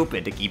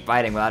stupid to keep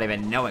fighting without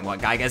even knowing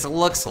what Gygus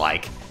looks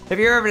like. If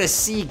you're ever to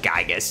see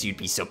Gygus, you'd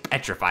be so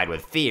petrified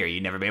with fear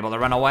you'd never be able to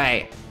run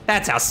away.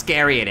 That's how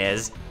scary it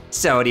is.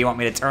 So, do you want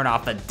me to turn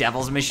off the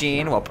devil's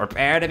machine? Well,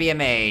 prepare to be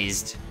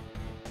amazed.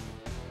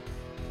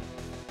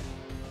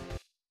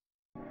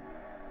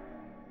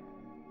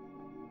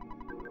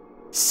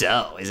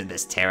 So, isn't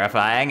this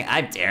terrifying?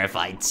 I'm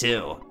terrified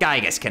too.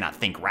 Gygus cannot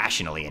think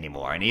rationally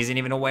anymore, and he isn't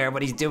even aware of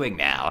what he's doing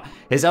now.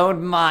 His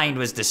own mind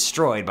was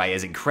destroyed by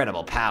his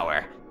incredible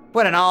power.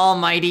 What an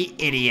almighty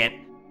idiot.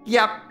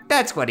 Yup,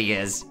 that's what he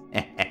is.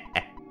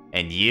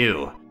 And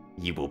you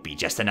will be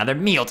just another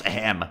meal to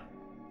him.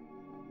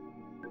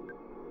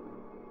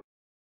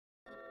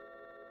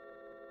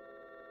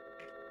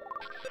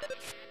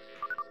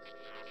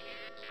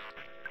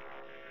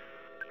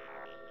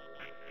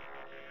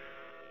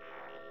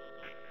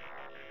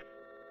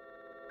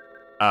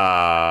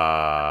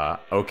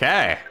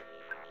 Okay.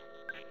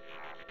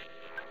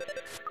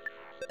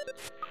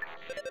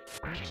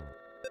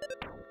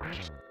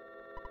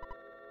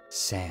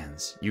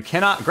 Sans, you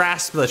cannot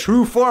grasp the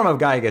true form of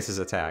Gygus'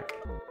 attack.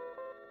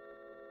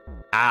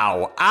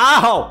 Ow,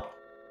 ow!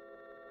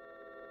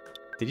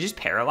 Did you just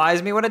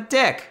paralyze me? What a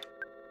dick.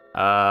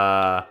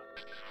 Well,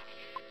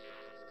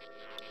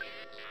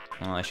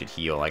 I should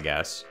heal, I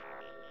guess.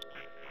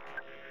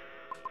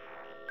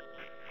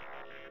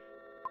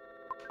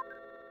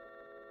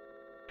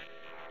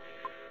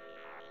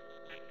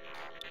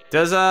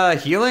 Does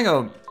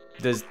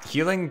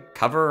healing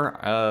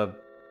cover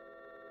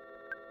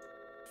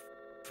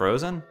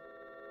Frozen?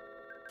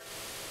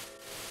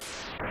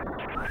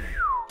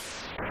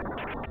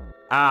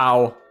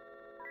 Ow.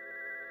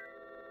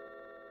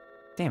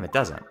 Damn, it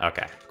doesn't.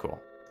 Okay,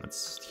 cool.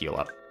 Let's heal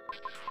up.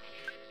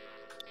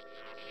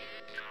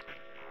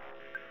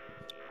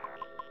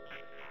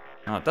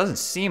 Oh, it doesn't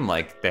seem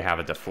like they have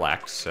a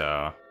deflect,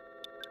 so.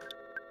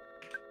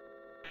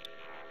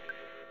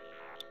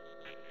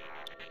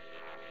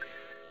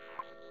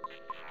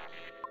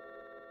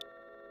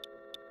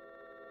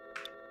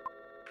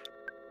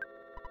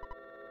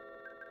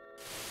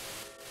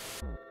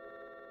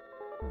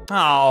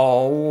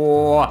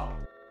 Oh,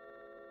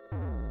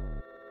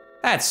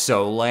 that's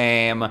so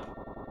lame. I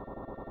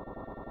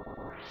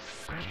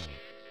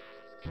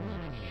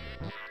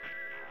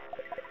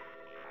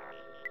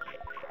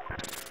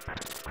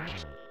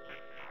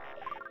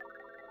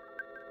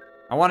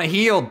want to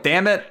heal,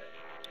 damn it.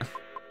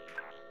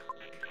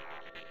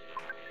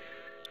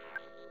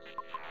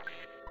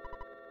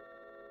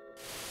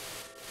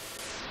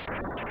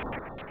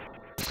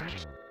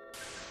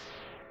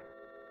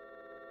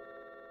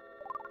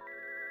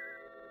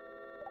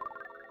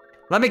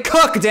 Let me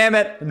cook, damn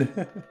it!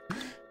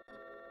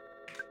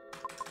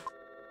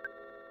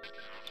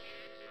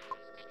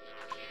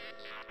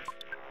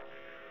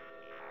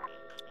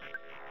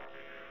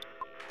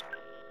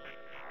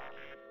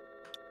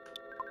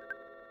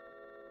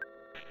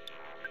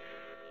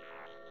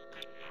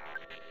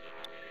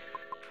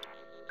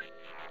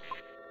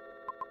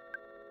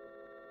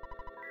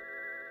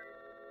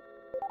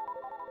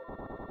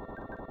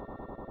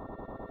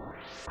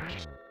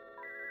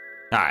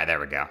 All right,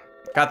 there we go.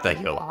 Got the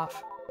heal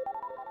off.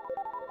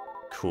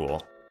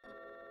 Cool.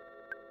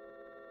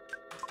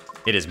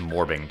 It is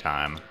morbing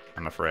time,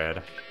 I'm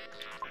afraid.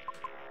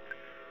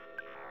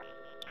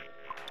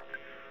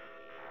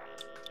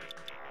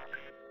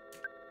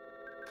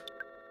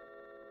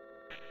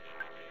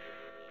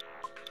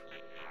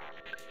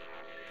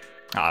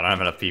 Oh, I don't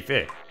have enough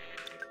PP.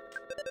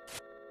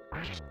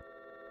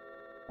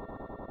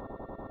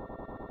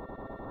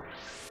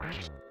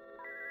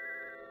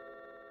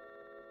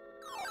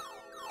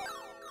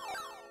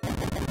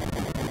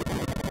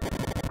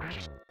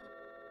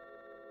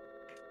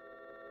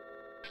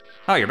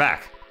 Oh, you're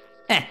back.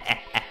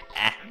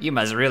 You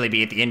must really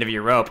be at the end of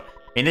your rope.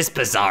 In this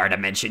bizarre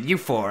dimension, you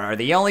four are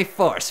the only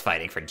force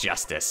fighting for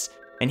justice.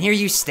 And here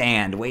you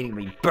stand, waiting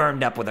to be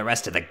burned up with the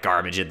rest of the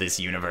garbage of this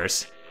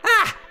universe.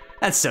 Ah,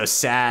 that's so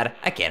sad.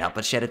 I can't help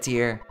but shed a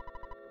tear.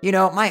 You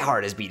know, my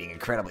heart is beating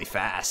incredibly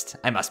fast.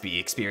 I must be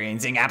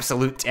experiencing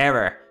absolute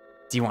terror.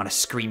 Do you want to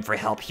scream for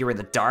help here in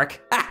the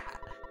dark? Ah,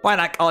 why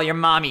not call your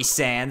mommy,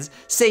 Sans?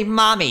 Say,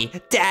 Mommy,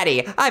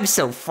 Daddy, I'm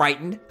so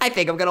frightened. I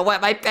think I'm gonna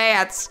wet my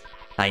pants.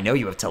 I know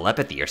you have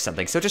telepathy or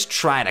something, so just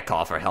try to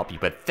call for help, you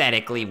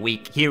pathetically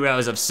weak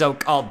heroes of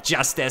so-called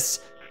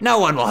justice. No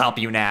one will help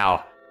you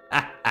now.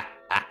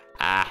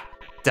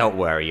 Don't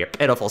worry, your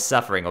pitiful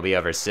suffering will be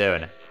over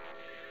soon.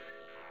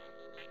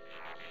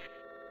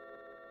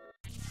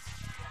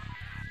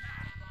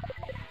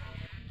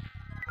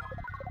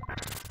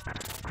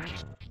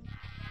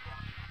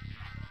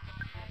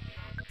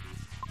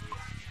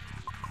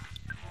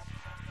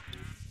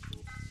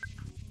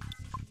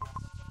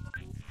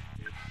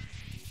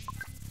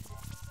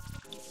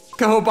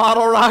 Go,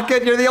 Bottle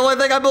Rocket, you're the only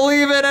thing I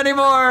believe in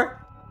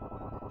anymore.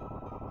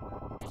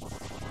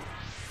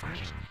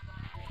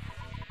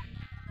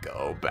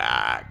 Go. go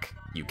back.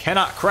 You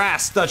cannot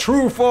grasp the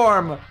true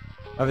form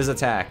of his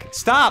attack.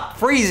 Stop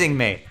freezing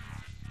me!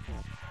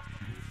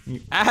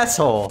 You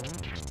asshole!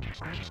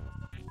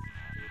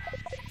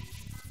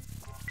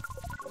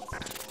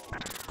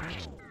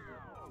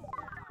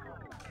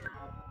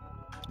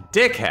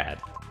 Dickhead!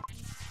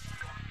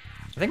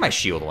 I think my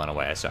shield went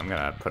away, so I'm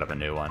gonna put up a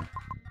new one.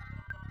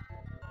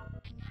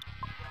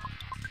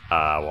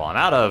 Well, I'm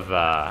out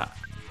of,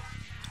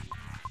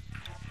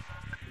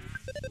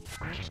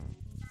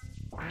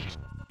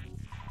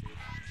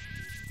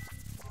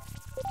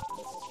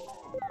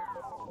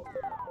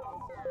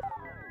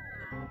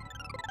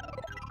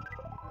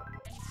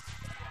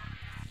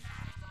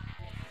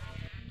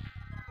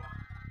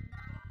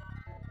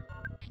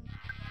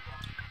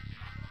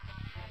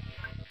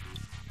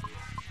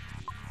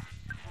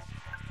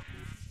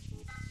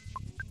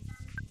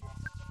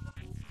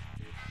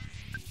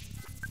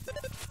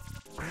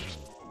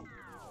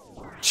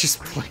 just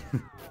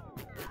playing.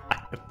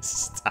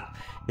 Stop.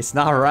 It's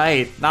not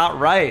right. Not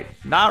right.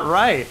 Not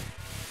right.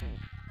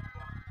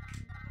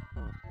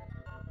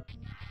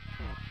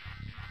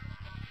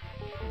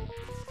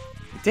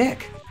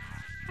 Dick.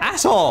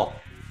 Asshole.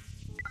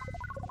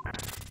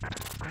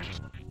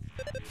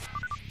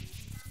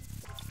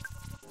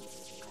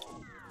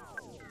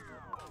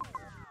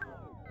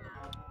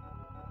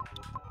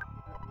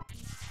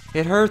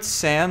 It hurts,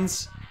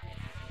 Sans.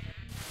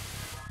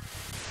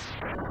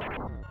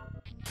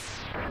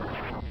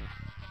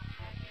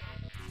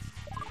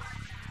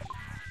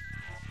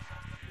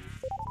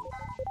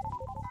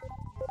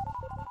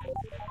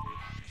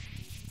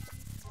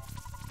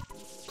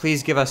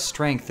 Please give us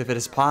strength if it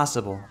is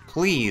possible.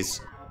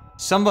 Please.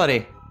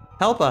 Somebody,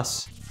 help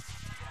us.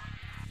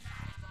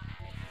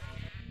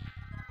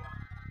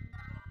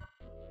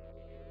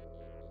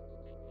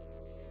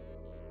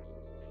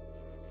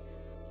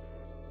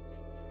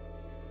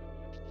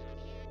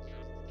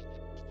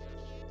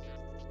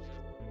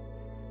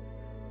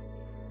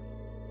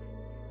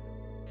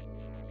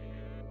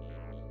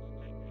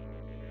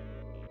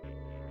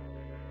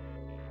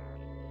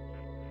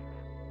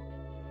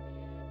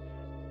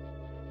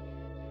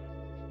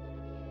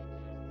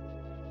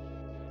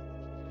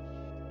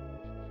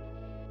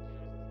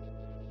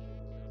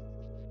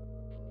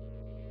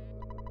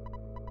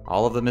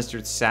 All of the Mr.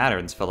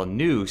 Saturns felt a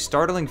new,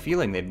 startling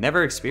feeling they'd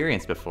never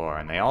experienced before,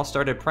 and they all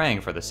started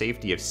praying for the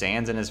safety of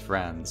Sans and his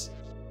friends.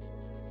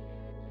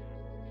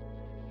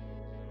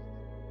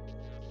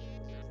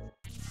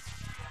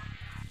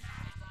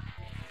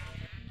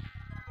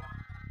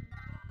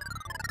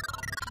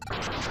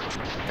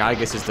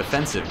 Giygas's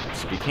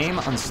defensives became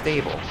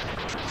unstable.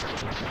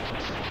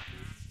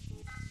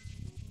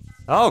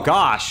 Oh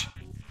gosh!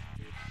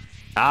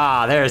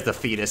 Ah, there's the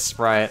fetus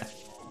sprite.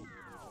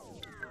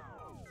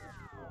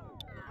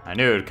 I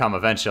knew it would come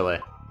eventually.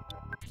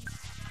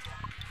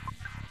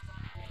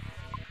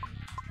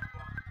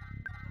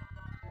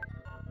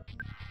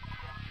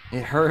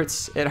 It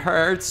hurts. It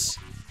hurts.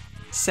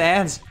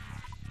 Sans,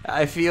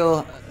 I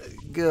feel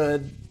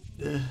good.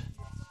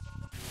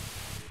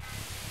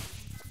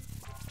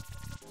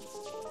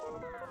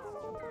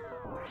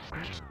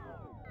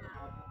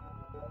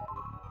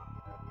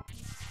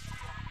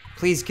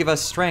 Please give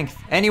us strength.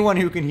 Anyone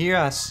who can hear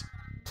us.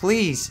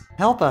 Please,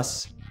 help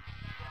us.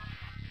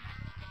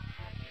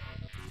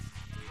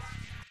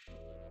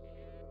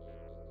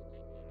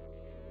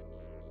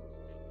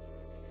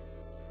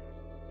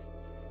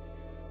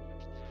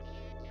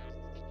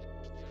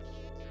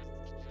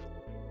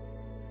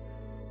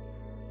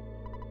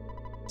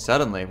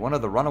 Suddenly, one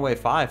of the runaway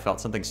five felt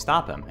something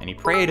stop him, and he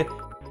prayed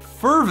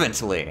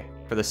fervently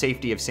for the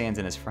safety of Sans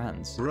and his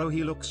friends. Bro,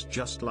 he looks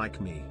just like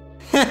me.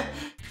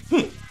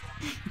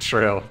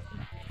 True.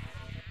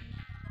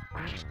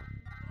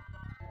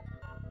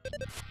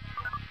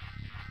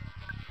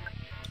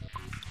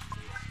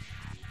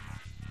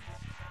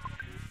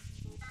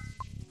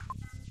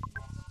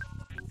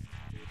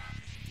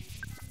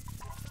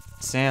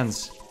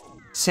 Sans.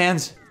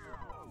 Sans.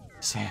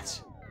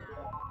 Sans.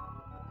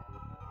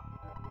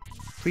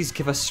 Please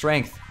give us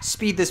strength.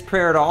 Speed this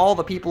prayer to all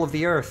the people of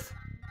the earth.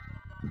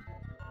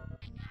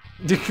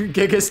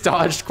 Gigas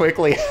dodged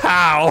quickly.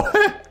 How?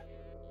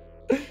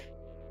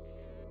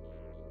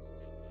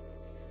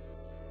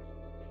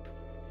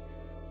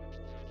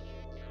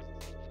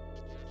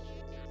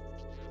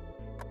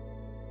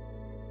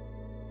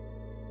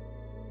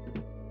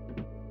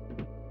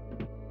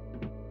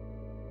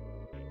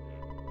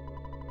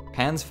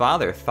 Pan's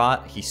father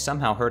thought he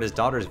somehow heard his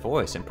daughter's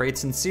voice and prayed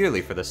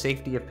sincerely for the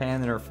safety of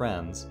Pan and her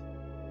friends.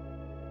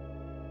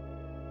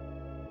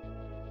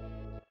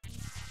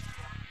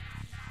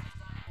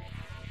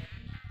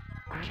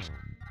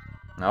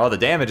 Oh, the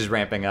damage is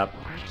ramping up.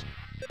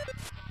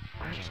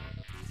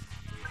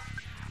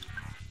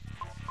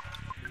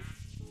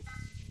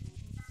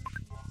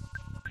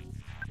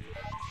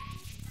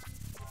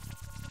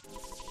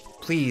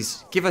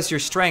 Please, give us your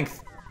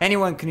strength.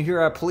 Anyone can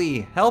hear our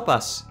plea. Help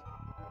us.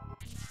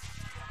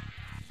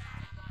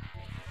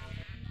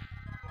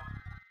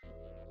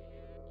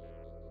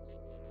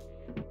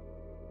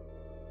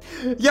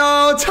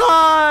 Yo,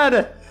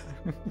 Todd!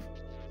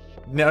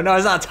 No,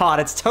 it's not Todd,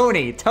 it's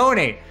Tony.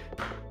 Tony!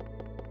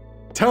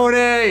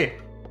 Tony!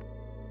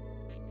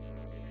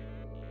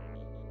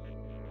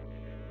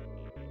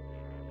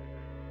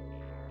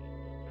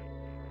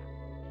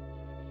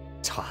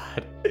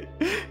 Todd.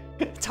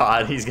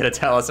 Todd, he's gonna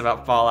tell us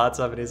about Fallout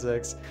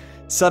 76.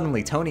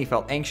 Suddenly, Tony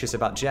felt anxious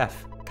about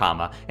Jeff,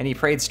 and he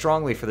prayed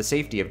strongly for the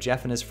safety of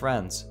Jeff and his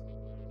friends.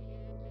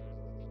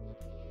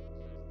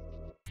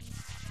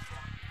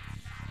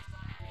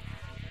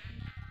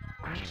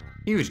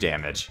 Huge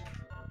damage.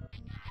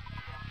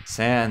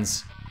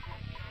 Sans.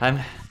 I'm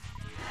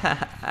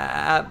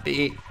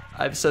happy.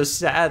 I'm so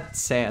sad,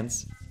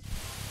 Sans.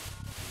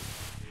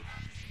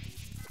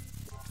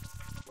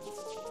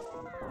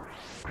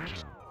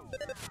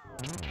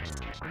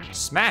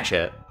 Smash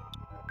it.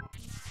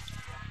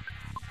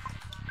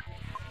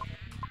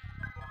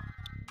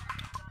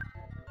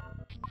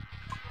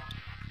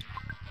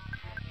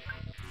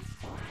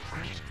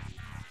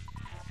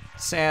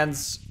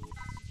 Sans.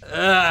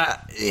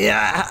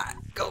 Yeah,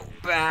 go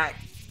back.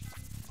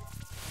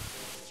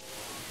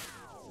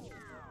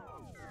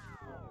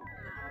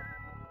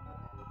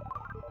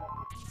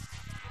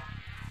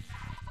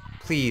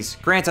 Please,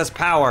 grant us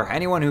power.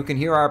 Anyone who can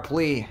hear our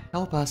plea,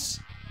 help us.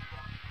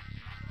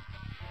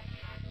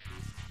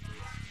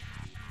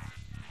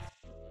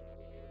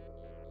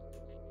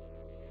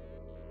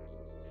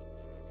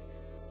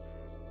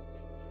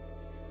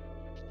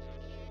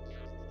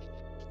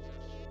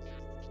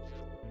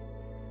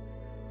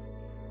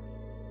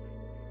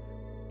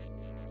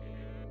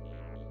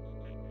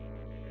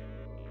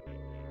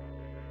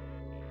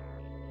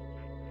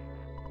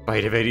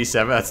 Bite of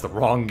 87, that's the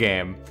wrong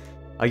game.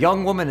 A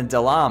young woman in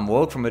Dalam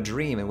woke from a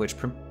dream in which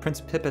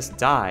Prince Pippus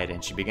died,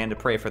 and she began to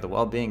pray for the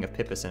well-being of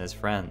Pippus and his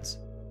friends.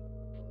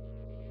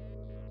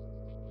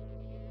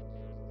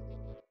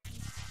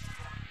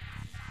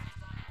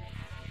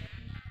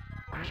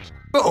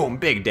 Boom,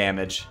 big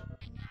damage.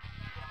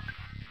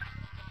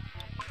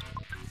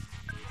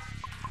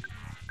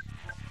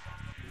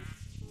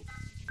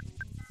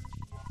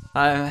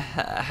 I'm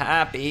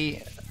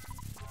happy.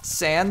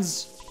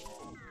 Sans?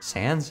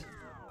 Sans?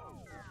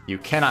 You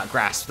cannot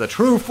grasp the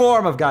true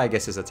form of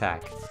Gygas's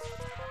attack.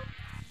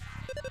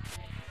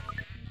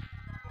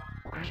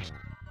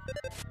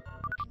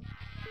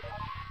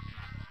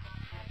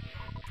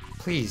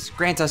 Please,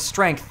 grant us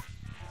strength.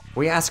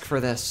 We ask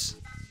for this.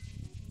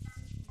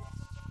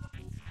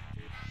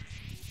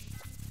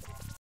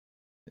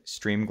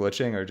 Stream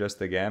glitching or just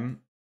the game?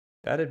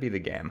 That'd be the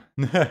game.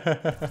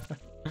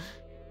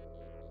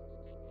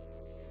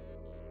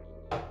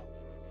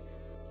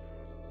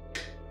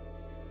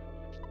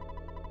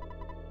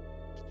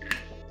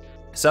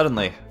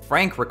 Suddenly,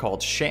 Frank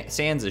recalled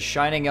Sans'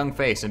 shining young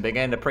face and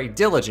began to pray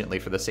diligently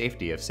for the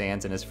safety of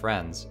Sans and his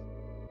friends.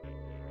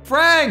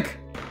 Frank!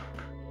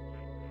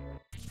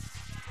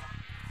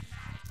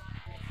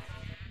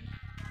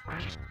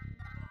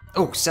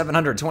 Oh,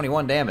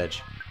 721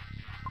 damage.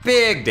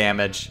 Big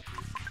damage.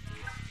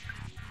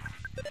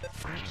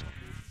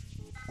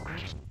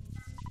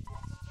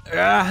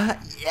 Yeah!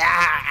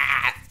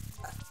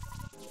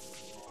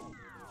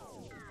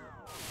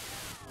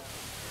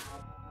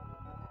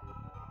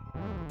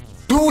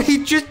 Oh,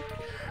 he just...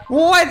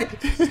 What?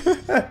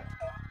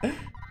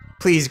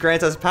 Please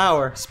grant us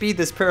power. Speed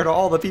this prayer to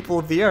all the people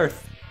of the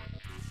earth.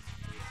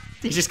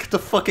 He just got the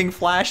fucking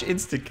flash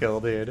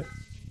insta-kill, dude.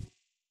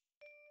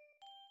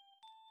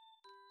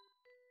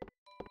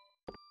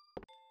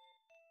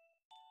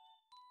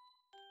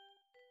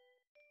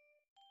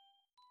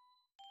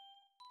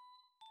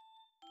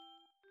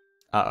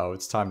 Uh-oh,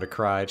 it's time to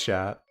cry,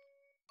 chat.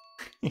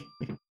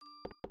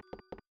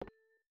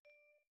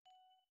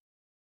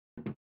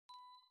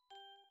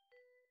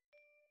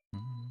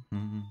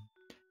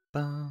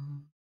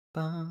 Bum,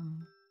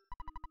 bum.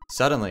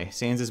 Suddenly,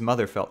 Sans'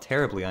 mother felt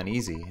terribly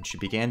uneasy, and she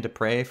began to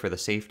pray for the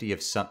safety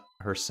of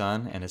her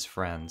son and his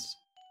friends.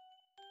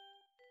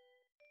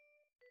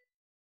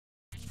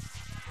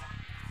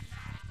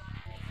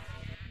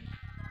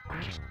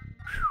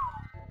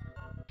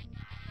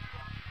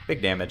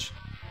 Big damage.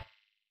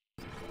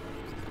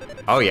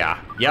 Oh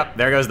yeah, yep,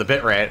 there goes the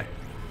bitrate.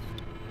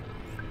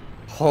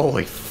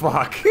 Holy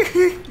fuck.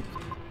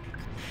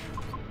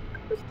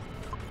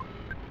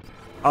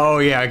 Oh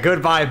yeah,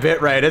 goodbye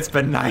bitrate, it's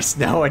been nice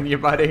knowing you,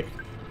 buddy.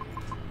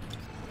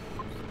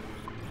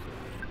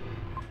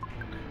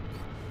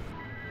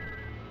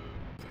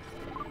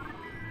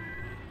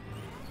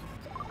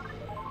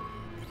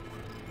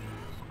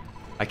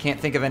 I can't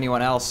think of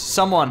anyone else.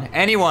 Someone,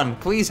 anyone,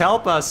 please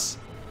help us.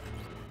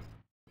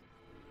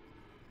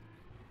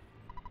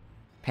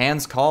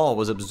 Pan's call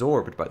was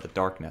absorbed by the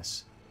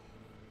darkness.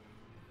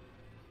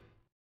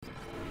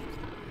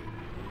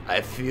 I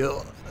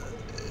feel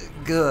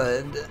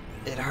good.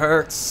 It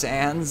hurts,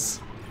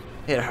 Sans.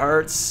 It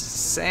hurts,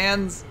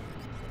 Sans.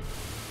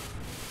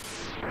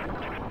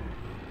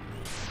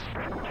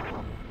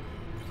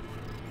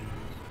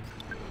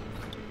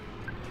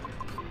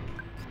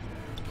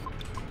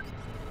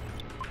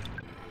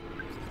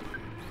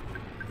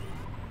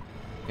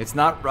 It's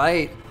not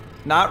right.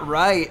 Not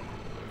right.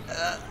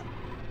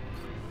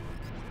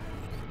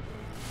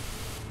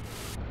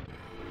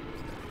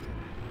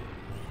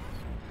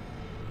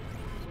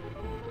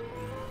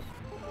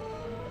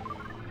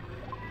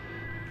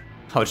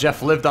 Oh,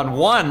 Jeff lived on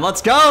 1.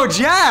 Let's go,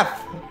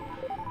 Jeff!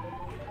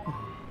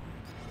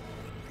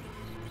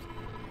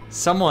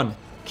 Someone,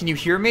 can you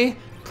hear me?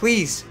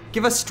 Please,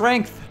 give us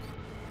strength.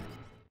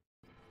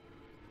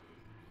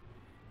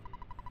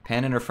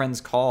 Pan and her friend's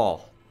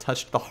call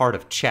touched the heart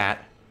of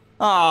Chat.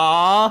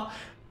 Aww.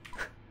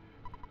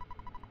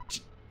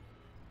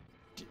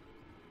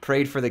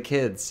 Prayed for the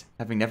kids,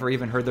 having never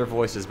even heard their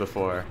voices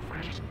before.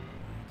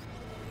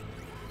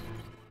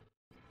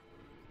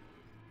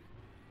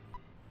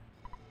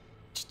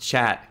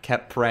 Chat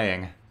kept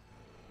praying.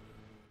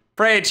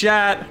 Pray,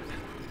 Chat!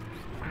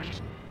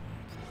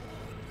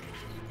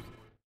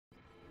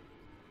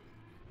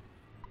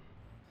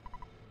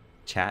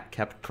 Chat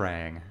kept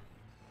praying.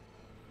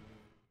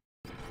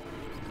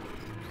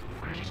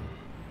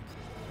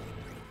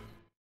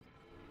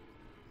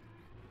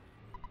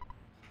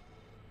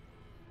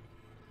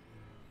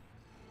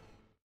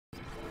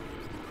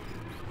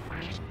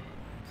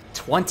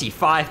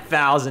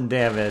 $25,000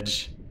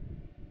 damage.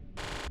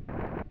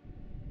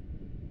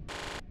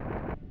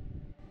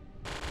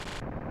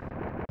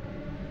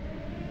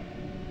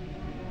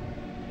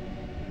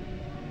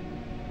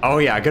 Oh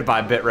yeah,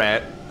 goodbye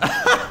bitrate.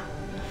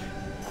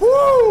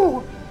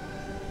 Woo!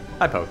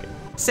 Hi, Pokey.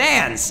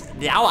 Sans,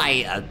 now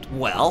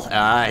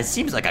it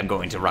seems like I'm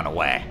going to run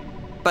away.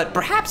 But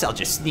perhaps I'll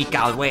just sneak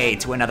our way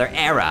to another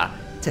era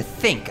to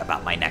think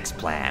about my next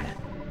plan.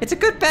 It's a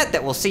good bet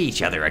that we'll see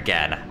each other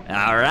again.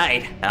 All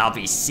right, I'll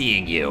be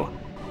seeing you.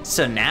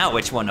 So now,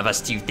 which one of us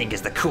do you think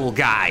is the cool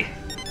guy?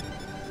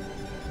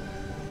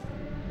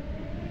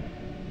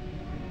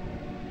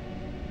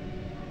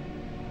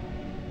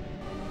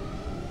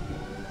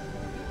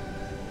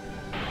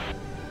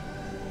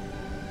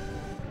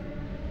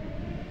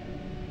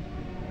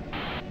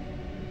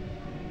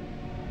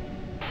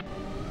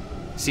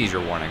 Seizure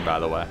warning, by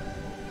the way.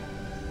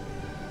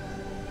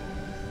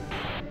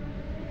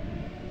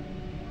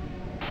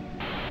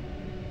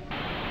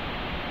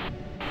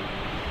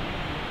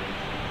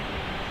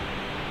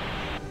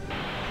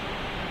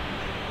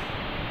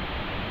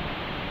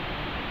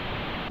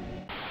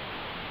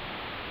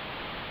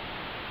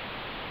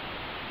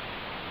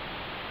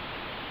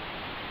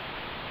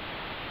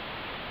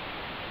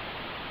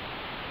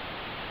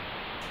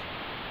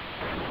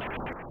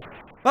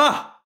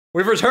 Ah!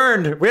 We've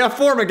returned! We have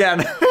form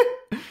again!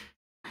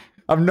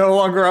 I'm no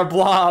longer a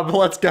blob,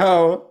 let's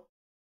go!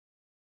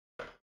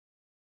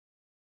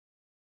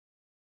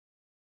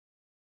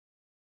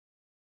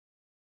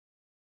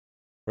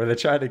 Were they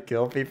trying to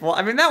kill people?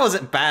 I mean, that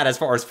wasn't bad as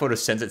far as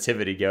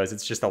photosensitivity goes,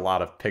 it's just a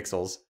lot of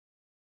pixels.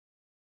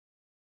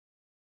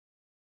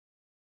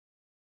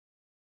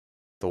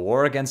 The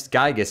war against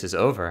Gygus is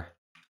over.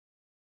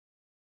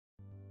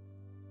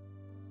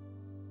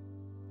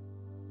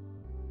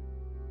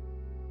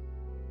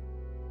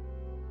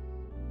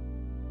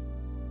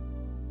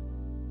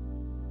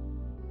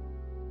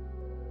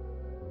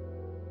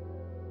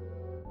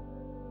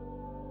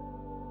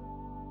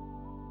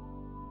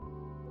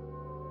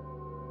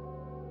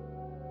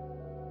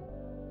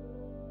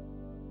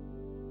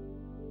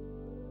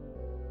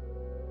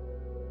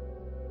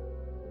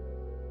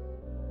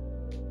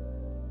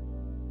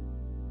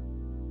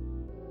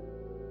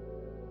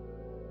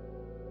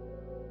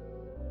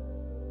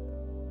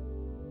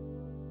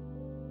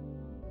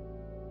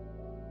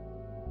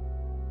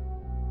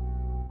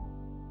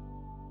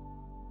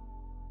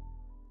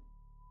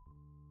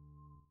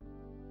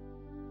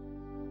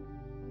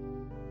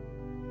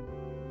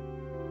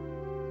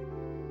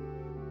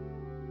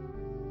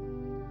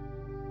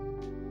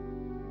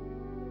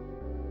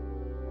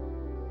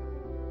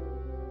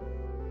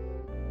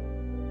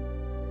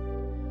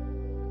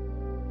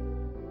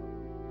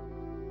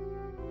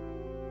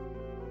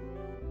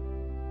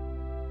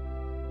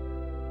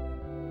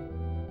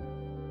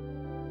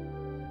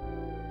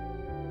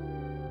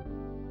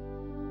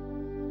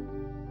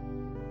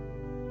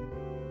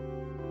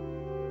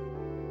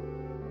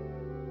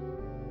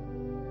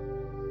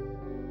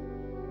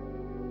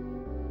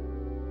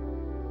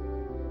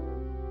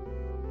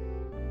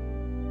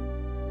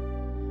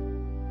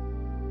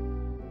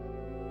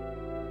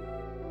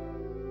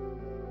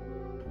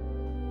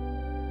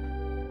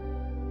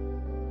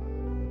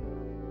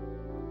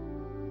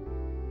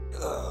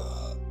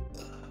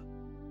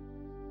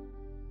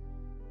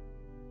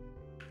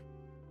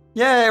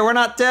 Yay, we're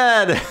not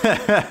dead!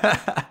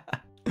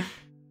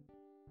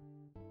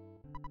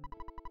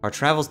 Our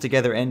travels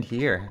together end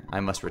here.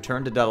 I must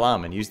return to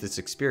Dalam and use this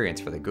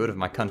experience for the good of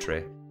my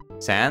country.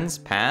 Sans,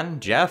 Pan,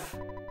 Jeff?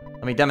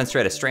 Let me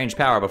demonstrate a strange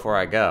power before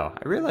I go.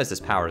 I realize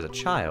this power is a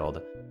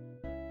child.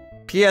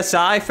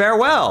 PSI,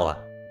 farewell!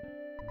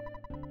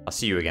 I'll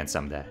see you again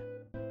someday.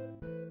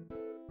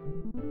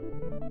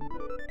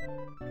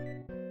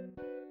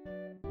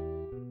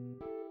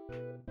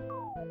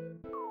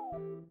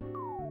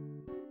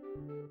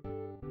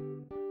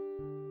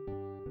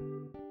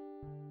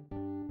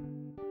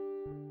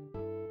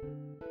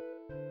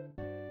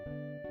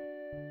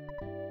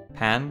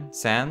 Pan,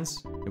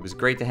 Sans, it was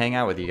great to hang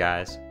out with you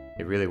guys.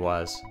 It really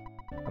was.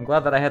 I'm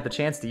glad that I had the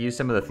chance to use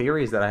some of the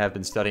theories that I have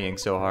been studying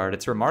so hard.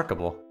 It's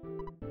remarkable.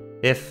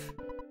 If,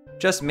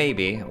 just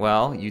maybe,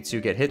 well, you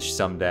two get hitched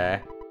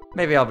someday,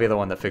 maybe I'll be the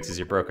one that fixes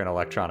your broken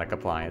electronic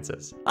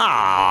appliances.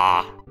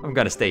 Ah! I'm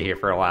gonna stay here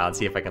for a while and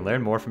see if I can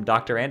learn more from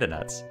Dr.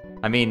 Andonuts.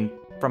 I mean,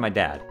 from my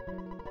dad.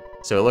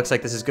 So it looks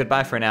like this is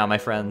goodbye for now, my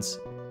friends.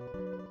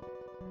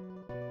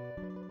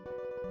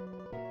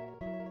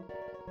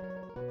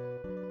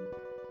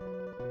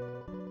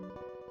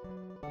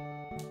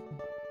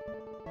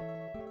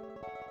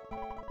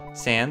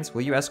 Sans,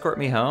 will you escort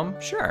me home?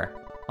 Sure.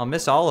 I'll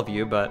miss all of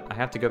you, but I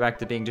have to go back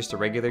to being just a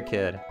regular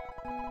kid.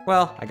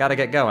 Well, I gotta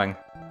get going.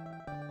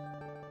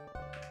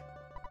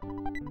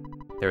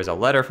 There's a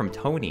letter from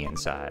Tony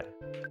inside.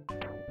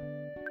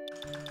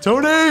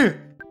 Tony!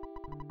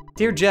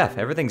 Dear Jeff,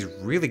 everything's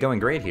really going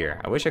great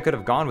here. I wish I could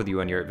have gone with you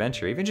on your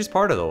adventure, even just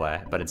part of the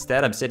way, but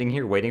instead I'm sitting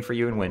here waiting for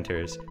you in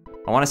Winters.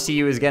 I want to see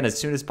you again as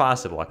soon as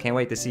possible. I can't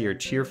wait to see your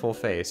cheerful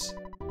face.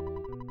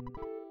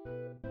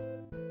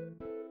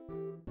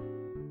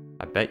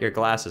 I bet your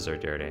glasses are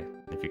dirty.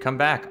 If you come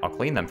back, I'll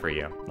clean them for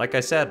you. Like I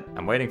said,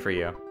 I'm waiting for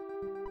you.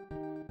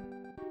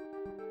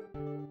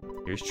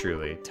 Yours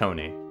truly,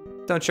 Tony.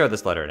 Don't show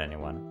this letter to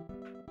anyone.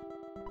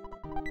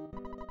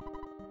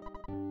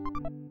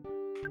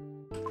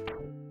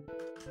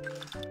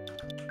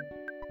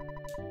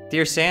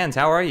 Dear Sans,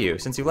 how are you?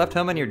 Since you left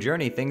home on your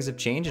journey, things have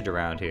changed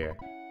around here.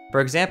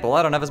 For example,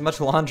 I don't have as much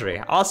laundry.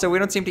 Also, we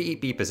don't seem to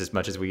eat beepus as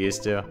much as we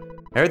used to.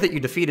 I heard that you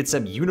defeated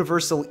some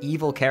universal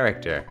evil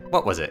character.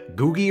 What was it,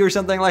 Googie or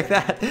something like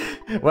that?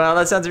 Well,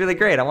 that sounds really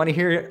great. I want to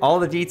hear all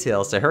the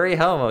details, so hurry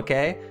home,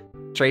 okay?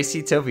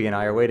 Tracy, Toby, and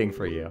I are waiting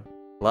for you.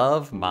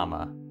 Love,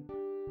 Mama.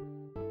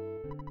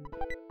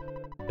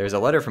 There's a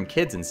letter from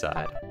kids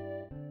inside.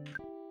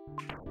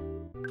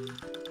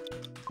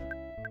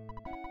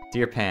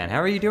 Dear Pan, how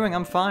are you doing?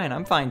 I'm fine.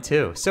 I'm fine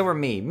too. So are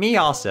me. Me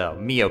also.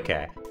 Me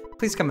okay.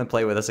 Please come and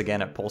play with us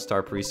again at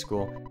Polestar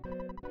Preschool.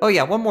 Oh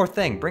yeah, one more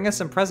thing. Bring us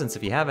some presents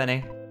if you have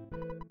any.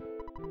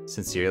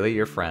 Sincerely,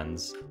 your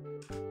friends.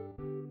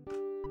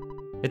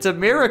 It's a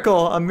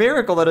miracle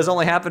that has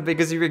only happened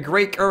because of your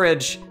great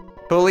courage.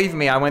 Believe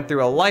me, I went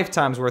through a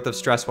lifetime's worth of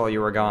stress while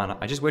you were gone.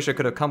 I just wish I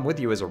could have come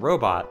with you as a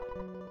robot.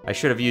 I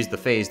should have used the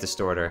phase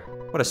distorter.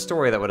 What a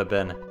story that would have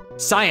been.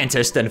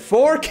 Scientist and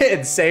 4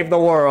 kids save the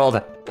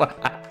world.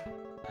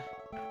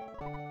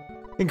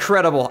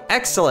 Incredible,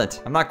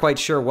 excellent. I'm not quite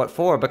sure what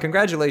for, but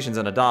congratulations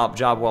on a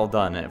job well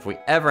done. And if we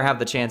ever have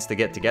the chance to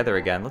get together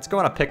again, let's go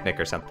on a picnic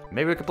or something.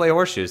 Maybe we could play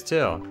horseshoes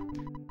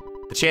too.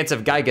 The chance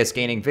of Gygus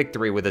gaining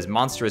victory with his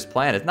monstrous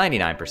plan is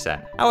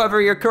 99%. However,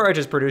 your courage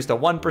has produced a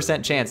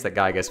 1% chance that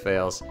Gygus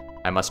fails.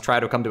 I must try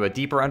to come to a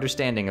deeper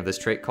understanding of this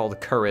trait called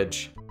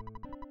courage.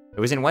 It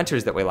was in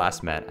Winters that we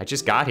last met. I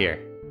just got here.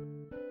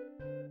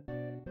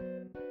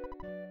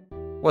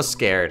 Was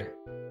scared.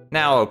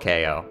 Now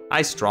okay-o.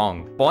 I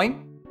strong.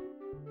 Boing?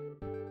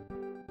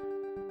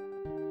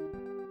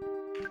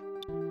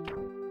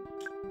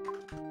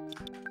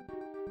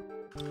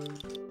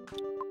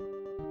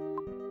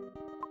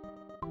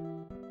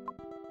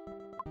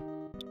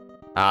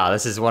 Ah,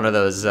 this is one of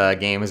those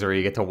games where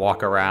you get to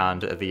walk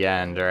around at the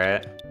end,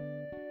 right?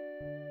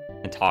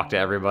 And talk to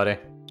everybody.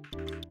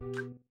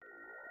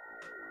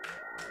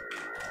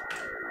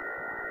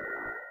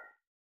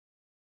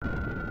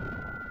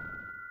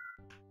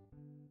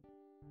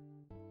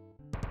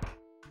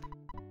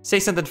 Say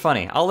something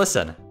funny, I'll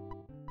listen.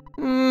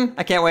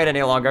 I can't wait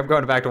any longer. I'm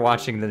going back to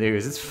watching the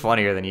news. It's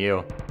funnier than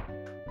you.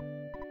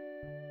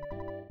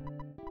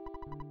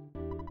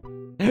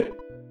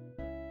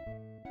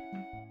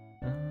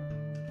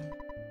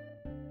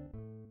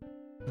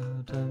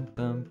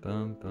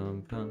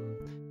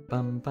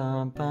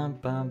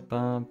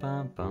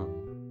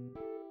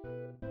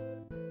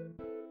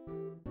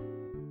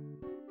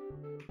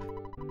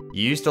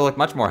 You used to look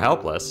much more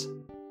helpless.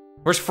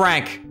 Where's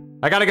Frank?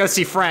 I gotta go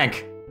see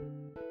Frank.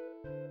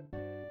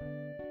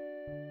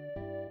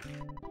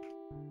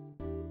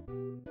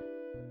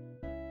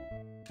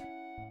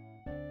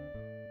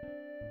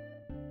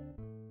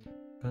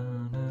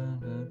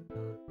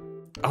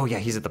 Oh yeah,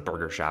 he's at the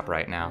burger shop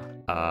right now.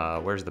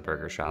 Where's the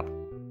burger shop?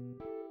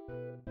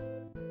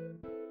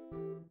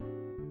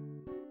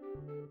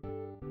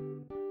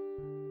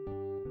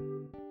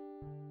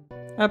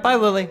 Bye,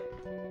 Lily.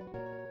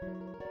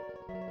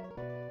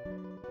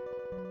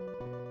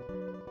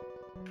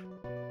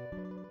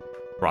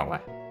 Wrong way.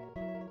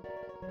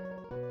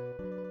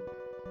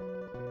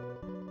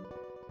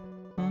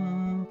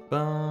 Bum,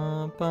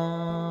 bum,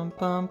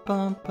 bum,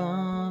 bum,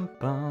 bum,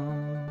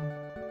 bum.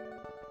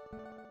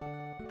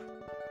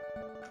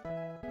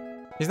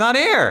 He's not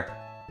here!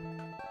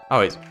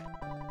 Oh, he's...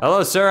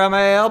 Hello, sir, how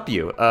may I help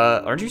you?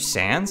 Aren't you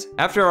Sans?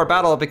 After our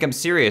battle, I've become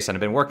serious and I've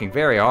been working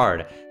very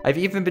hard. I've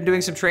even been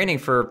doing some training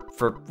for,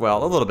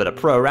 well, a little bit of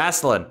pro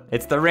wrestling.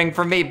 It's the ring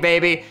for me,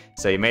 baby.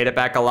 So you made it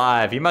back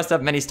alive. You must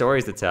have many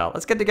stories to tell.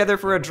 Let's get together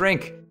for a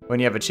drink when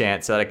you have a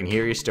chance so that I can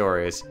hear your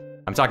stories.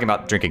 I'm talking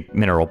about drinking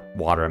mineral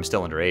water. I'm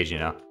still underage, you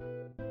know.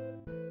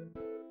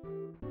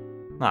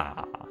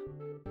 Ah.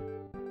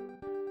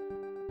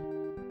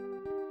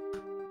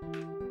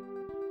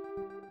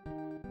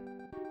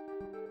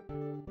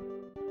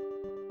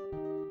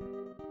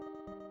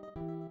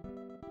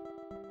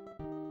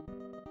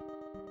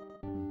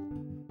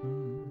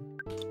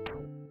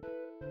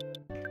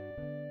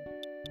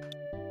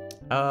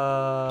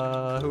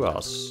 Who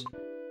else?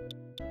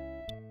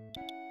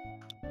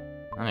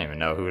 I don't even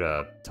know who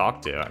to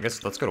talk to. I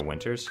guess let's go to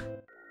Winters.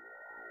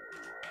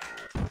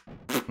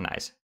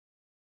 Nice.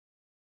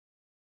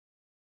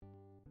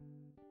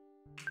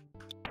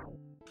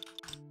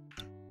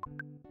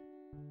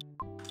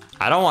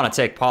 I don't want to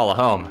take Paula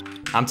home.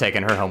 I'm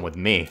taking her home with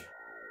me.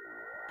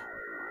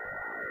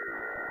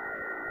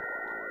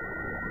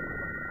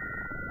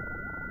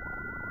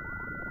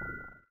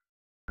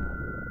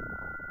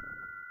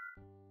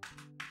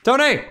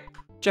 Tony!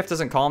 Jeff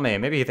doesn't call me.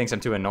 Maybe he thinks I'm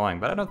too annoying,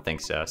 but I don't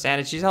think so.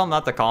 Santa, did you tell him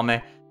not to call me?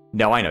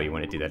 No, I know you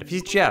wouldn't do that. If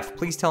he's Jeff,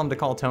 please tell him to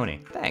call Tony.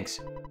 Thanks.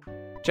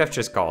 Jeff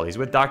just called. He's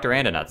with Dr.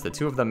 Andonuts. The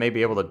two of them may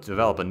be able to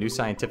develop a new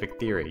scientific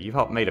theory. You've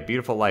helped make a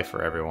beautiful life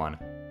for everyone.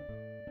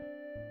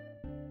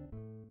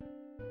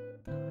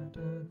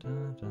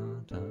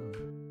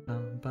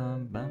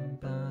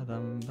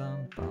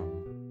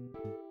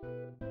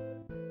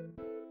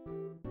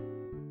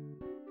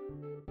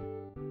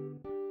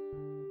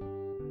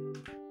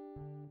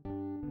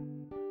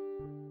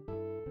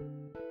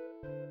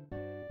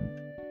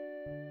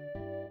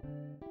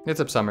 It's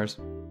up, Summers.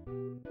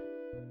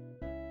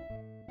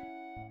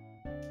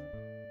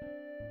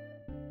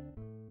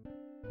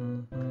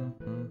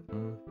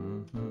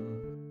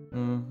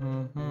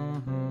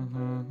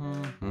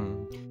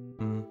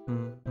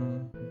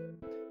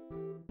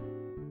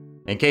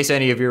 In case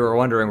any of you are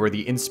wondering where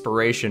the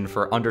inspiration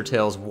for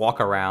Undertale's walk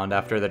around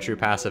after the True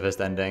Pacifist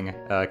ending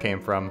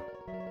came from.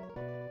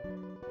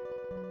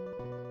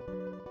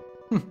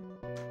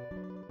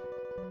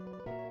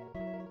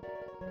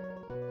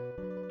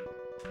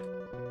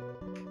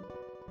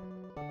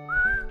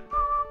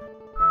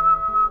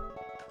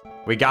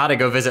 We gotta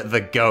go visit the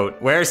goat.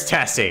 Where's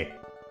Tessie?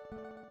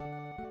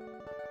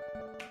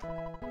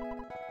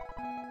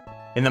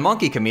 In the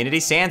monkey community,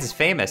 Sans is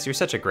famous. You're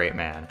such a great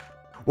man.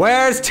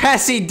 Where's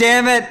Tessie,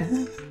 damn it?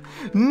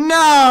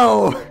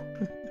 No!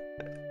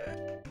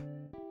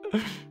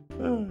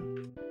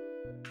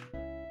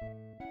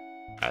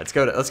 Alright,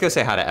 let's go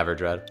say hi to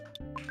Everdread.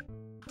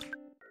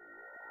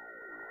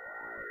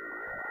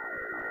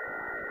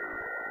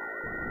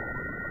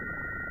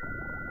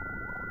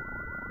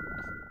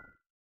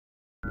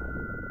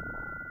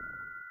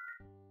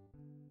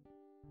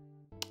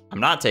 I'm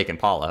not taking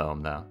Paula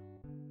home, though.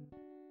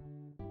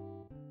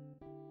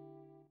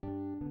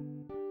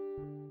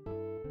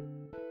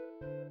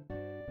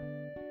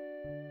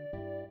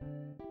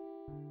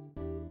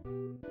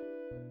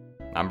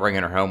 I'm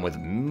bringing her home with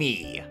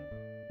me.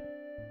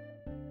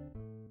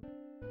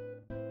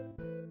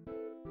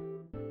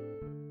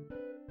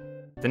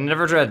 Didn't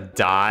Everdread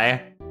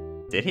die?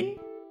 Did he?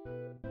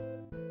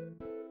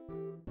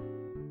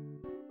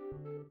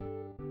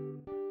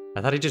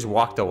 I thought he just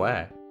walked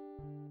away.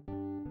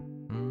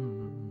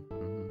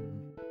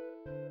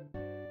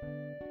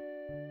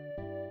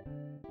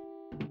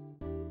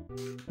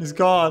 He's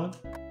gone.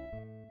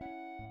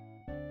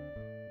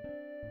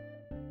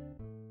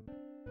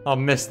 I'll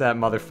miss that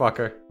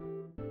motherfucker.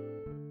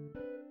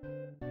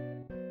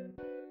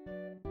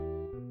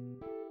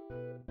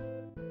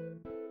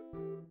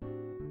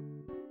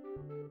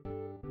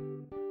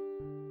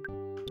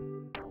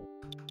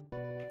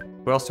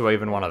 Who else do I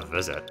even want to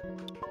visit?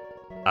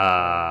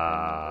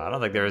 I don't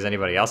think there is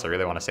anybody else I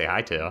really want to say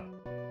hi to.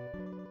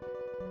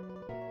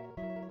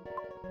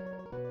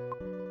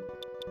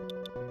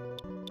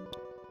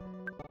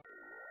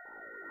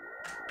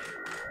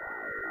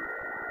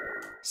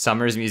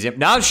 Summers Museum.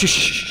 No,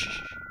 shh.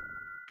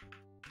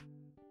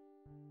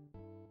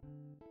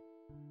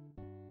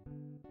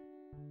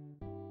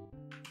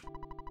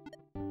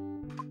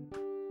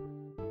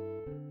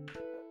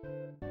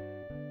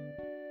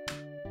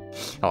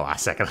 Hold on a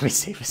second. Let me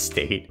save a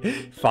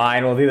state.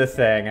 Fine, we'll do the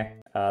thing.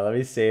 Let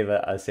me save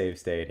a save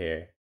state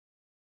here.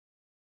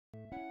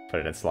 Put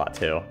it in slot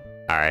 2. All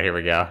right, here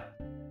we go.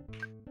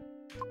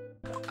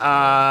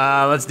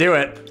 Let's do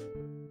it.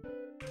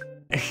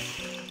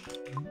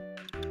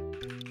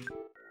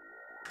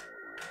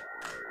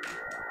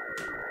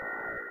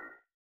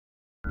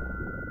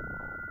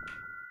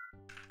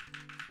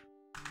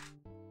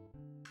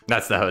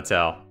 That's the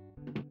hotel.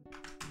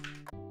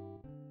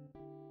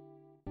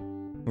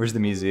 Where's the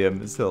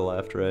museum? It's to the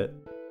left, right?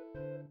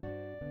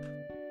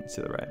 It's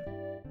to the right.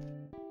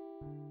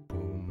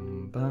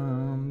 Boom,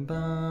 bum,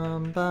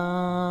 bum,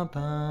 bum,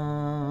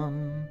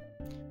 bum.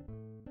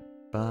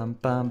 Bum,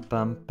 bum,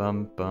 bum,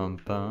 bum, bum,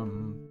 bum,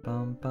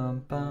 bum,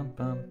 bum, bum,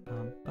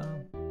 bum,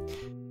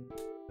 bum.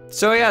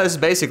 So yeah, this is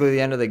basically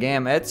the end of the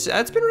game. It's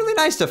been really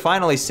nice to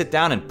finally sit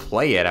down and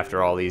play it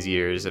after all these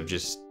years of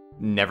just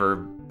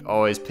never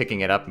always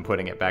picking it up and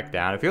putting it back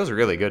down. It feels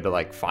really good to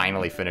like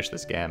finally finish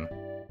this game.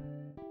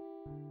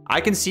 I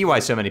can see why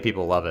so many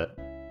people love it,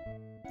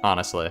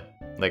 honestly.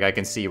 Like, I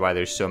can see why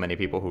there's so many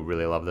people who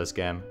really love this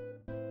game.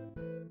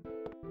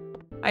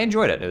 I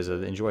enjoyed it. It was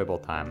an enjoyable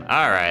time.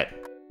 All right.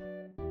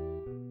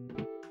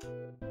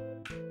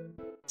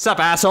 Sup,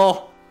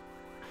 asshole?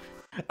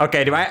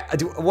 Okay, do I have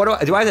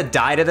to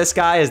die to this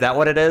guy? Is that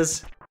what it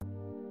is?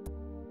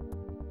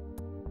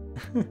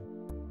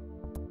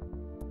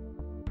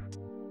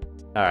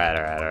 All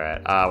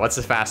right. What's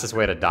the fastest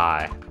way to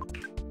die?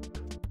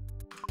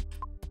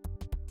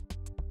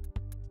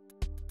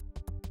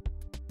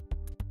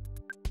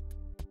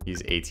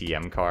 Use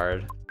ATM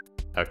card.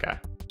 Okay.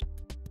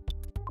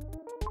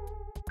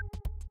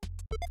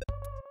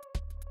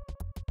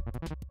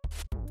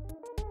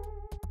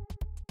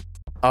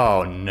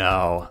 Oh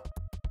no.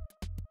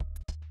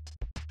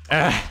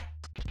 Ugh.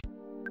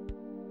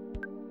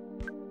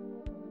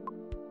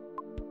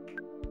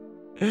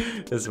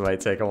 This might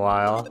take a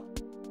while.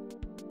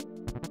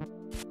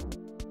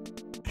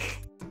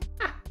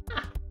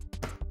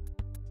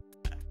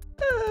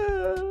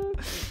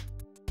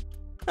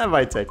 That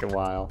might take a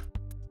while.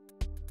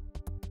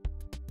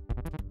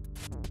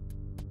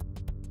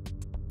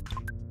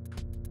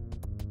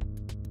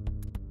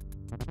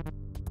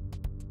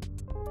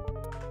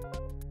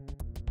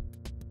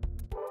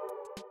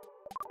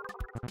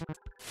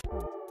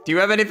 Do you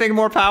have anything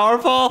more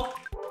powerful?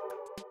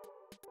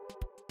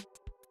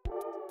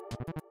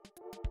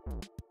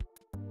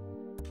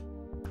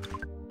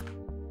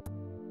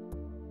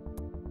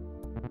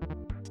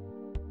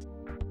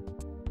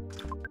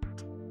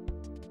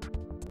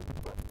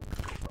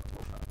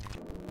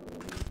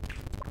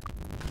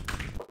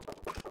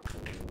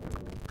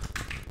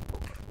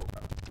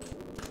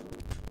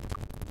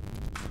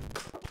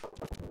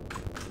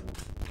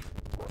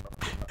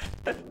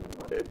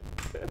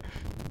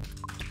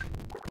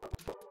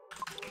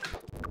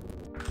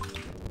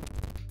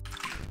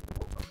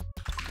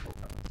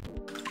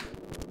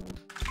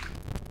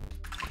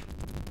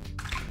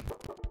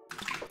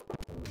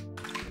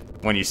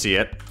 When you see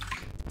it.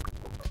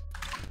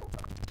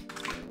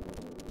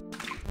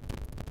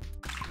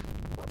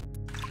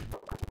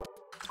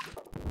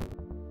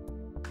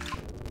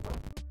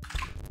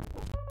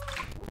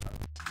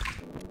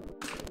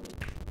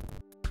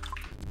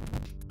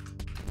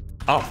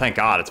 Oh, thank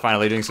God, it's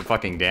finally doing some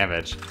fucking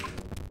damage.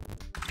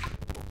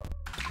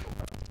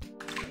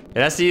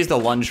 It has to use the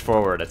lunge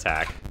forward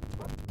attack.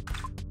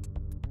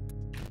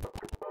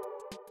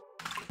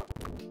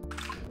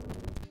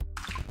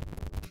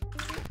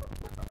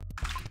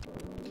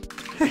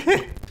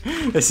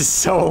 This is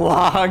so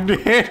long, dude.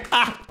 Okay,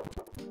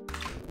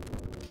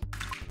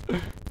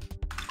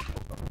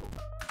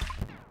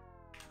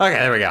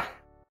 there we go.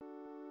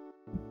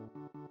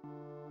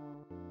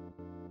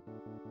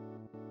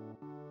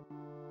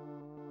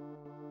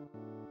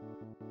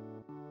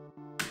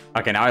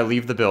 Okay, now I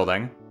leave the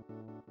building.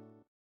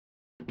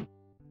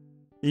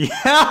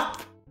 Yep!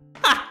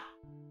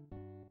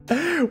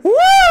 Woo!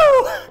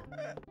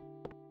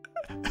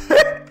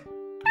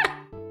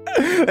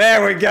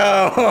 There we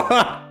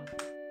go!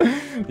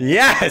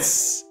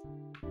 Yes!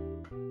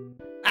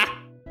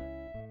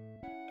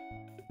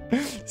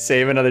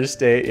 Save another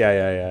state.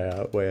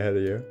 Yeah. Way ahead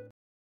of you.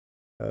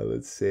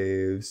 Let's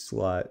save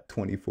slot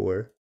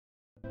 24.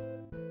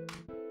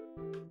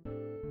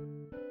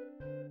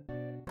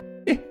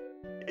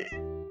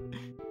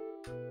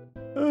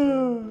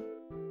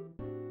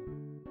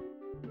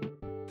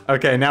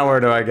 Okay, now where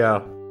do I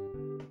go?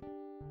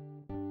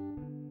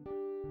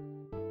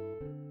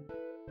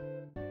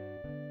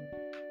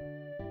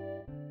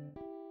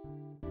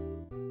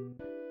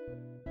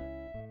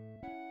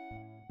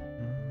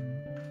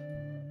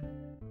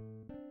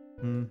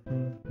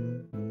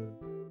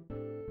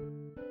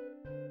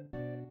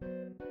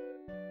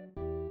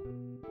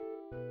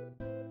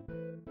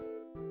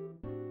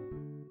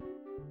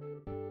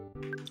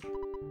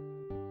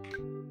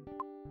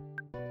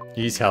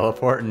 You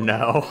teleport?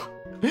 No.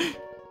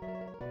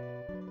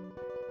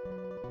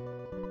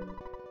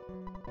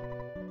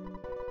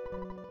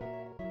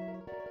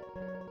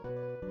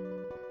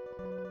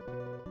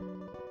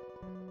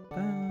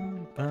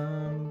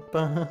 Bum,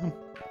 bum.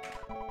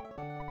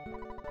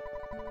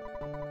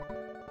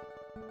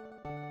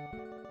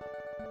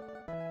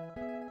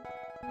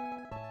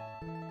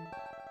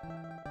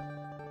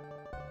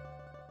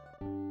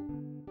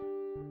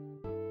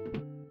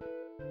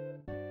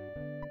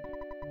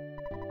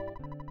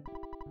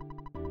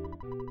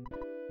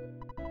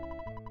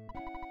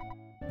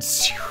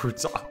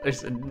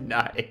 $2 a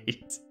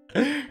night.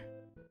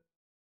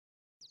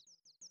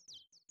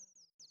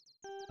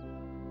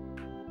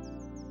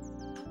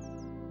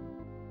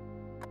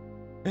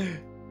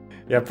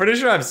 Yeah, pretty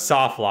sure I'm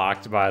soft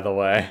locked, by the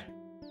way.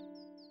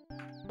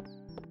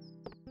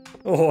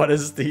 What a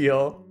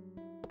steal.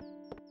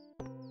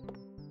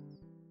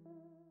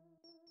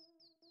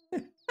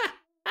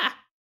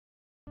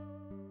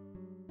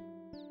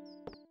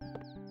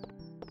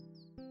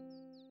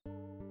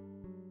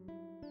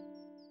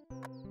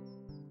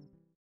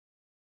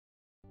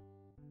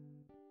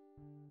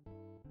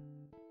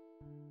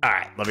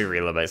 Alright, let me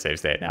reload my save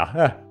state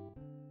now.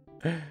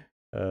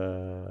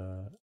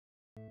 Alright,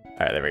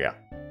 there we go.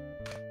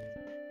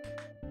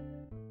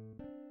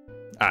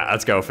 Alright,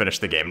 let's go finish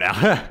the game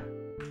now.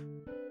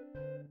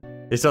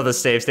 You still have the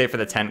save state for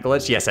the tent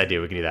glitch? Yes, I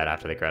do. We can do that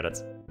after the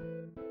credits.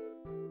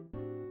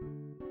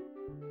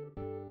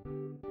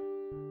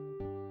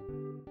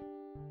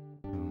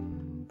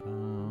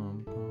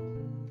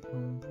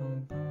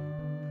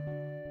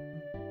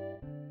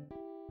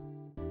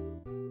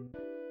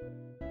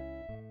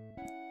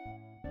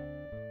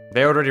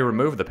 They already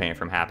removed the paint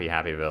from Happy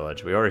Happy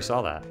Village. We already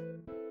saw that.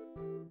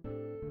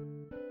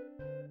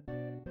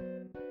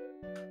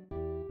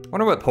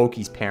 Wonder what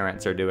Pokey's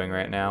parents are doing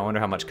right now. Wonder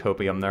how much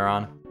copium they're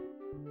on.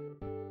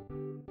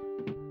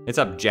 What's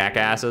up,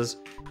 jackasses?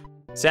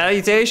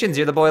 Salutations,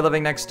 you're the boy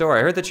living next door.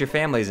 I heard that your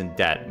family's in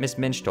debt. Miss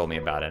Minch told me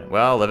about it.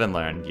 Well, live and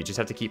learn. You just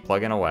have to keep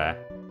plugging away.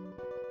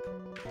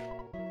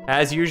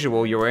 As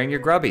usual, you're wearing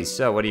your grubbies,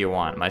 so what do you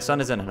want? My son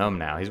isn't home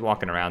now. He's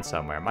walking around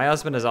somewhere. My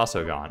husband is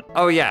also gone.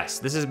 Oh yes,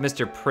 this is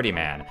Mr.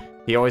 Prettyman.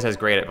 He always has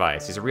great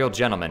advice. He's a real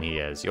gentleman, he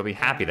is. You'll be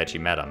happy that you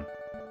met him.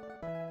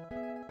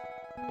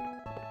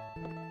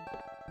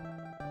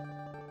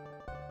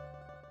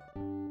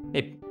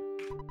 Hey,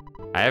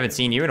 I haven't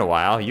seen you in a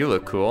while. You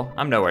look cool.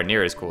 I'm nowhere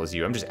near as cool as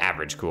you. I'm just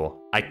average cool.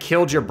 I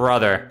killed your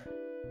brother.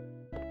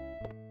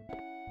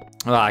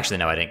 Well, actually,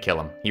 no, I didn't kill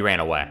him. He ran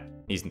away.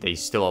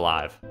 He's still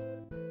alive.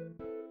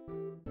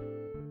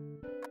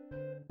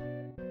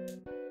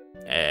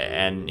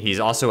 And he's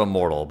also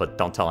immortal, but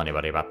don't tell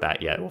anybody about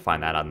that yet. We'll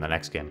find that out in the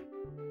next game.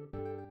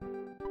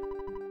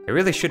 I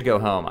really should go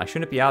home. I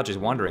shouldn't be out just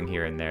wandering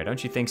here and there.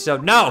 Don't you think so?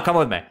 No, come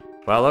with me.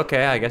 Well,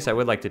 okay, I guess I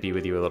would like to be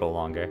with you a little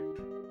longer.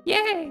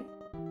 Yay!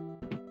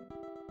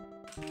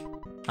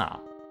 Aw,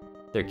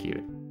 they're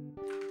cute.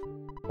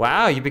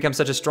 Wow, you've become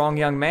such a strong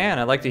young man.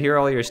 I'd like to hear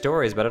all your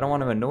stories, but I don't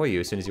want to annoy you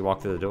as soon as you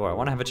walk through the door. I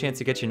want to have a chance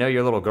to get to know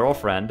your little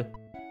girlfriend.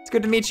 It's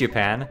good to meet you,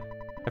 Pan.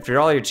 After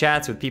all your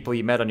chats with people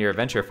you met on your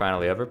adventure are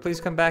finally over,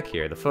 please come back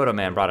here. The photo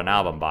man brought an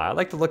album by. I'd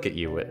like to look at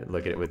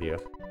it with you.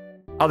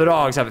 Other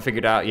dogs haven't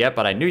figured out yet,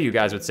 but I knew you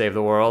guys would save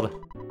the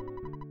world.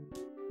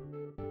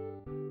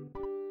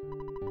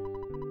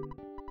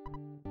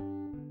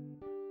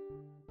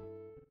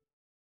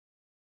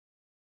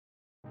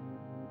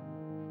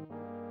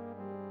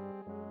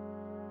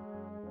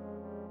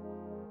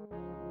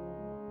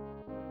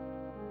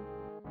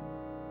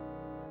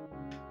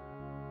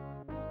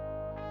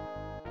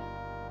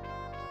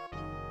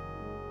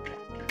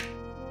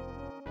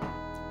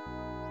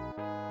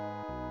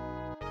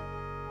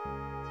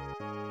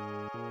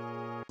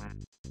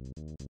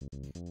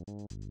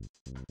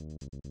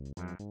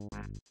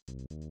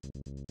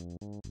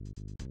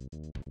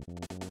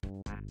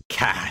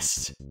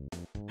 Cast.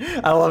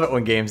 I love it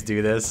when games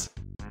do this.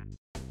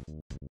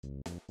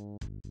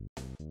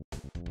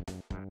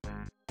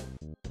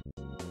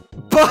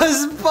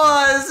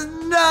 Buzz,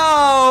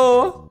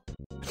 no!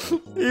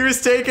 He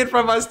was taken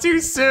from us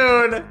too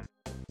soon.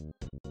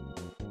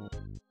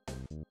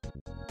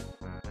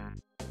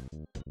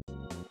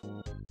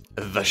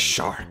 The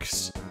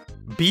Sharks.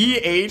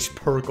 B.H.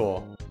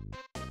 Perkle.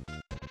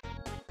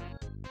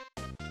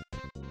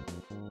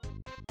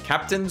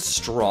 Captain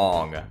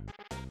Strong.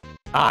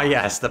 Ah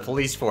yes, the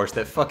police force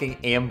that fucking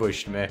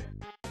ambushed me.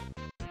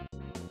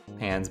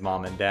 Pan's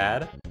mom and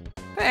dad.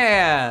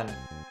 Pan!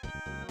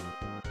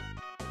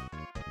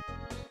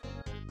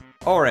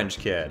 Orange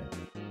Kid.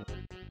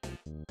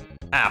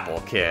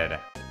 Apple Kid.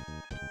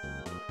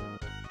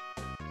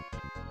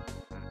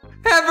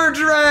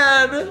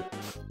 Everdread!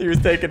 He was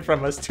taken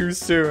from us too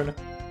soon.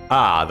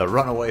 Ah, the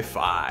Runaway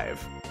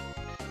Five.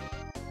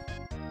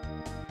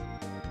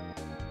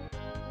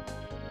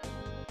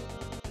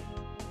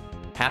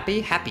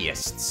 Happy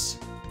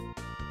Happyists.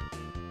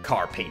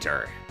 Car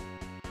Painter.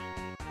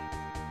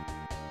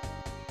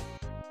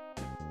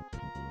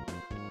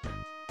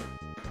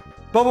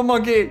 Bubble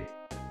Monkey.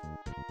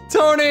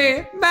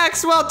 Tony.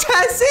 Maxwell.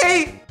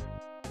 Tessie.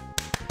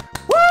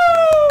 Woo!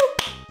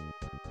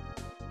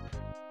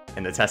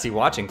 In the Tessie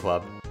Watching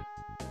Club.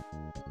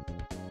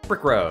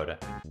 Brick Road.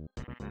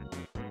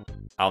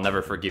 I'll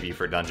never forgive you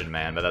for Dungeon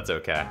Man, but that's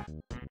okay.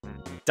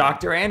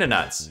 Dr.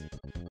 Andonuts.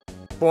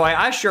 Boy,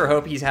 I sure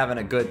hope he's having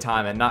a good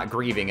time and not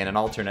grieving in an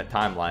alternate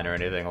timeline or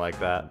anything like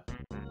that.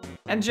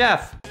 And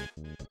Jeff.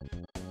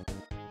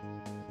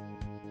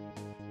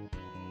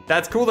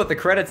 That's cool that the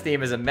credits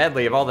theme is a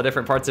medley of all the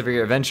different parts of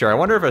your adventure. I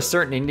wonder if a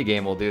certain indie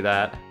game will do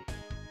that.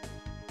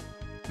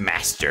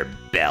 Master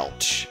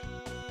Belch.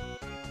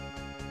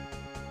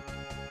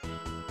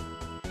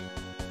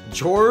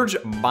 George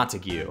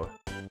Montague.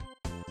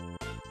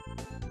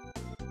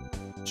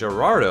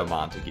 Gerardo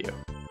Montague.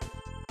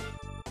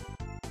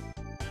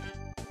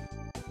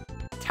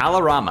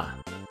 Talarama.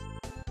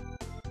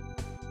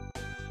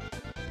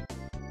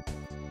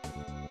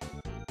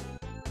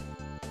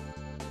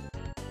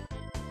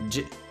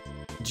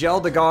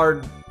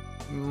 Geldegard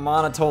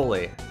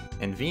Monotoli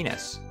and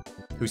Venus,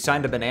 who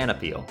signed a banana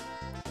peel.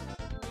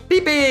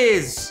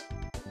 Peepis!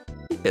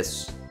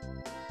 Peepus.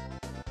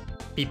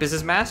 Peepus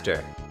is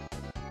master.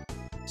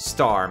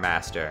 Star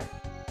Master.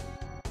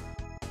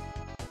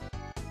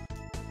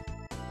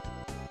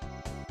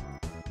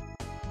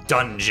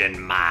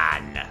 Dungeon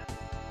Man.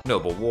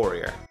 Noble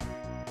Warrior.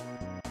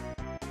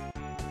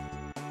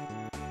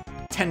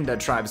 Kenda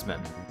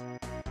tribesmen.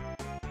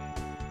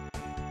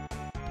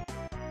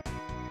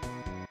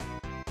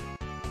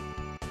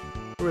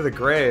 Who are the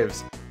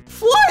graves?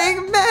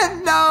 Flying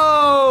men,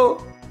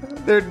 no!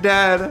 They're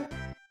dead.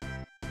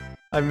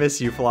 I miss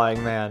you,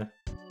 flying man.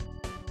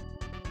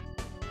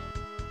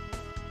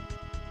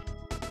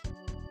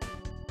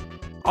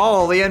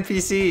 Oh, the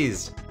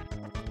NPCs.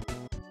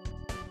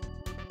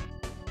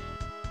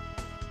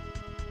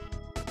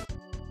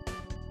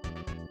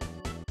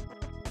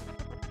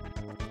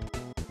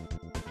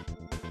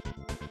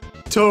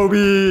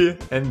 Toby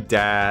and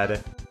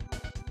Dad.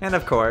 And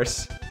of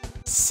course,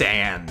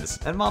 Sans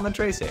and Mom and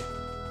Tracy.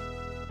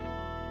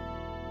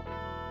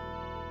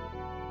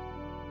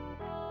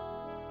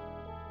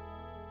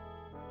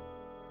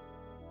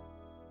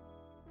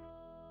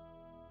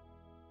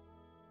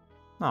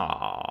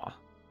 Aww.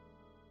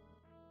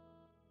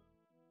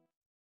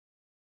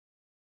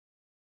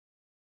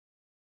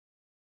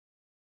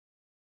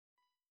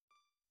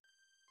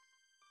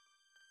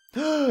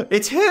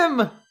 It's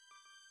him!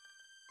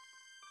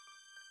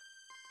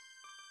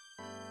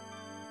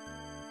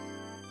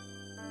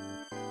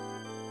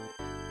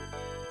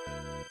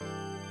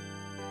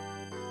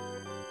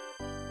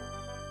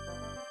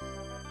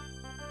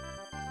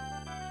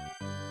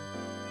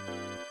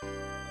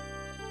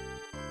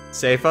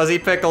 Say Fuzzy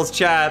Pickles,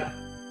 chat.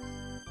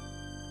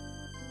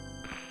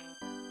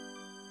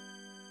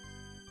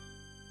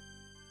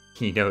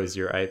 He knows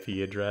your IP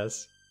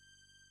address.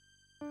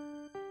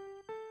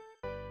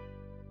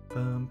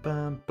 Bum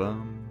bum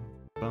bum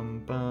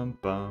bum bum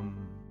bum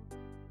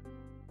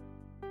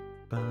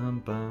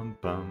bum bum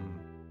bum.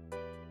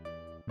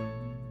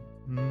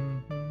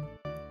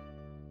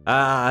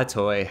 Ah,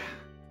 Toy.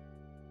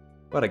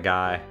 What a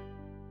guy.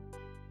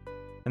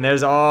 And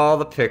there's all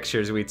the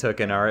pictures we took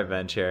in our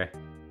adventure.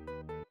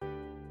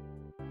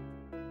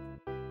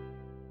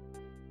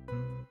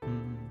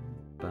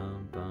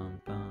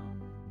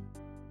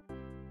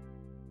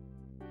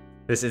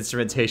 This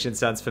instrumentation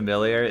sounds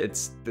familiar.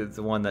 It's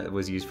the one that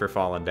was used for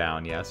Fallen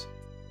Down, yes.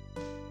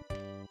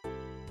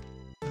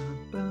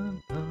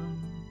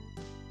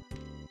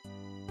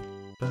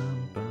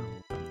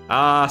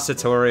 Ah,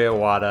 Satoru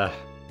Iwata.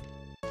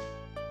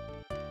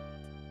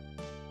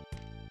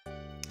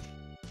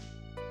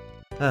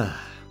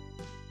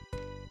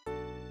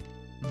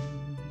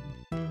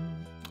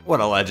 What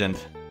a legend.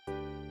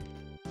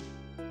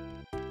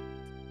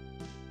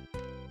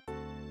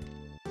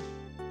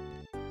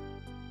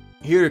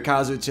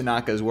 Hirokazu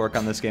Tanaka's work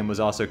on this game was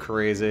also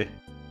crazy.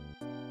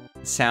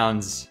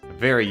 Sounds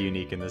very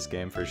unique in this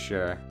game for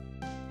sure.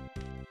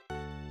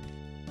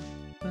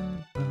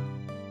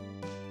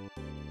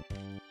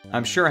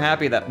 I'm sure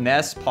happy that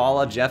Ness,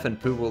 Paula, Jeff,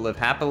 and Pooh will live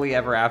happily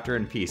ever after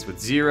in peace with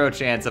zero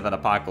chance of an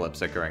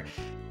apocalypse occurring.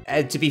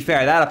 And to be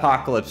fair, that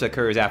apocalypse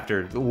occurs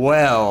after,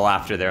 well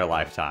after their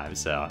lifetime,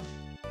 so.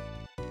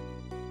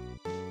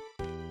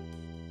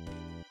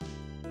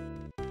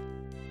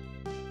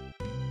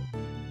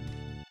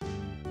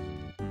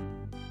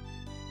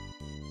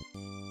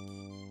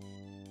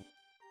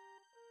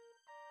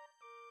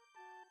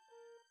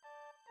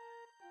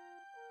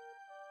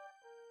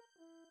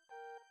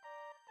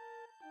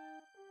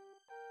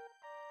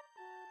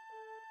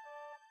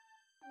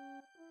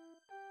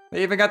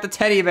 They even got the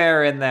teddy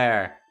bear in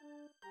there.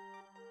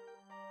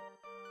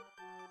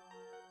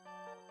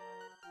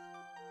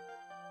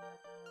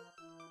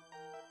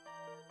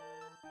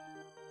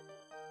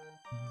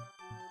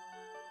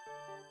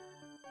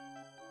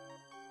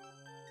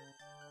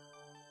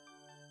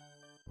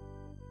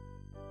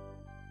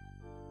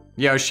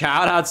 Yo,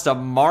 shout outs to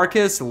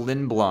Marcus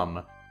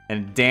Lindblom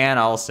and Dan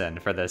Olsen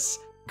for this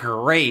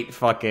great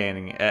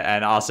fucking,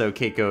 and also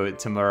Keiko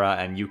Tamura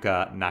and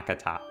Yuka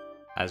Nakata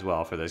as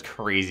well for this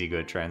crazy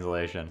good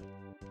translation.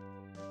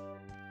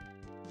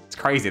 It's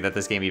crazy that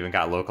this game even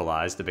got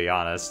localized, to be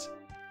honest.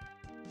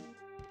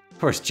 Of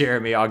course,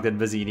 Jeremy Ogden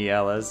Bazzini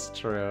Ellis,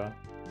 true.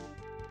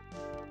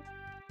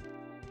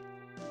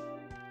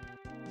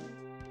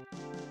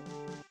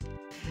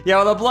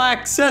 Yo, the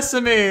Black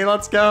Sesame,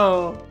 let's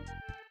go!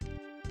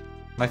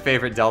 My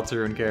favorite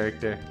Deltarune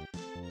character.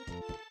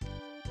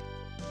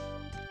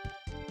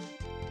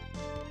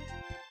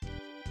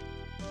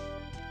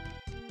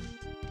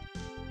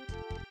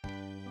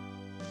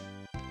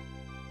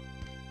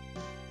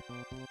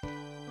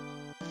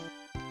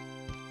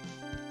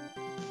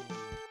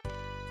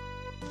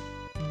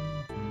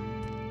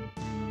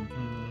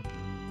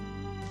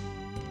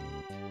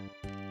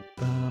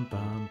 Bum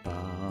bum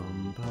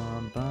bum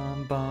bum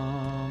bum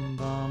bum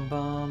bum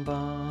bum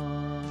bum.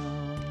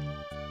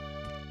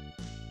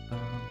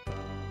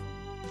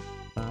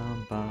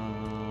 Bum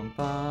bum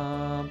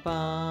bum bum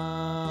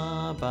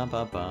bum bum bum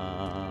bum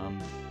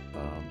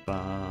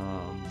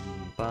bum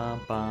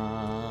bum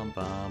bum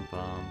bum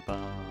bum bum.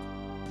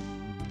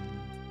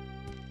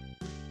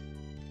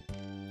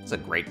 It's a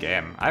great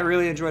game. I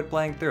really enjoyed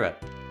playing through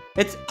it.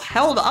 It's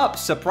held up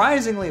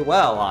surprisingly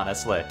well,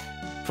 honestly.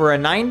 For a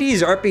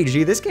 90s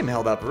RPG, this game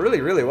held up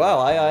really, really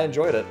well. I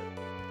enjoyed it.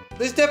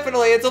 There's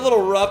definitely, it's a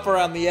little rough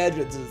around the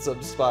edges in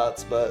some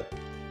spots, but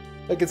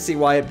I can see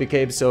why it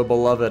became so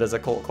beloved as a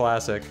cult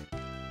classic.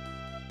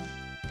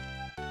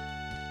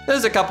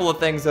 There's a couple of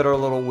things that are a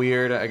little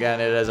weird. Again,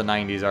 it is a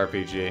 90s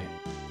RPG.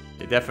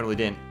 It definitely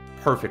didn't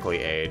perfectly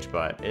age,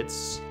 but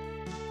it's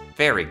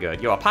very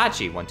good. Yo,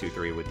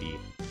 Apache123 with the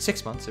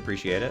 6 months,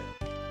 appreciate it.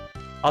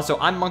 Also,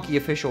 I'm Monkey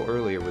Official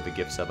earlier with the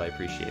gift sub, I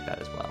appreciate that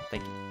as well.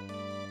 Thank you.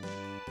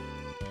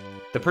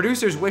 The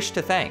producers wish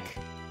to thank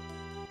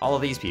all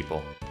of these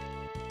people.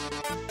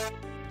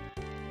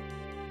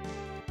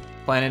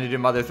 Planning to do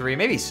Mother 3,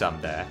 maybe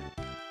someday.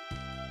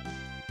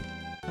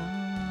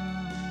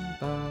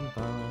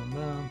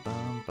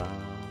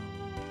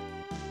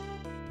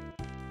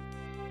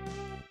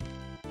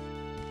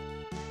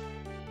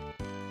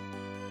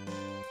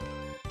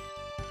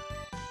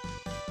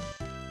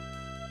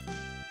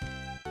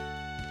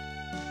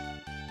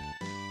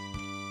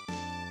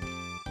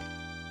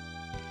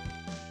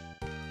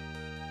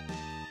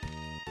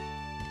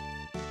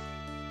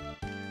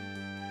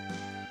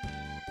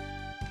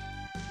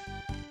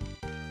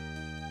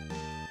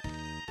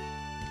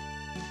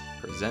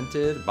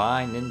 Presented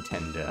by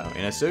Nintendo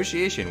in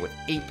association with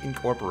Ape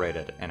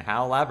Incorporated and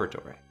HAL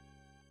Laboratory.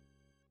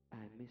 I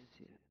miss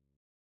you.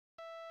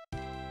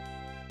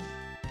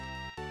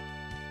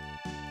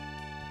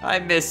 I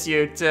miss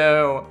you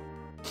too.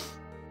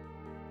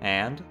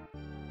 And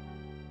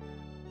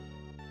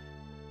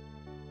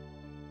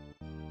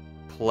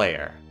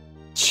player.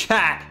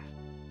 Chat.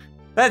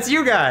 That's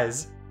you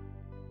guys.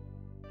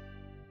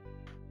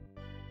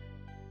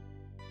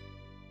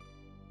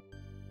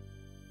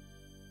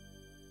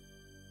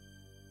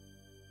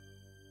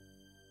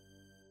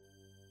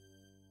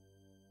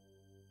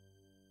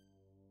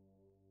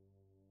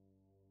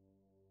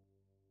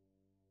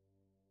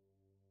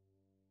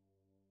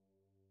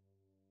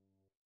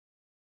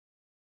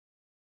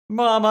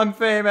 Mom, I'm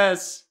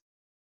famous.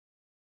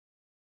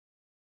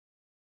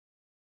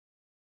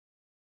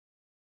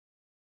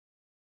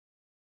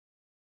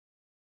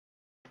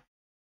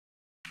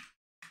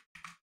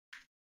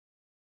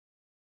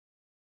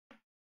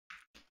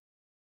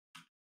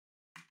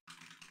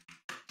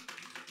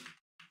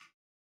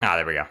 Ah,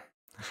 there we go.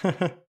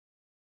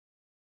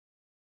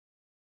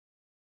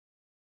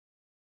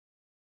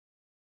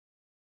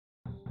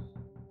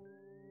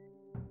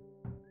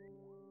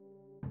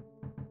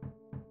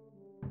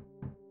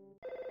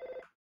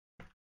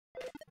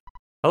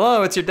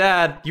 Hello, it's your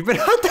dad. You've been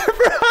out there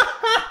for...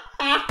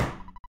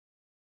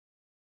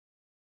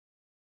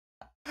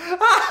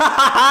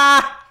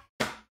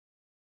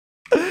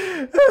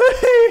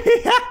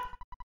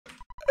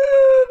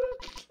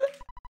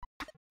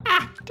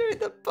 After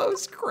the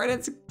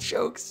post-credits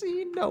joke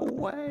scene, no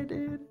way,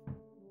 dude.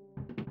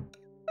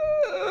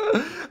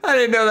 I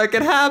didn't know that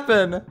could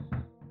happen.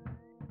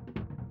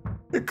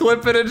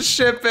 Clip it and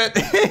ship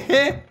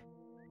it.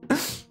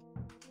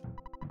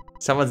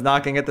 Someone's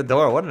knocking at the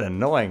door. What an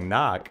annoying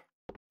knock.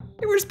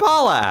 Hey, where's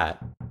Paula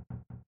at?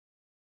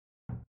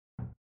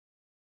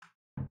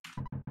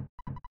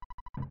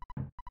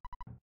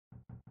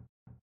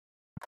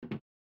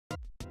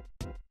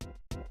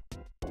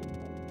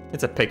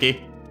 It's a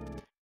picky.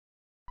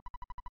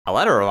 A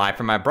letter arrived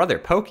from my brother,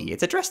 Pokey.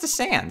 It's addressed to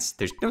Sans.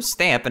 There's no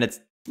stamp, and it's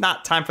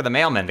not time for the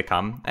mailman to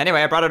come.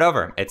 Anyway, I brought it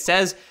over. It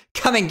says,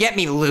 "Come and get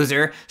me,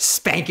 loser.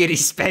 Spankety,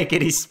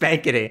 spankety,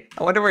 spankety."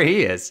 I wonder where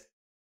he is.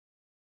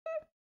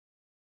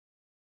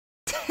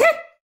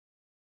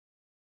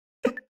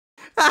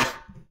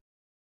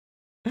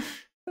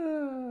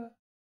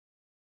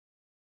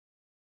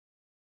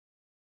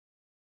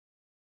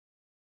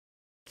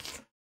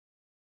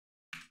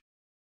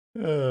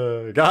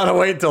 Gotta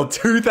wait till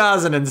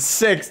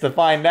 2006 to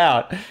find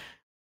out.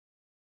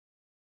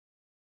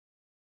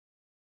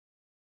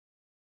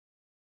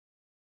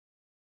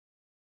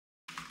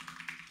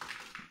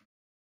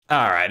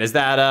 All right, is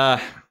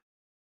that,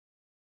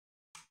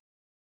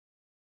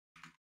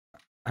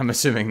 I'm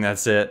assuming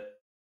that's it.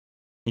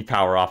 You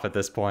power off at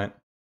this point.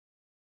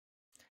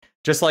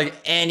 Just like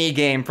any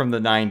game from the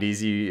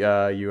 90s,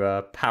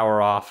 you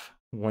power off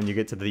when you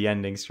get to the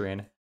ending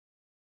screen.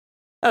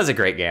 That was a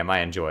great game. I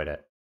enjoyed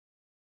it.